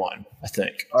everyone, I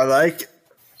think. I like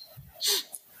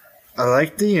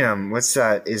the what's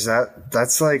that?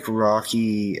 That's like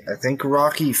Rocky, I think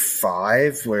Rocky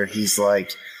 5, where he's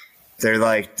like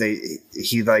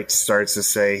he starts to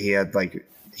say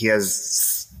he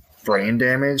has brain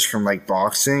damage from like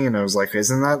boxing, and I was like,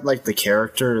 isn't that like the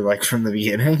character like from the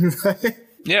beginning?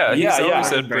 Yeah.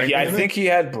 I think he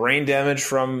had brain damage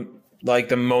from like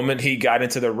the moment he got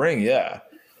into the ring. Yeah.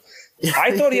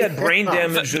 I thought he had brain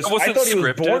damage. I thought he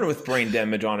was born with brain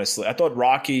damage, honestly. I thought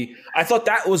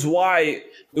that was why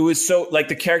it was so, like,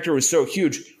 the character was so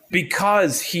huge,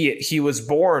 because he was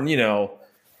born,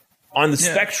 on the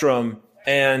spectrum,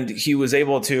 and he was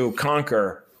able to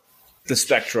conquer the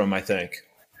spectrum, I think,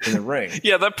 in the ring.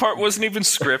 Yeah, that part wasn't even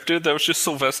scripted. That was just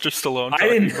Sylvester Stallone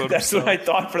That's what I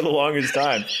thought for the longest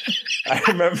time. I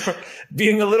remember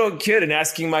being a little kid and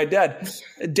asking my dad,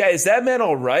 is that man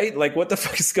all right? Like, what the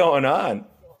fuck is going on?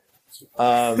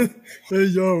 Hey,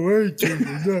 yo, wait. They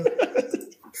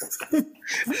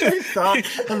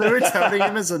were touting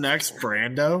him as the next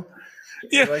Brando.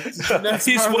 Yeah, like,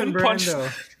 he's one punch.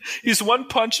 He's one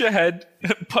punch in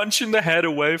the head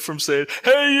away from saying,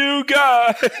 "Hey, you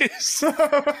guys."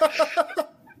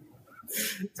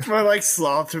 It's more like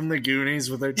Sloth from the Goonies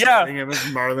where they're telling him as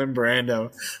Marlon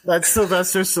Brando. That's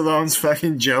Sylvester Stallone's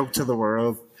fucking joke to the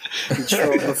world. He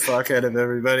trolled the fuck out of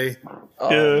everybody.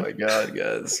 Oh my god,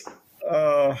 guys.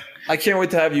 I can't wait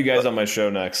to have you guys on my show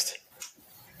next.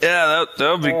 Yeah, that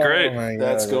would be great. My God,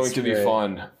 that's going to be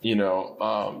fun, you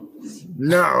know.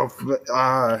 No, but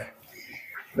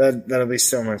that'll be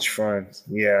so much fun.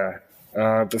 Yeah.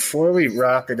 Before we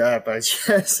wrap it up, I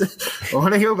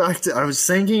want to go back to. I was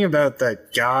thinking about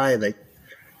that guy that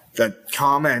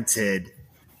commented.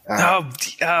 What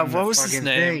was his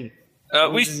name?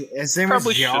 His name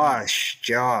was Josh.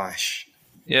 Josh.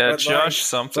 Yeah, but Josh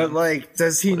something. But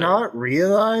does he not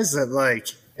realize that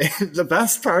the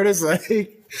best part is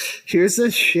here's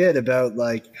this shit about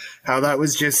how that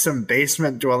was just some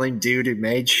basement dwelling dude who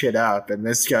made shit up, and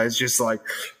this guy's just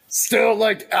still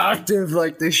active,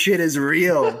 this shit is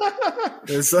real.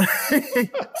 It's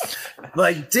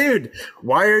dude,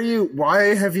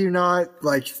 why have you not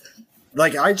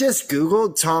I just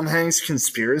Googled Tom Hanks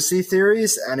conspiracy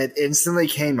theories and it instantly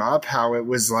came up how it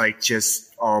was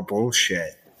just all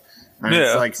bullshit. And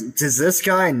it's does this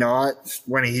guy not,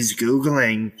 when he's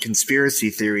Googling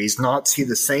conspiracy theories, not see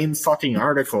the same fucking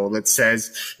article that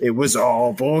says it was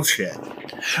all bullshit?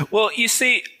 Well, you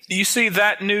see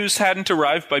that news hadn't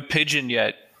arrived by pigeon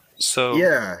yet. So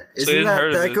yeah, isn't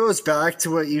that goes back to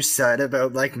what you said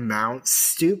about Mount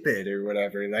Stupid or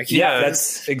whatever?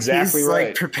 That's exactly right.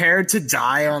 He's prepared to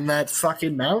die on that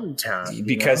fucking mountaintop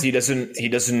because he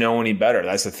doesn't know any better.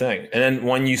 That's the thing. And then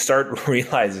when you start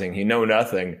realizing you know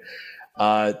nothing,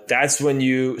 that's when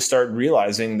you start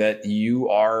realizing that you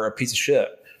are a piece of shit.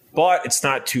 But it's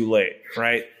not too late,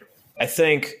 right? I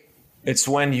think it's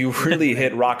when you really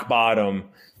hit rock bottom.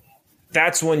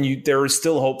 That's when there is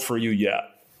still hope for you yet.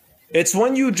 It's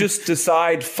when you just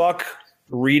decide, fuck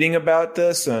reading about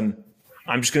this and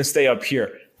I'm just going to stay up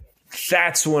here.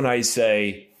 That's when I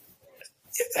say,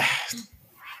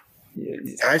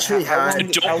 actually,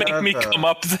 don't make me come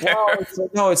up there.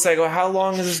 Well, it's how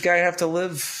long does this guy have to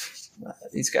live?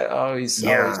 He's got, his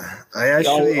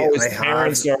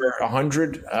parents are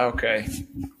 100. Okay.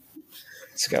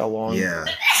 He's got a long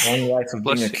life of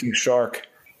being a king shark.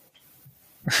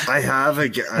 I have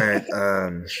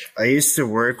I used to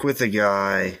work with a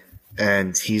guy,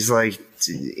 and he's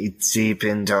deep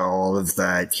into all of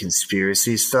that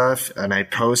conspiracy stuff. And I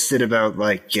posted about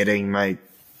getting my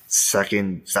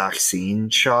second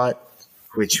vaccine shot,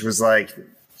 which was I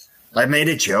made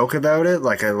a joke about it,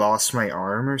 I lost my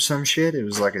arm or some shit. It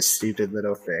was a stupid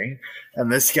little thing.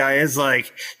 And this guy is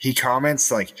he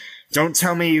comments don't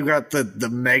tell me you got the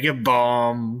mega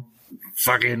bomb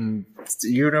fucking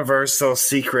universal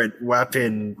secret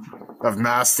weapon of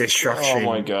mass destruction. Oh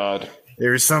my god.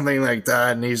 There's something like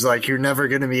that, and he's you're never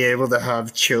going to be able to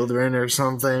have children or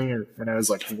something. And I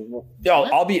was yo,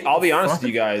 I'll be honest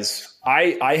with you guys.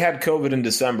 I had COVID in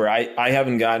December. I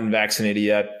haven't gotten vaccinated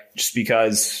yet just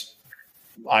because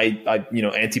I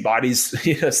antibodies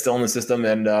still in the system,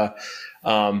 and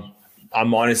I'm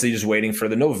honestly just waiting for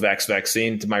the Novavax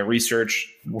vaccine to my research.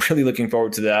 Really looking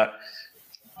forward to that.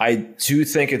 I do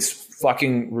think it's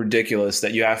fucking ridiculous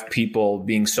that you have people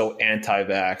being so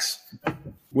anti-vax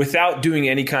without doing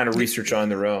any kind of research on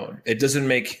their own. It doesn't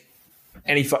make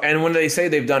any and when they say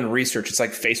they've done research, it's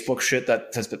Facebook shit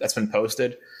that's been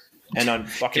posted. And on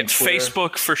fucking Twitter.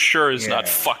 Facebook for sure is not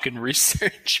fucking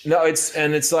research. No, it's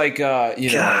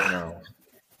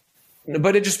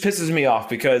but it just pisses me off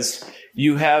because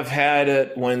you have had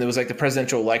it when there was the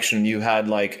presidential election, you had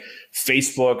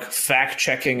Facebook fact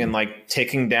checking and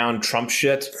taking down Trump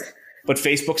shit, but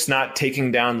Facebook's not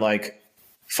taking down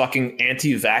fucking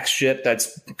anti-vax shit.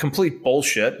 That's complete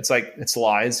bullshit. It's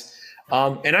lies.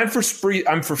 And I'm for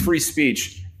free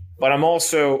speech, but I'm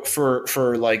also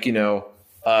for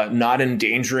not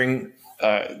endangering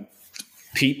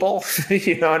people.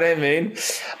 You know what I mean?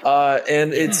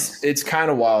 And it's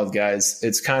kind of wild, guys.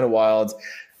 It's kind of wild.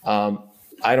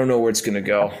 I don't know where it's gonna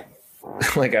go,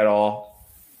 at all.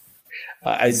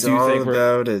 I do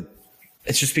think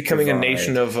it's just becoming a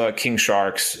nation of king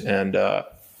sharks, and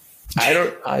I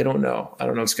don't know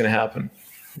what's gonna happen.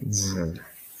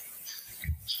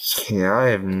 Yeah, I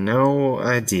have no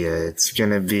idea. It's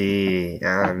gonna be.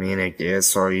 I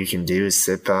guess all you can do is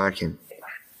sit back and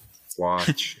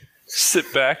watch.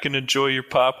 Sit back and enjoy your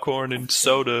popcorn and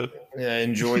soda. Yeah,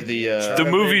 enjoy the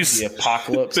movie's the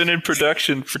apocalypse. Been in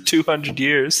production for 200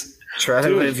 years. Try to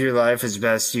live your life as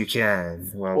best you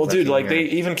can. Well, dude, they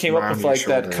even came up with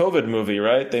that COVID movie,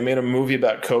 right? They made a movie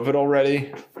about COVID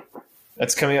already.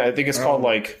 That's coming out. I think it's called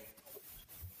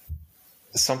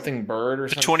something bird or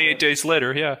something. 28 days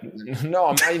later, yeah. No,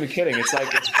 I'm not even kidding. It's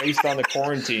like it's based on the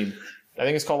quarantine. I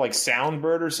think it's called like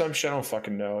Soundbird or some shit. I don't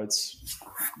fucking know. It's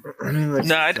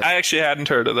no, I actually hadn't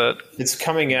heard of that. It's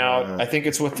coming out. I think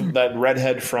it's with that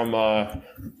redhead from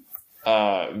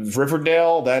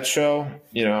Riverdale. That show,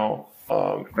 you know.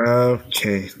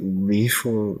 Okay,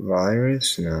 lethal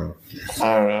virus? No,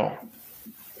 I don't know.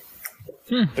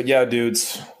 But yeah,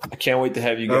 dudes, I can't wait to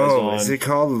have you guys on. Is it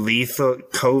called lethal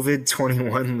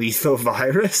COVID-21 lethal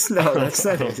virus? No, that's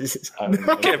not it.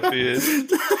 Can't be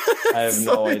it. I have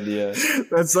no idea.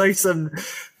 That's like some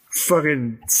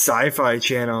fucking sci-fi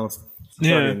channel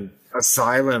fucking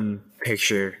asylum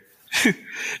picture.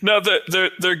 No,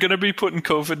 they're gonna be putting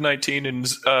COVID-19 in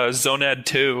Zonad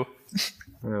 2.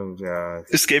 Oh god!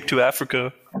 Escape to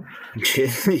Africa.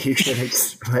 You can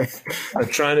explain. I'm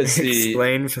trying to see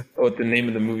explain what the name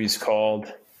of the movie's called.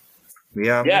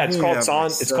 Yeah, it's called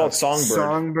Songbird.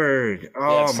 Songbird.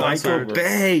 Oh, Michael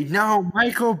Bay. No,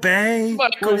 Michael Bay.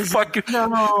 Michael fucking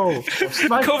no.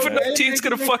 COVID-19 is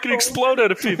gonna fucking explode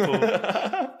out of people.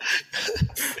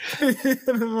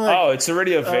 It's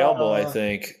already available. I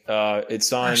think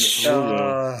it's on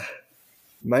Hulu.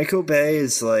 Michael Bay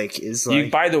is like.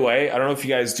 By the way, I don't know if you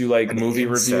guys do like movie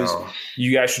reviews. So.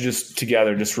 You guys should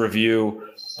just review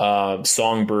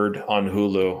Songbird on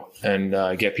Hulu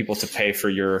and get people to pay for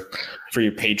your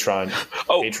Patreon.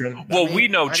 Patron. Well, we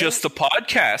know just the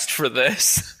podcast for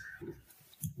this.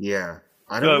 Yeah,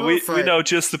 I don't know. We know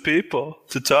just the people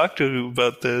to talk to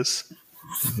about this.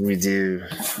 We do.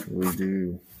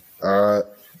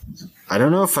 I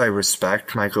don't know if I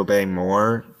respect Michael Bay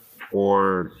more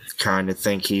or kind of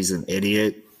think he's an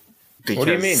idiot. Because, what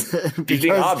do you mean? He's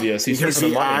being obvious. He's here for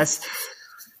the money.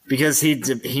 Because he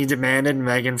demanded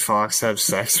Megan Fox have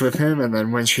sex with him, and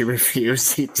then when she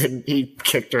refused, he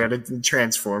kicked her out of the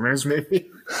Transformers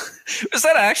movie. Is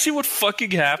that actually what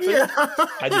fucking happened? Yeah.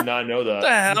 I did not know that. What the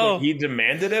hell? He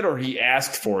demanded it, or he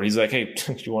asked for it. He's like, "Hey,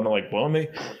 do you want to like blow me?"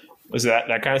 Was that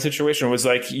kind of situation? It was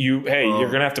like, you're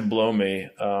gonna have to blow me.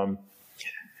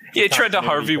 He tried to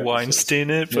Harvey Weinstein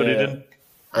it, but he didn't.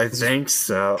 I think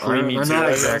so. I'm not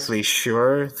exactly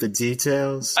sure the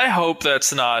details. I hope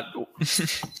that's not.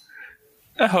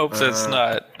 I hope that's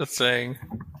not a thing.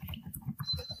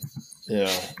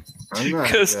 Yeah. I'm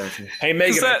not exactly. Hey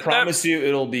Megan, I promise you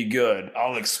it'll be good.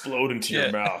 I'll explode into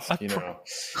your mouth.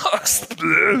 I'll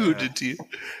explode into you.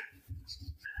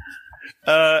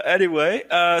 Anyway,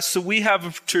 so we have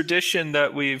a tradition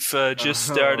that we've just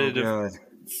started.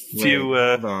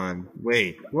 Hold on.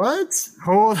 Wait, what?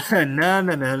 Hold on.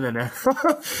 No.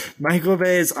 Michael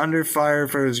Bay is under fire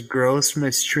for his gross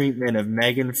mistreatment of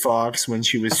Megan Fox when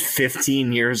she was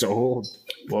 15 years old.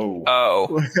 Whoa.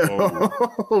 Oh.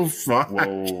 Oh, fuck.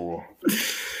 Whoa.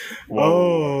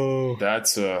 Oh.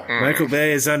 That's Michael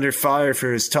Bay is under fire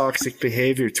for his toxic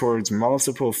behavior towards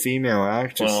multiple female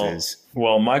actresses.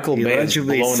 Well, Michael Bay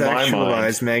allegedly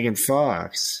sexualized Megan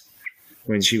Fox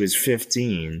when she was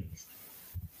 15.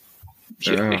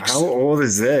 How old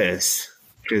is this?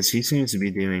 Because he seems to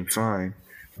be doing fine.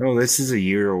 Oh, this is a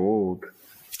year old.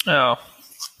 Oh.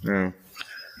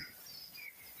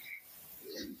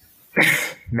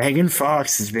 Megan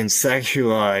Fox has been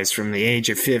sexualized from the age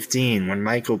of 15 when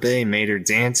Michael Bay made her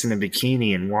dance in a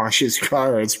bikini and wash his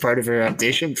car as part of her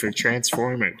audition for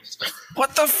Transformers.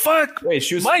 What the fuck? Wait,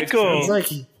 she was Michael.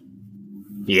 15?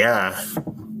 Yeah.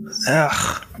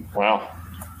 Ugh. Wow.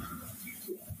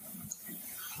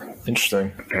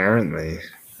 Interesting. Apparently.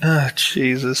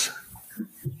 Jesus.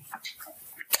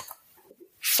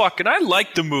 Fucking, I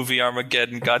like the movie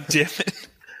Armageddon, goddammit.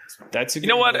 That's a good You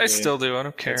know what? movie. I still do. I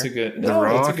don't care. It's a good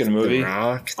The movie.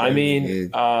 Rock, I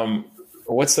mean,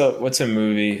 what's a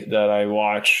movie that I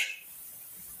watch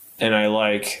and I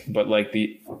like, but like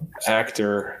the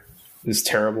actor is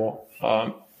terrible?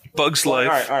 Bugs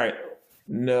Life. All right.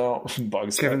 No,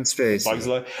 Kevin Spacey. Bugs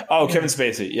Life. Oh, Kevin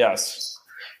Spacey. Yes.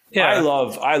 Yeah.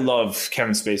 I love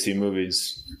Kevin Spacey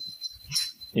movies.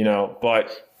 You know,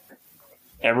 but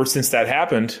ever since that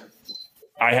happened,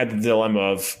 I had the dilemma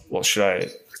of, well, should I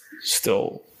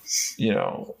still,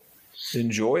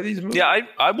 enjoy these movies? Yeah,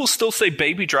 I will still say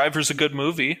Baby Driver's a good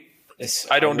movie.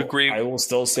 I don't agree. I will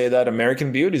still say that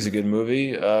American Beauty is a good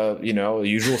movie.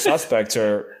 Usual Suspects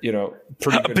are,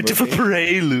 pretty good. A bit of a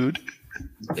prelude.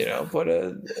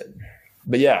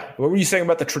 But yeah, what were you saying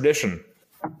about the tradition?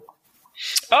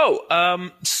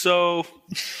 So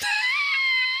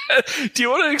do you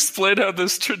want to explain how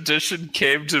this tradition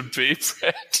came to be,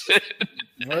 Brandon?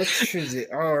 What tradition?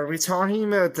 Oh, are we talking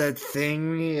about that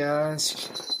thing we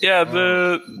asked? Yeah,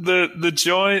 the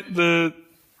joint,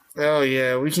 Oh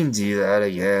yeah, we can do that, I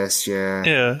guess. Yeah.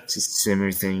 Yeah. Just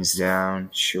simmer things down.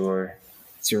 Sure.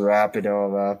 to wrap it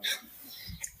all up.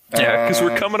 Yeah, because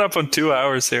we're coming up on 2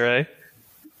 hours here, eh?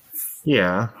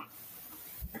 Yeah.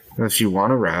 If you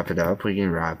want to wrap it up, we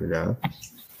can wrap it up.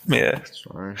 Yeah.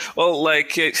 Sorry. Well,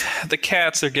 like, the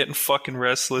cats are getting fucking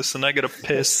restless, and I gotta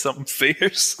piss something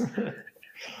fierce.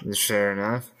 Fair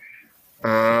enough.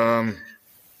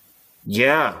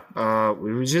 Yeah.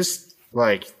 We were just,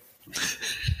 like...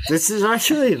 This is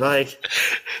actually, like,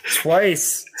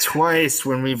 twice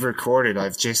when we've recorded,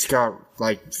 I've just got,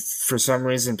 like, for some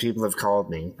reason people have called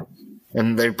me.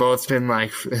 And they've both been,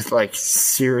 like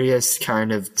serious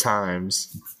kind of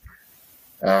times.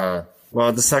 Well,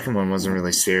 the second one wasn't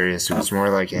really serious. It was more,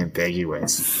 like,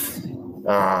 ambiguous.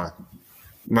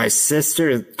 My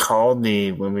sister called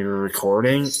me when we were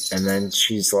recording, and then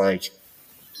she's like,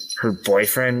 her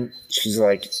boyfriend, she's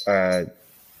like,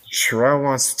 Sherelle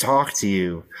wants to talk to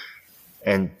you.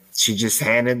 And she just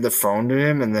handed the phone to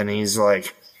him, and then he's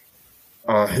like,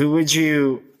 who would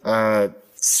you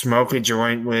smoke a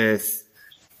joint with?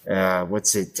 Have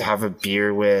a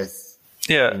beer with?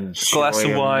 Yeah, glass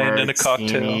of wine and a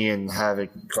cocktail. And have a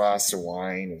glass of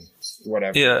wine and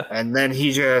whatever. Yeah. And then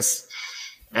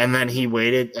he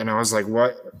waited, and I was like,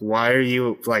 what? Why are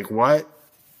you, like, what?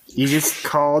 You just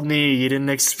called me. You didn't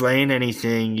explain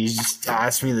anything. You just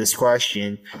asked me this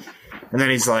question. And then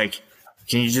he's like,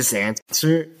 can you just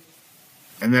answer?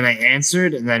 And then I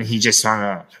answered, and then he just hung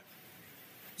up.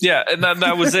 Yeah, and then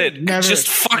that was it. Just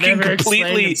fucking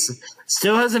completely.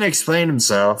 Still hasn't explained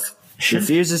himself.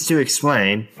 Refuses to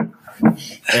explain.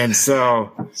 And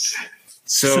so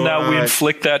now we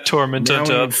inflict that torment on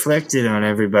we inflict it on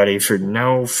everybody for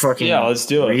no fucking let's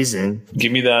do it. Reason.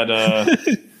 Give me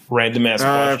that random ass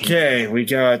question. Okay, we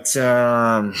got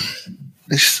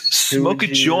smoke a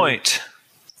joint.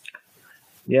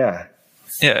 Yeah.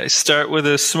 Yeah, start with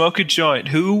a smoke a joint.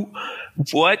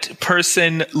 What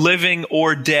person, living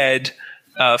or dead,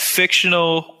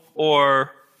 fictional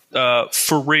or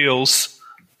for reals,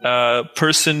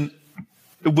 person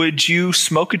would you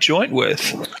smoke a joint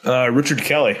with? Richard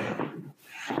Kelly.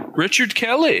 Richard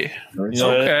Kelly. You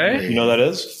know okay. You know who that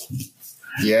is?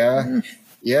 Yeah.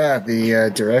 Yeah,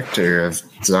 the director of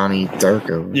Donnie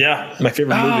Darko. Yeah, my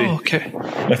favorite movie. Oh, okay.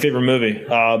 My favorite movie.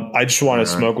 I just want to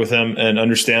smoke with him and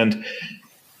understand.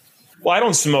 Well, I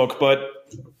don't smoke, but,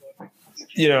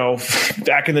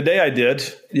 back in the day I did,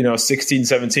 16,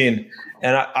 17.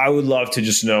 And I would love to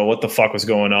just know what the fuck was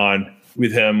going on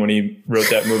with him when he wrote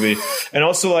that movie. And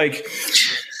also, like,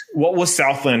 what was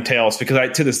Southland Tales?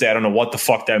 Because to this day, I don't know what the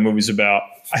fuck that movie's about.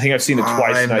 I think I've seen it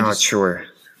twice. I'm not sure.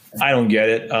 I don't get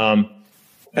it.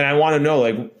 And I want to know,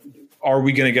 like, are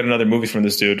we going to get another movie from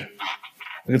this dude?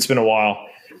 It's been a while.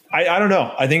 I don't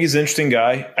know. I think he's an interesting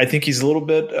guy. I think he's a little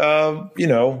bit, I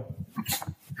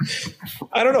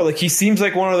don't know. Like, he seems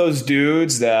like one of those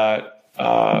dudes that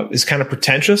is kind of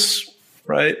pretentious,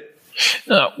 right?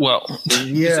 Well,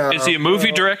 yeah. Is he a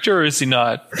movie director or is he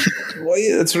not? Well,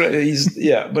 yeah, that's right.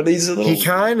 But he's a little.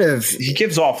 He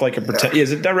gives off like a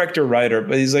he's a director writer,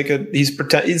 but he's like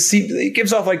he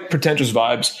gives off like pretentious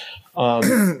vibes.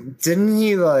 Didn't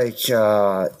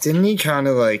he kind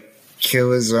of like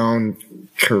kill his own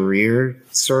career,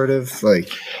 sort of like?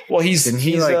 Well, he's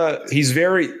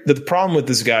very. The problem with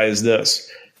this guy is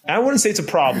this. I wouldn't say it's a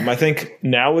problem. I think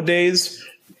nowadays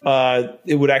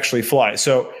it would actually fly.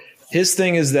 So his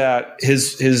thing is that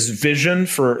his vision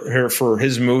for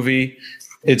his movie,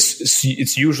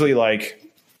 it's usually like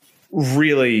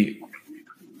really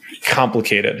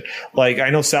complicated. Like, I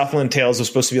know Southland Tales was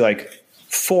supposed to be like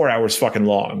 4 hours fucking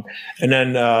long, and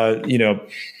then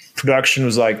production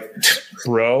was like,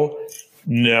 bro,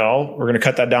 no, we're gonna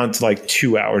cut that down to like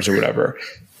 2 hours or whatever.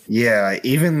 Yeah,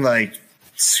 even like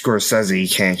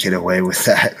Scorsese can't get away with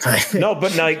that. No,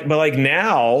 but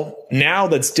now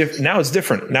that's different. Now it's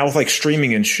different. Now with like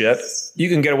streaming and shit, you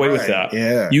can get away with that.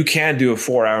 Yeah, you can do a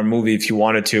 4 hour movie if you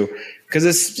wanted to, because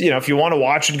it's if you want to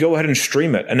watch it, go ahead and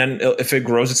stream it, and then if it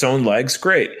grows its own legs,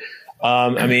 great.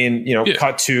 I mean,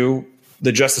 cut to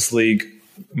the Justice League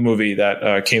movie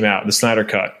that came out, the Snyder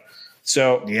Cut.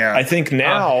 So yeah, I think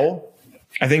now,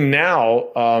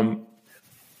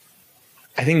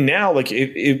 like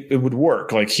it would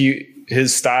work. Like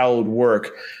his style would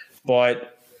work,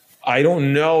 but I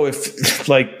don't know if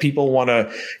like people want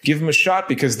to give him a shot,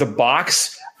 because The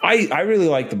Box, I really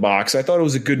like The Box. I thought it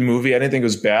was a good movie. I didn't think it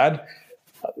was bad.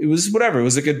 It was whatever. It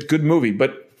was like a good movie,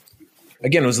 but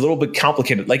again, it was a little bit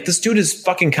complicated. Like, this dude is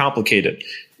fucking complicated.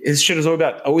 His shit is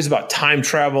always about time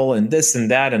travel and this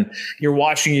and that, and you're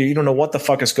watching, you don't know what the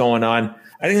fuck is going on.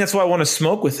 I think that's why I want to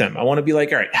smoke with him. I want to be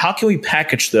like, all right, how can we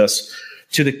package this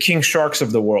to the King Sharks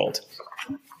of the world,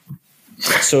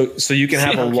 so you can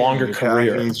have a longer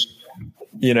career?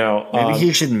 You know, maybe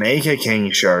he should make a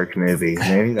King Shark movie.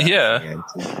 Maybe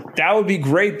that would be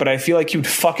great. But I feel like he would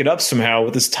fuck it up somehow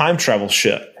with this time travel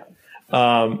shit.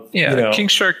 King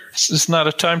Shark is not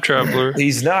a time traveler.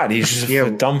 He's not. He's just a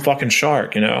dumb fucking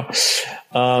shark, you know.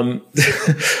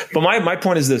 But my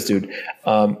point is this, dude.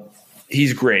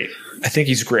 He's great. I think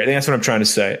he's great. I think that's what I'm trying to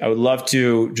say. I would love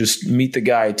to just meet the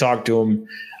guy, talk to him,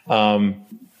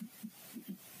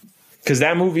 because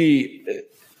that movie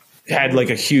had like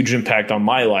a huge impact on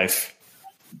my life.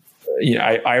 You know,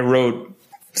 I wrote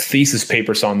thesis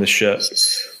papers on this shit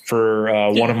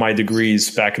for one of my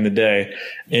degrees back in the day,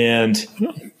 and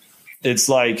it's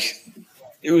like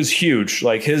it was huge.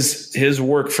 Like his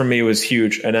work for me was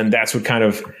huge, and then that's what kind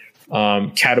of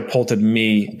catapulted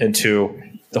me into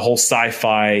the whole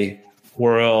sci-fi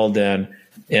world and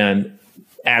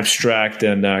abstract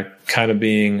and kind of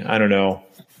being, I don't know,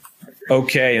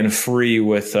 okay and free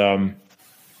with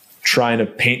trying to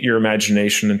paint your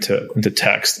imagination into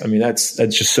text. I mean, that's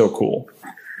just so cool.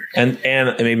 And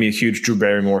it made me a huge Drew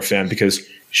Barrymore fan because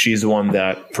she's the one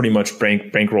that pretty much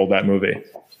bankrolled that movie.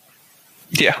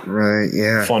 Yeah. Right.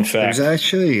 Yeah. Fun fact. There's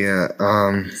actually,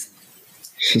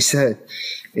 she said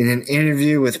in an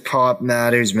interview with Pop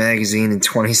Matters magazine in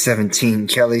 2017,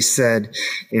 Kelly said,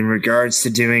 in regards to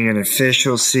doing an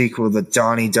official sequel to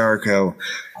Donnie Darko,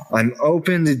 I'm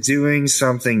open to doing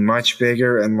something much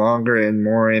bigger and longer and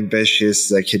more ambitious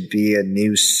that could be a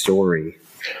new story.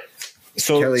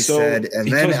 Kelly said, and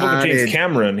then he spoke to James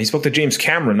Cameron. He spoke to James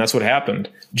Cameron. That's what happened.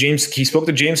 He spoke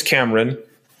to James Cameron.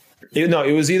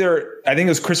 It was either, I think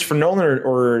it was Christopher Nolan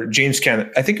or James Cameron.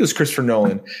 I think it was Christopher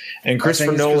Nolan. And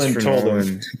Christopher Nolan told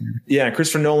him. Yeah,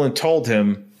 Christopher Nolan told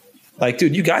him, like,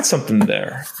 dude, you got something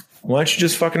there. Why don't you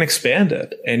just fucking expand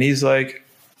it? And he's like,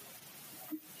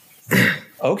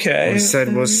 okay. He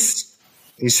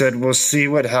said, we'll see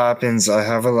what happens. I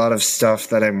have a lot of stuff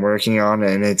that I'm working on,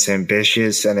 and it's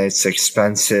ambitious and it's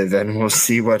expensive, and we'll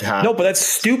see what happens. No, but that's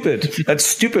stupid. That's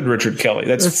stupid, Richard Kelly.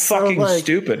 That's fucking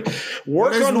stupid.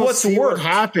 Work on what's work. What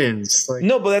happens? Like,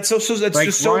 no, but that's just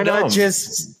so why dumb. Not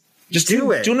just do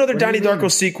it. Do another Donnie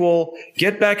Darko sequel.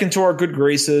 Get back into our good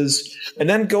graces, and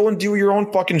then go and do your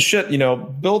own fucking shit. You know,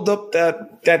 build up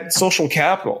that social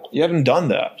capital. You haven't done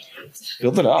that.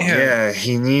 Build it up. Yeah,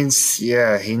 he needs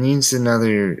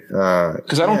another.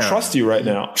 Because I don't trust you right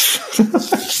now.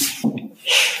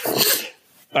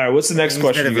 All right, what's the next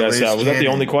question you guys have? Was that the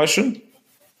only question?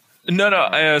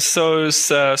 No. So it's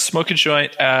smoke a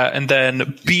joint, and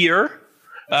then beer.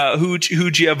 Who'd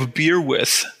you have a beer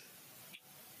with?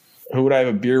 Who would I have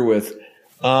a beer with?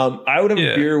 I would have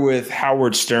a beer with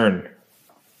Howard Stern.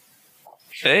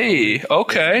 Hey,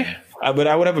 okay. But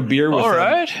I would have a beer with him.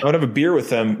 Right. I would have a beer with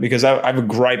him because I have a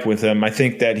gripe with him. I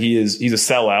think that he's a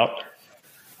sellout.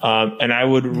 And I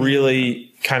would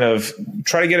really kind of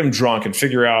try to get him drunk and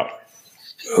figure out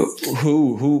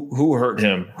who hurt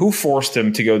him, who forced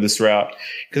him to go this route.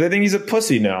 Because I think he's a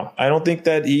pussy now. I don't think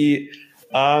that he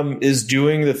is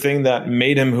doing the thing that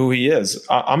made him who he is.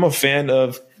 I'm a fan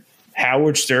of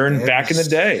Howard Stern back in the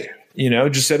day. You know,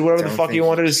 just said whatever the fuck he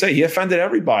wanted to say. He offended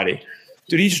everybody.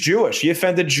 Dude, he's Jewish. He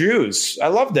offended Jews. I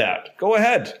love that. Go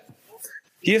ahead.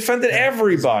 He offended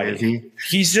everybody.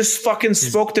 He's just fucking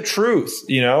spoke the truth,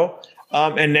 you know?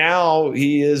 And now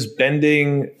he is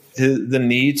bending the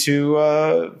knee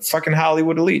to fucking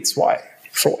Hollywood elites. Why?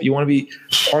 You want to be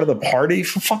part of the party?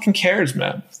 Who fucking cares,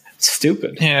 man? It's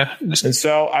stupid. Yeah. And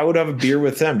so I would have a beer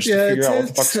with them just to figure out what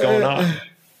the fuck's going on.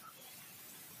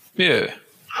 Yeah.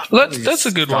 That's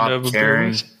a good one to have a beer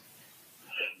with.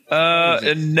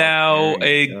 And now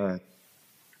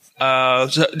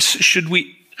should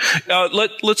we?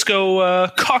 Let's go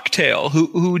cocktail.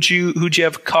 Who'd you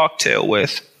have a cocktail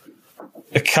with?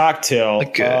 A cocktail.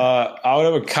 Okay. I would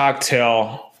have a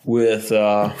cocktail with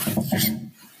I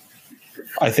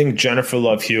think Jennifer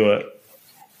Love Hewitt.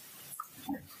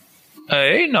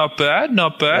 Hey, not bad.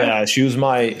 Yeah, she was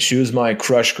my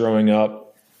crush growing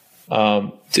up.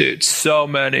 Dude, so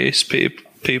many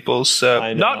people.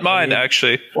 So not mine,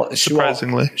 actually. Well,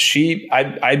 surprisingly,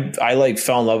 I like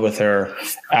fell in love with her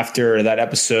after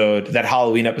that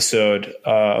Halloween episode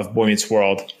of Boy Meets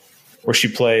World, where she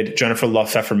played Jennifer Love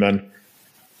Pfefferman.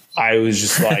 I was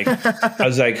just like,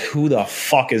 who the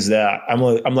fuck is that?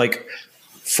 I'm like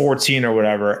 14 or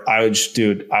whatever. I just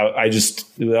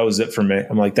that was it for me.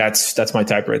 I'm like, that's my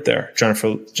type right there.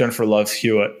 Jennifer Love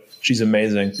Hewitt. She's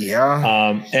amazing.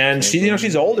 Yeah. And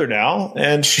she's older now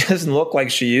and she doesn't look like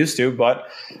she used to, but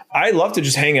I'd love to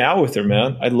just hang out with her,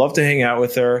 man. I'd love to hang out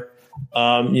with her.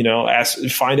 Find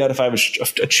out if I have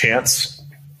a chance.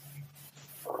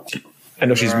 I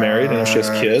know she's married. I know she has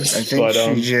kids. I think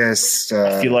she just.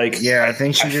 I feel like. Yeah, I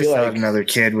think she just had another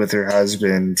kid with her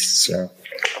husband. So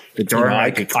the door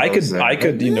might be closed. I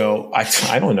could. You know,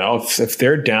 I don't know if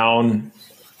they're down.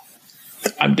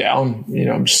 I'm down. You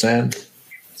know, I'm just saying.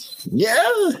 Yeah,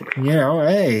 you know,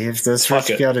 hey, if that's what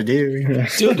you got to do,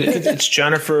 dude, it's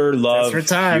Jennifer Love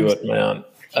Hewitt, man.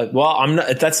 Well, I'm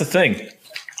not. That's the thing.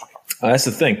 That's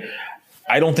the thing.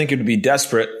 I don't think it would be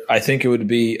desperate. I think it would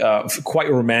be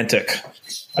quite romantic.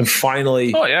 I'm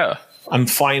finally. Oh yeah. I'm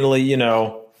finally, you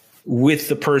know, with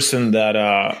the person that.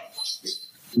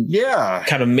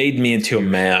 Kind of made me into a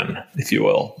man, if you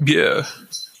will. Yeah.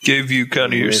 Gave you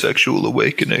kind of your sexual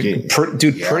awakening.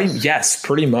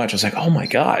 Pretty much. I was like, oh my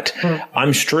God,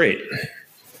 I'm straight.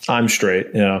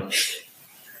 Yeah.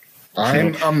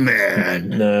 I'm a man.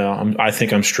 No, I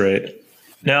think I'm straight.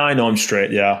 Now I know I'm straight.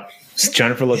 Yeah. It's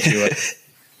Jennifer Love Hewitt.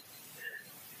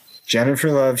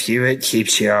 Jennifer Love Hewitt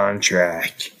keeps you on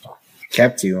track.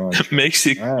 Kept you on track. Makes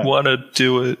you want to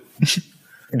do it.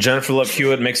 Jennifer Love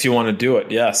Hewitt makes you want to do it.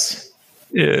 Yes.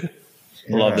 Yeah.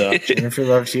 Love that. Jennifer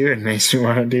Love Hewitt makes me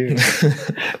want to do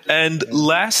it. And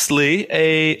lastly,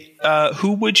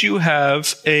 who would you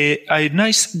have a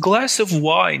nice glass of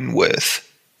wine with?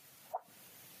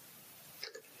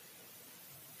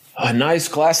 A nice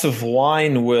glass of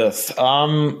wine with,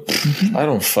 I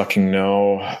don't fucking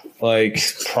know. Like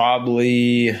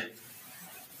probably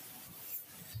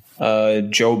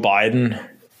Joe Biden.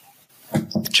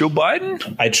 Joe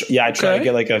Biden? I try to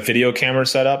get like a video camera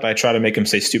set up. I try to make him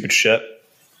say stupid shit.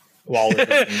 While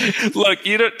look,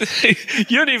 you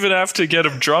don't even have to get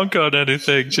him drunk on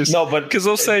anything. Just no, but because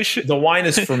they'll say shit. The wine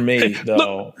is for me,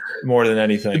 though, more than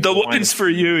anything. The wine's for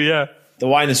you, yeah. The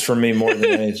wine is for me more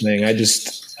than anything. I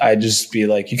just be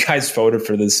like, you guys voted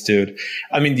for this dude.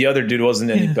 I mean, the other dude wasn't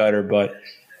any better, but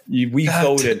we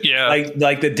voted. Yeah.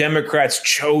 Like the Democrats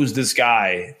chose this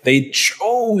guy. They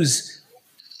chose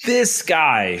this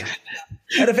guy.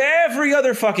 Out of every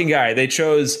other fucking guy, they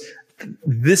chose,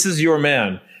 this is your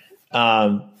man.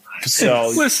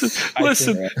 So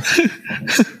listen.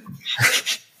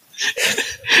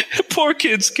 Poor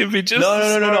kids can be just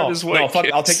no. as white Fuck,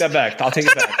 kids. I'll take that back.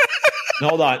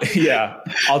 Hold on. Yeah,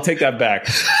 I'll take that back.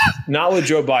 Not with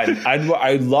Joe Biden.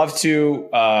 I'd love to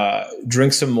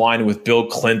drink some wine with Bill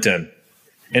Clinton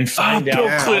and find out.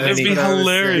 Bill Clinton would be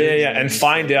hilarious. Yeah, and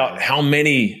find out how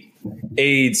many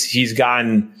AIDS he's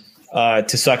gotten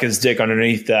to suck his dick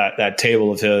underneath that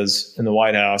table of his in the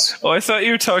White House. Oh, I thought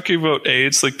you were talking about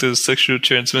AIDS, like the sexually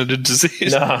transmitted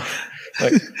disease. No.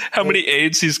 Like, how many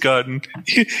AIDS he's gotten?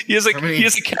 He has a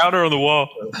counter on the wall.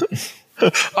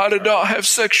 I did not have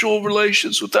sexual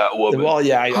relations with that woman. Well,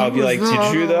 yeah, I'll be like,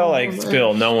 did you though? Like,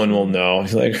 Bill, no one will know.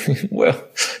 He's like, well,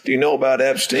 do you know about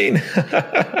Epstein?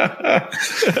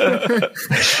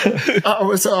 I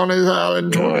was on his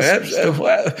island twice.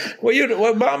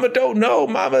 Well, Mama don't know.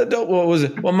 What was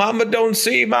it? Well, Mama don't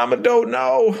see. Mama don't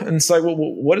know. And it's like, well,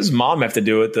 what does Mom have to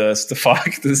do with this? The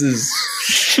fuck? This is.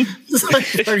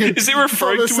 Is he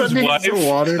referring to his wife?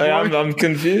 I'm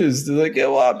confused. They're like, yeah,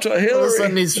 well, I'm Hillary. All of a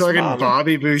sudden he's fucking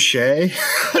Bobby Boucher.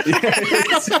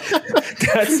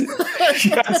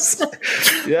 Yes.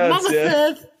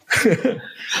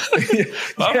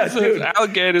 Dude.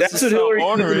 Alligators. That's what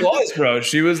Hillary was, bro.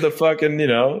 She was the fucking,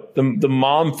 the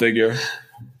mom figure.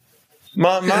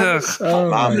 Mom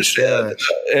is shit.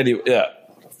 Anyway, yeah.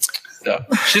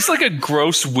 She's like a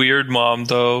gross, weird mom,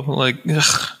 though. Like,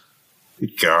 ugh.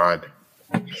 God.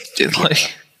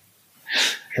 Like,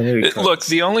 look,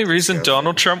 the only reason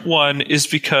Donald Trump won is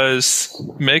because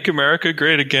 "Make America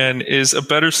Great Again" is a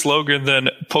better slogan than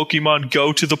 "Pokemon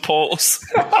Go to the polls."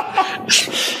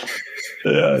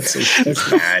 Yeah,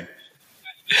 it's bad.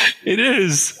 It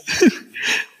is.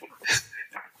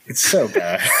 It's so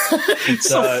bad. It's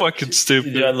so fucking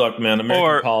stupid. Yeah, look, man.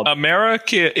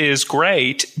 America is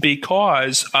great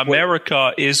because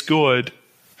America is good.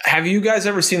 Have you guys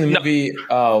ever seen the movie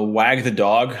Wag the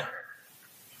Dog?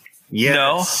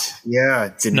 Yes. No.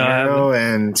 Yeah, De Niro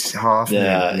and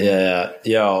Hoffman. Yeah.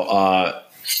 Yo,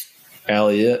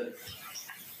 Elliot,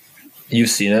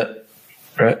 you've seen it,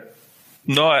 right?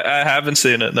 No, I haven't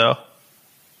seen it, no.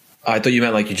 I thought you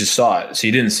meant like you just saw it, so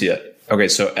you didn't see it. Okay,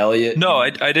 so Elliot. No,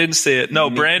 I didn't see it. No,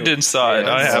 Brandon saw it.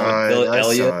 I haven't.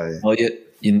 Elliot,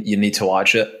 you need to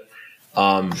watch it.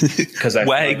 Because I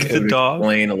Wag the dog.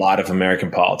 Explain a lot of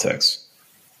American politics.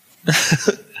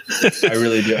 I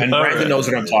really do, and Brandon knows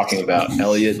what I'm talking about.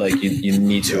 Elliot, like you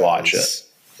need to watch it.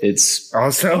 It's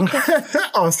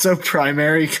also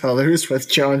Primary Colors with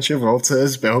John Travolta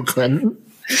as Bill Clinton.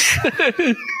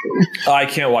 I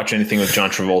can't watch anything with John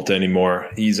Travolta anymore.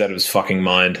 He's out of his fucking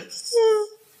mind.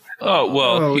 Oh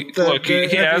well, he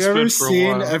has been for a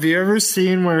while. Have you ever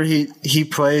seen where he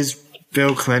plays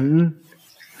Bill Clinton?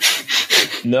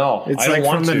 No, it's I don't like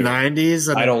want from to. the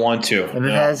 90s. I don't want to. And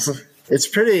it's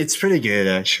pretty good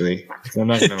actually. I'm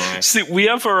not gonna lie. See, we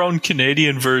have our own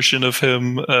Canadian version of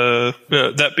him.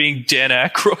 That being Dan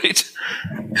Aykroyd.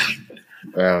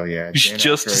 Well, yeah, he's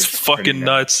just as fucking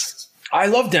nuts. I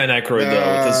love Dan Aykroyd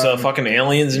though, with his fucking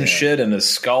aliens and shit and his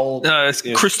skull.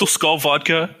 Crystal Skull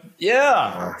vodka.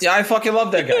 Yeah, I fucking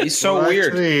love that guy. He's so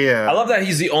weird. Actually, I love that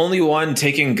he's the only one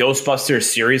taking Ghostbusters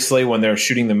seriously when they're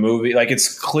shooting the movie. Like,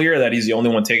 it's clear that he's the only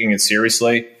one taking it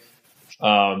seriously.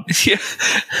 Yeah.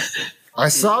 I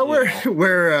saw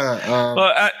where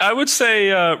I would say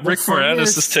Rick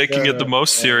Moranis is taking it the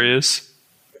most serious.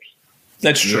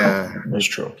 That's true. Yeah. That's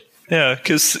true. Yeah,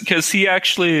 because he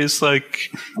actually is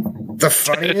like the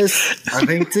funniest. I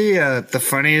think the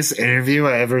funniest interview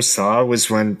I ever saw was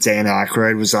when Dan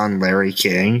Aykroyd was on Larry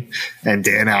King, and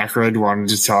Dan Aykroyd wanted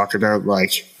to talk about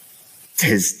like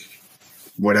his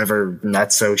whatever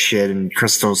nutso shit and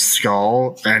Crystal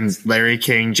Skull, and Larry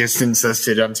King just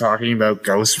insisted on talking about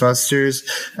Ghostbusters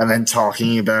and then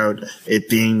talking about it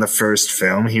being the first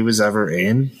film he was ever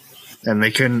in, and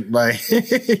they couldn't like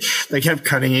they kept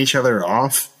cutting each other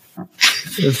off.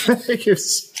 Yeah,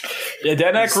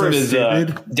 Dan Aykroyd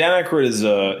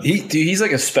he's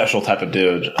like a special type of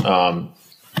dude.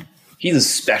 He's a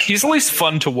special. He's at least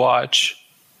fun to watch.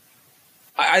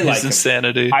 I like his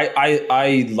insanity.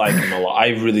 I like him a lot.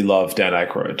 I really love Dan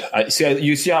Aykroyd.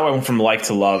 You see how I went from like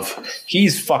to love.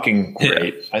 He's fucking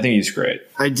great. Yeah. I think he's great.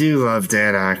 I do love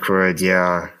Dan Aykroyd.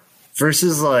 Yeah.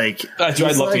 Versus like, I'd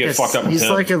love to get fucked up with him. He's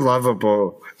like a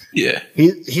lovable. Yeah,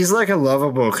 he's like a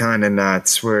lovable kind of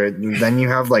nuts. Where then you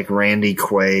have like Randy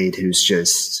Quaid, who's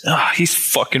just he's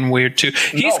fucking weird too.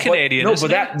 He's Canadian.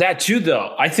 But that too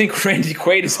though. I think Randy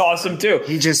Quaid is awesome too.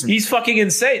 He's fucking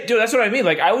insane, dude. That's what I mean.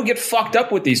 Like, I would get fucked up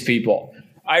with these people.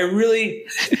 I really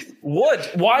would.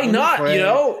 Why not? You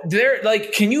know, they're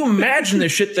like, can you imagine the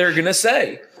shit they're gonna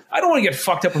say? I don't want to get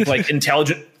fucked up with like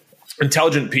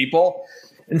intelligent people.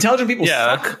 Intelligent people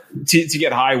suck to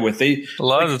get high with. A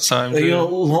lot of the time,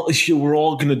 we're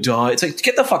all gonna die. It's like,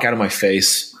 get the fuck out of my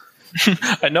face.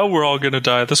 I know we're all gonna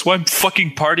die. That's why I'm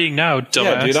fucking partying now, dumbass.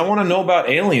 Yeah, dude, I want to know about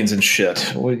aliens and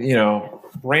shit. You know,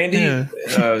 Randy.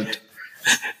 Yeah.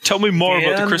 Tell me more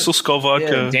about the Crystal Skull vodka.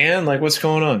 Yeah, Dan, like, what's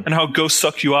going on? And how ghosts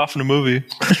sucked you off in a movie.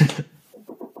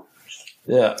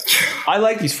 Yeah, I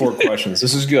like these 4 questions.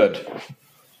 This is good.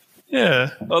 Yeah,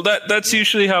 well, that's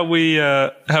usually how we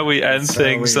end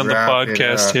things on the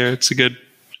podcast here. It's a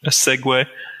segue.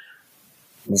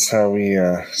 That's how we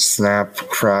snap,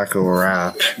 crackle,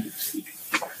 rap.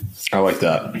 I like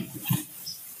that.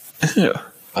 Yeah,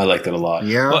 I like that a lot.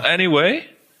 Yeah. Well, anyway,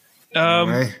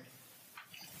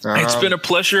 it's been a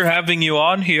pleasure having you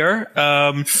on here.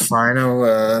 Final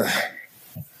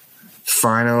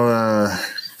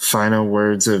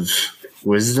words of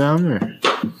wisdom.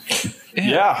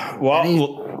 Yeah.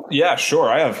 Well, yeah, sure.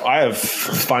 I have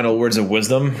final words of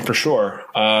wisdom for sure.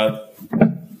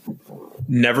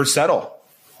 Never settle.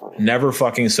 Never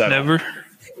fucking settle.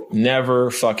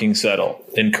 Never fucking settle.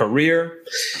 In career,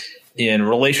 in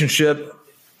relationship,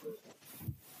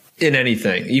 in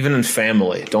anything, even in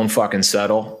family. Don't fucking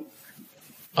settle.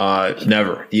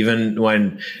 Never. Even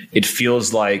when it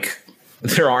feels like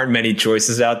there aren't many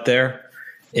choices out there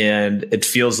and it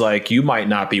feels like you might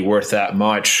not be worth that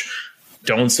much.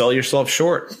 Don't sell yourself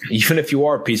short, even if you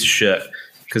are a piece of shit,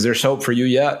 because there's hope for you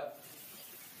yet.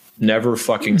 Never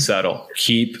fucking settle.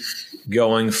 Keep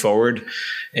going forward.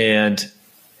 And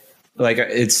like,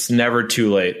 it's never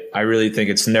too late. I really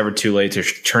think it's never too late to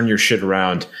turn your shit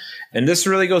around. And this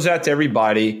really goes out to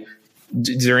everybody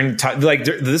during time. Like,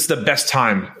 this is the best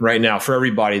time right now for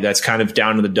everybody that's kind of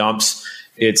down in the dumps.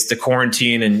 It's the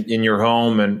quarantine in your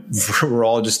home, and we're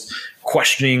all just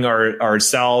questioning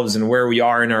ourselves and where we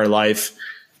are in our life.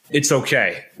 It's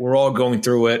okay. We're all going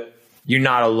through it. You're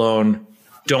not alone.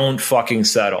 Don't fucking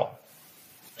settle.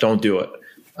 Don't do it.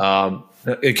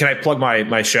 Can I plug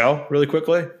my show really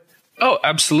quickly? Oh,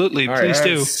 absolutely. Please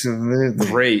do. Absolutely.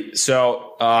 Great.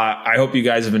 So I hope you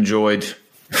guys have enjoyed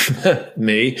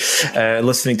me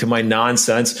listening to my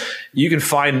nonsense. You can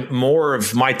find more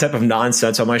of my type of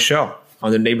nonsense on my show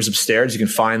on the Neighbors Upstairs. You can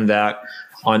find that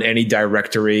on any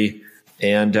directory.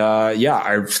 And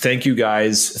I thank you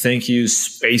guys. Thank you,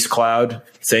 Space Cloud.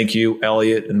 Thank you,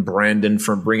 Elliot and Brandon,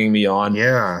 for bringing me on.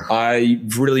 Yeah. I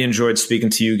really enjoyed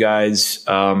speaking to you guys.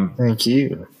 Thank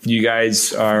you. You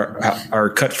guys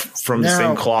are cut from the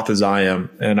same cloth as I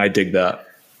am, and I dig that.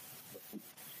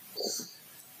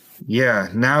 Yeah.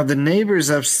 Now the neighbors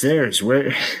upstairs.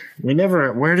 Where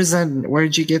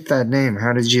did you get that name?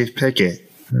 How did you pick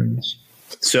it?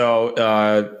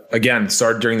 So again,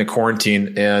 started during the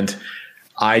quarantine, and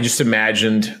I just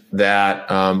imagined that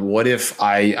what if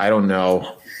I don't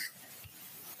know.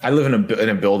 I live in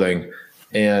a building,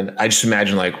 and I just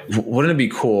imagine, like, wouldn't it be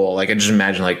cool? Like, I just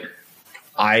imagine, like,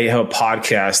 I have a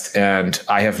podcast and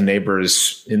I have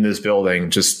neighbors in this building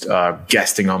just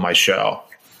guesting on my show,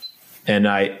 and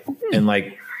like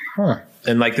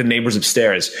the neighbors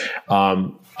upstairs.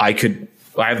 I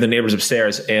have the neighbors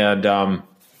upstairs, and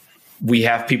we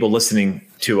have people listening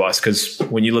to us, because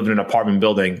when you live in an apartment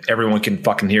building, everyone can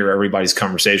fucking hear everybody's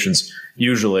conversations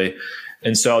usually.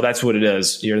 And so that's what it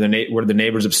is. We're the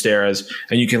neighbors upstairs,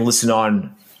 and you can listen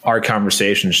on our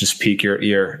conversations. Just peek your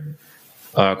ear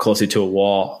closely to a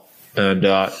wall. And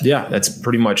yeah, that's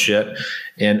pretty much it.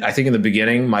 And I think in the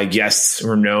beginning, my guests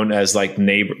were known as like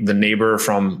the neighbor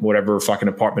from whatever fucking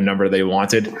apartment number they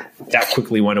wanted. That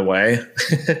quickly went away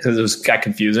because got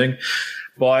confusing.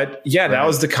 But yeah, that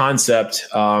was the concept.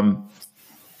 And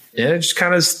it just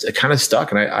kind of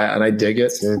stuck, and I dig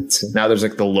it. Now there's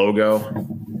like the logo,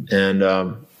 and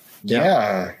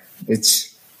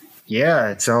it's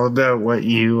all about what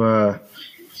you. I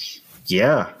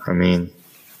mean,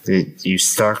 you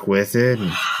stuck with it,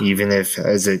 and even if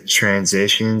as it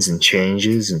transitions and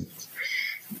changes, and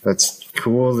that's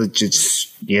cool that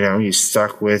just you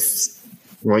stuck with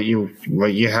what you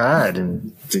had,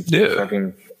 and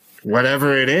fucking.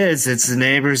 Whatever it is, it's the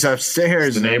neighbors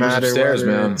upstairs. It's the neighbors upstairs,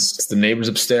 man. It's the neighbors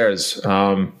upstairs.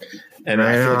 And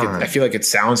I feel like it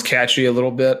sounds catchy a little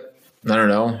bit. I don't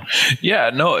know. Yeah,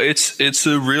 no, it's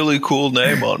a really cool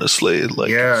name, honestly.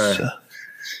 Like,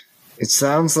 it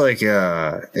sounds like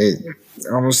it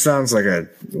almost sounds like a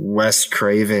Wes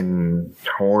Craven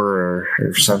horror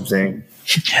or something.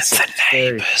 It's the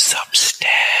neighbors upstairs.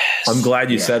 I'm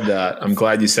glad you said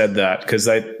that, because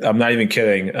I'm not even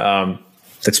kidding.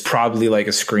 That's probably like a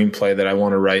screenplay that I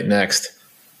want to write next,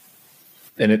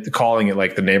 and calling it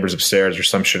like the neighbors upstairs or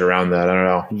some shit around that. I don't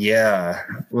know. Yeah.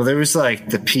 Well, there was like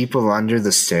the people under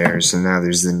the stairs, and now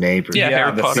there's the neighbors. Yeah,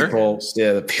 Harry Potter.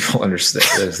 The people under the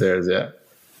stairs. Yeah.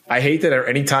 I hate that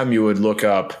anytime you would look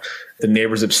up the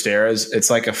neighbors upstairs, it's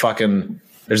like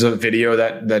there's a video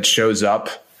that shows up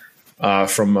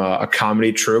from a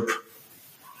comedy troupe.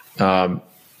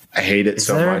 I hate it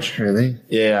so much. Really?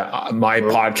 Yeah. My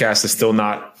podcast is still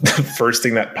not the first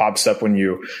thing that pops up when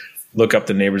you look up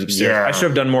the neighbors upstairs. Yeah. I should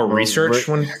have done more research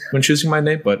when choosing my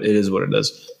name, but it is what it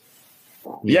is.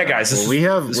 Yeah, guys, we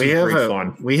have a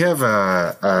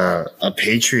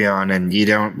Patreon, and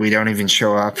we don't even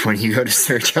show up when you go to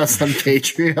search us on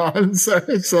Patreon. So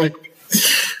it's like,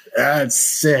 that's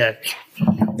sick.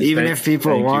 Even if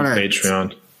people want to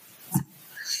Patreon.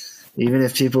 Even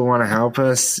if people want to help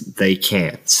us, they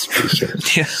can't.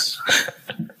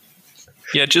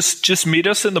 Yeah, just meet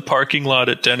us in the parking lot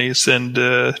at Denny's, and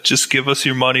just give us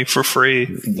your money for free.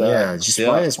 Buy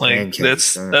us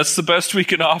pancakes. That's the best we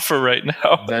can offer right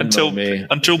now until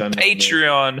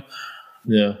Patreon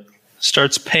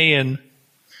starts paying.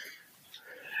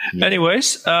 Yeah.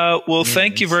 Anyways,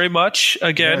 thank you very much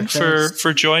again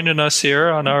for joining us here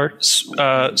on our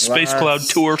Space Cloud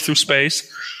tour through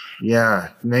space. Yeah,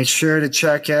 make sure to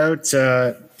check out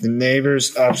the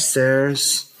neighbors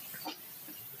upstairs,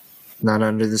 not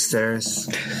under the stairs.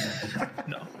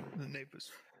 No, the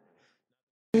neighbors.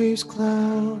 Space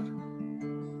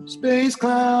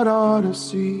Cloud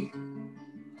Odyssey,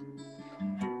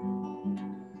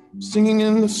 singing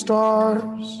in the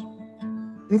stars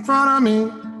in front of me.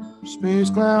 Space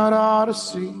Cloud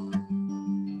Odyssey,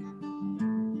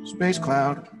 Space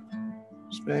Cloud,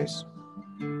 space.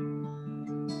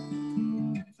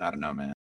 I don't know, man.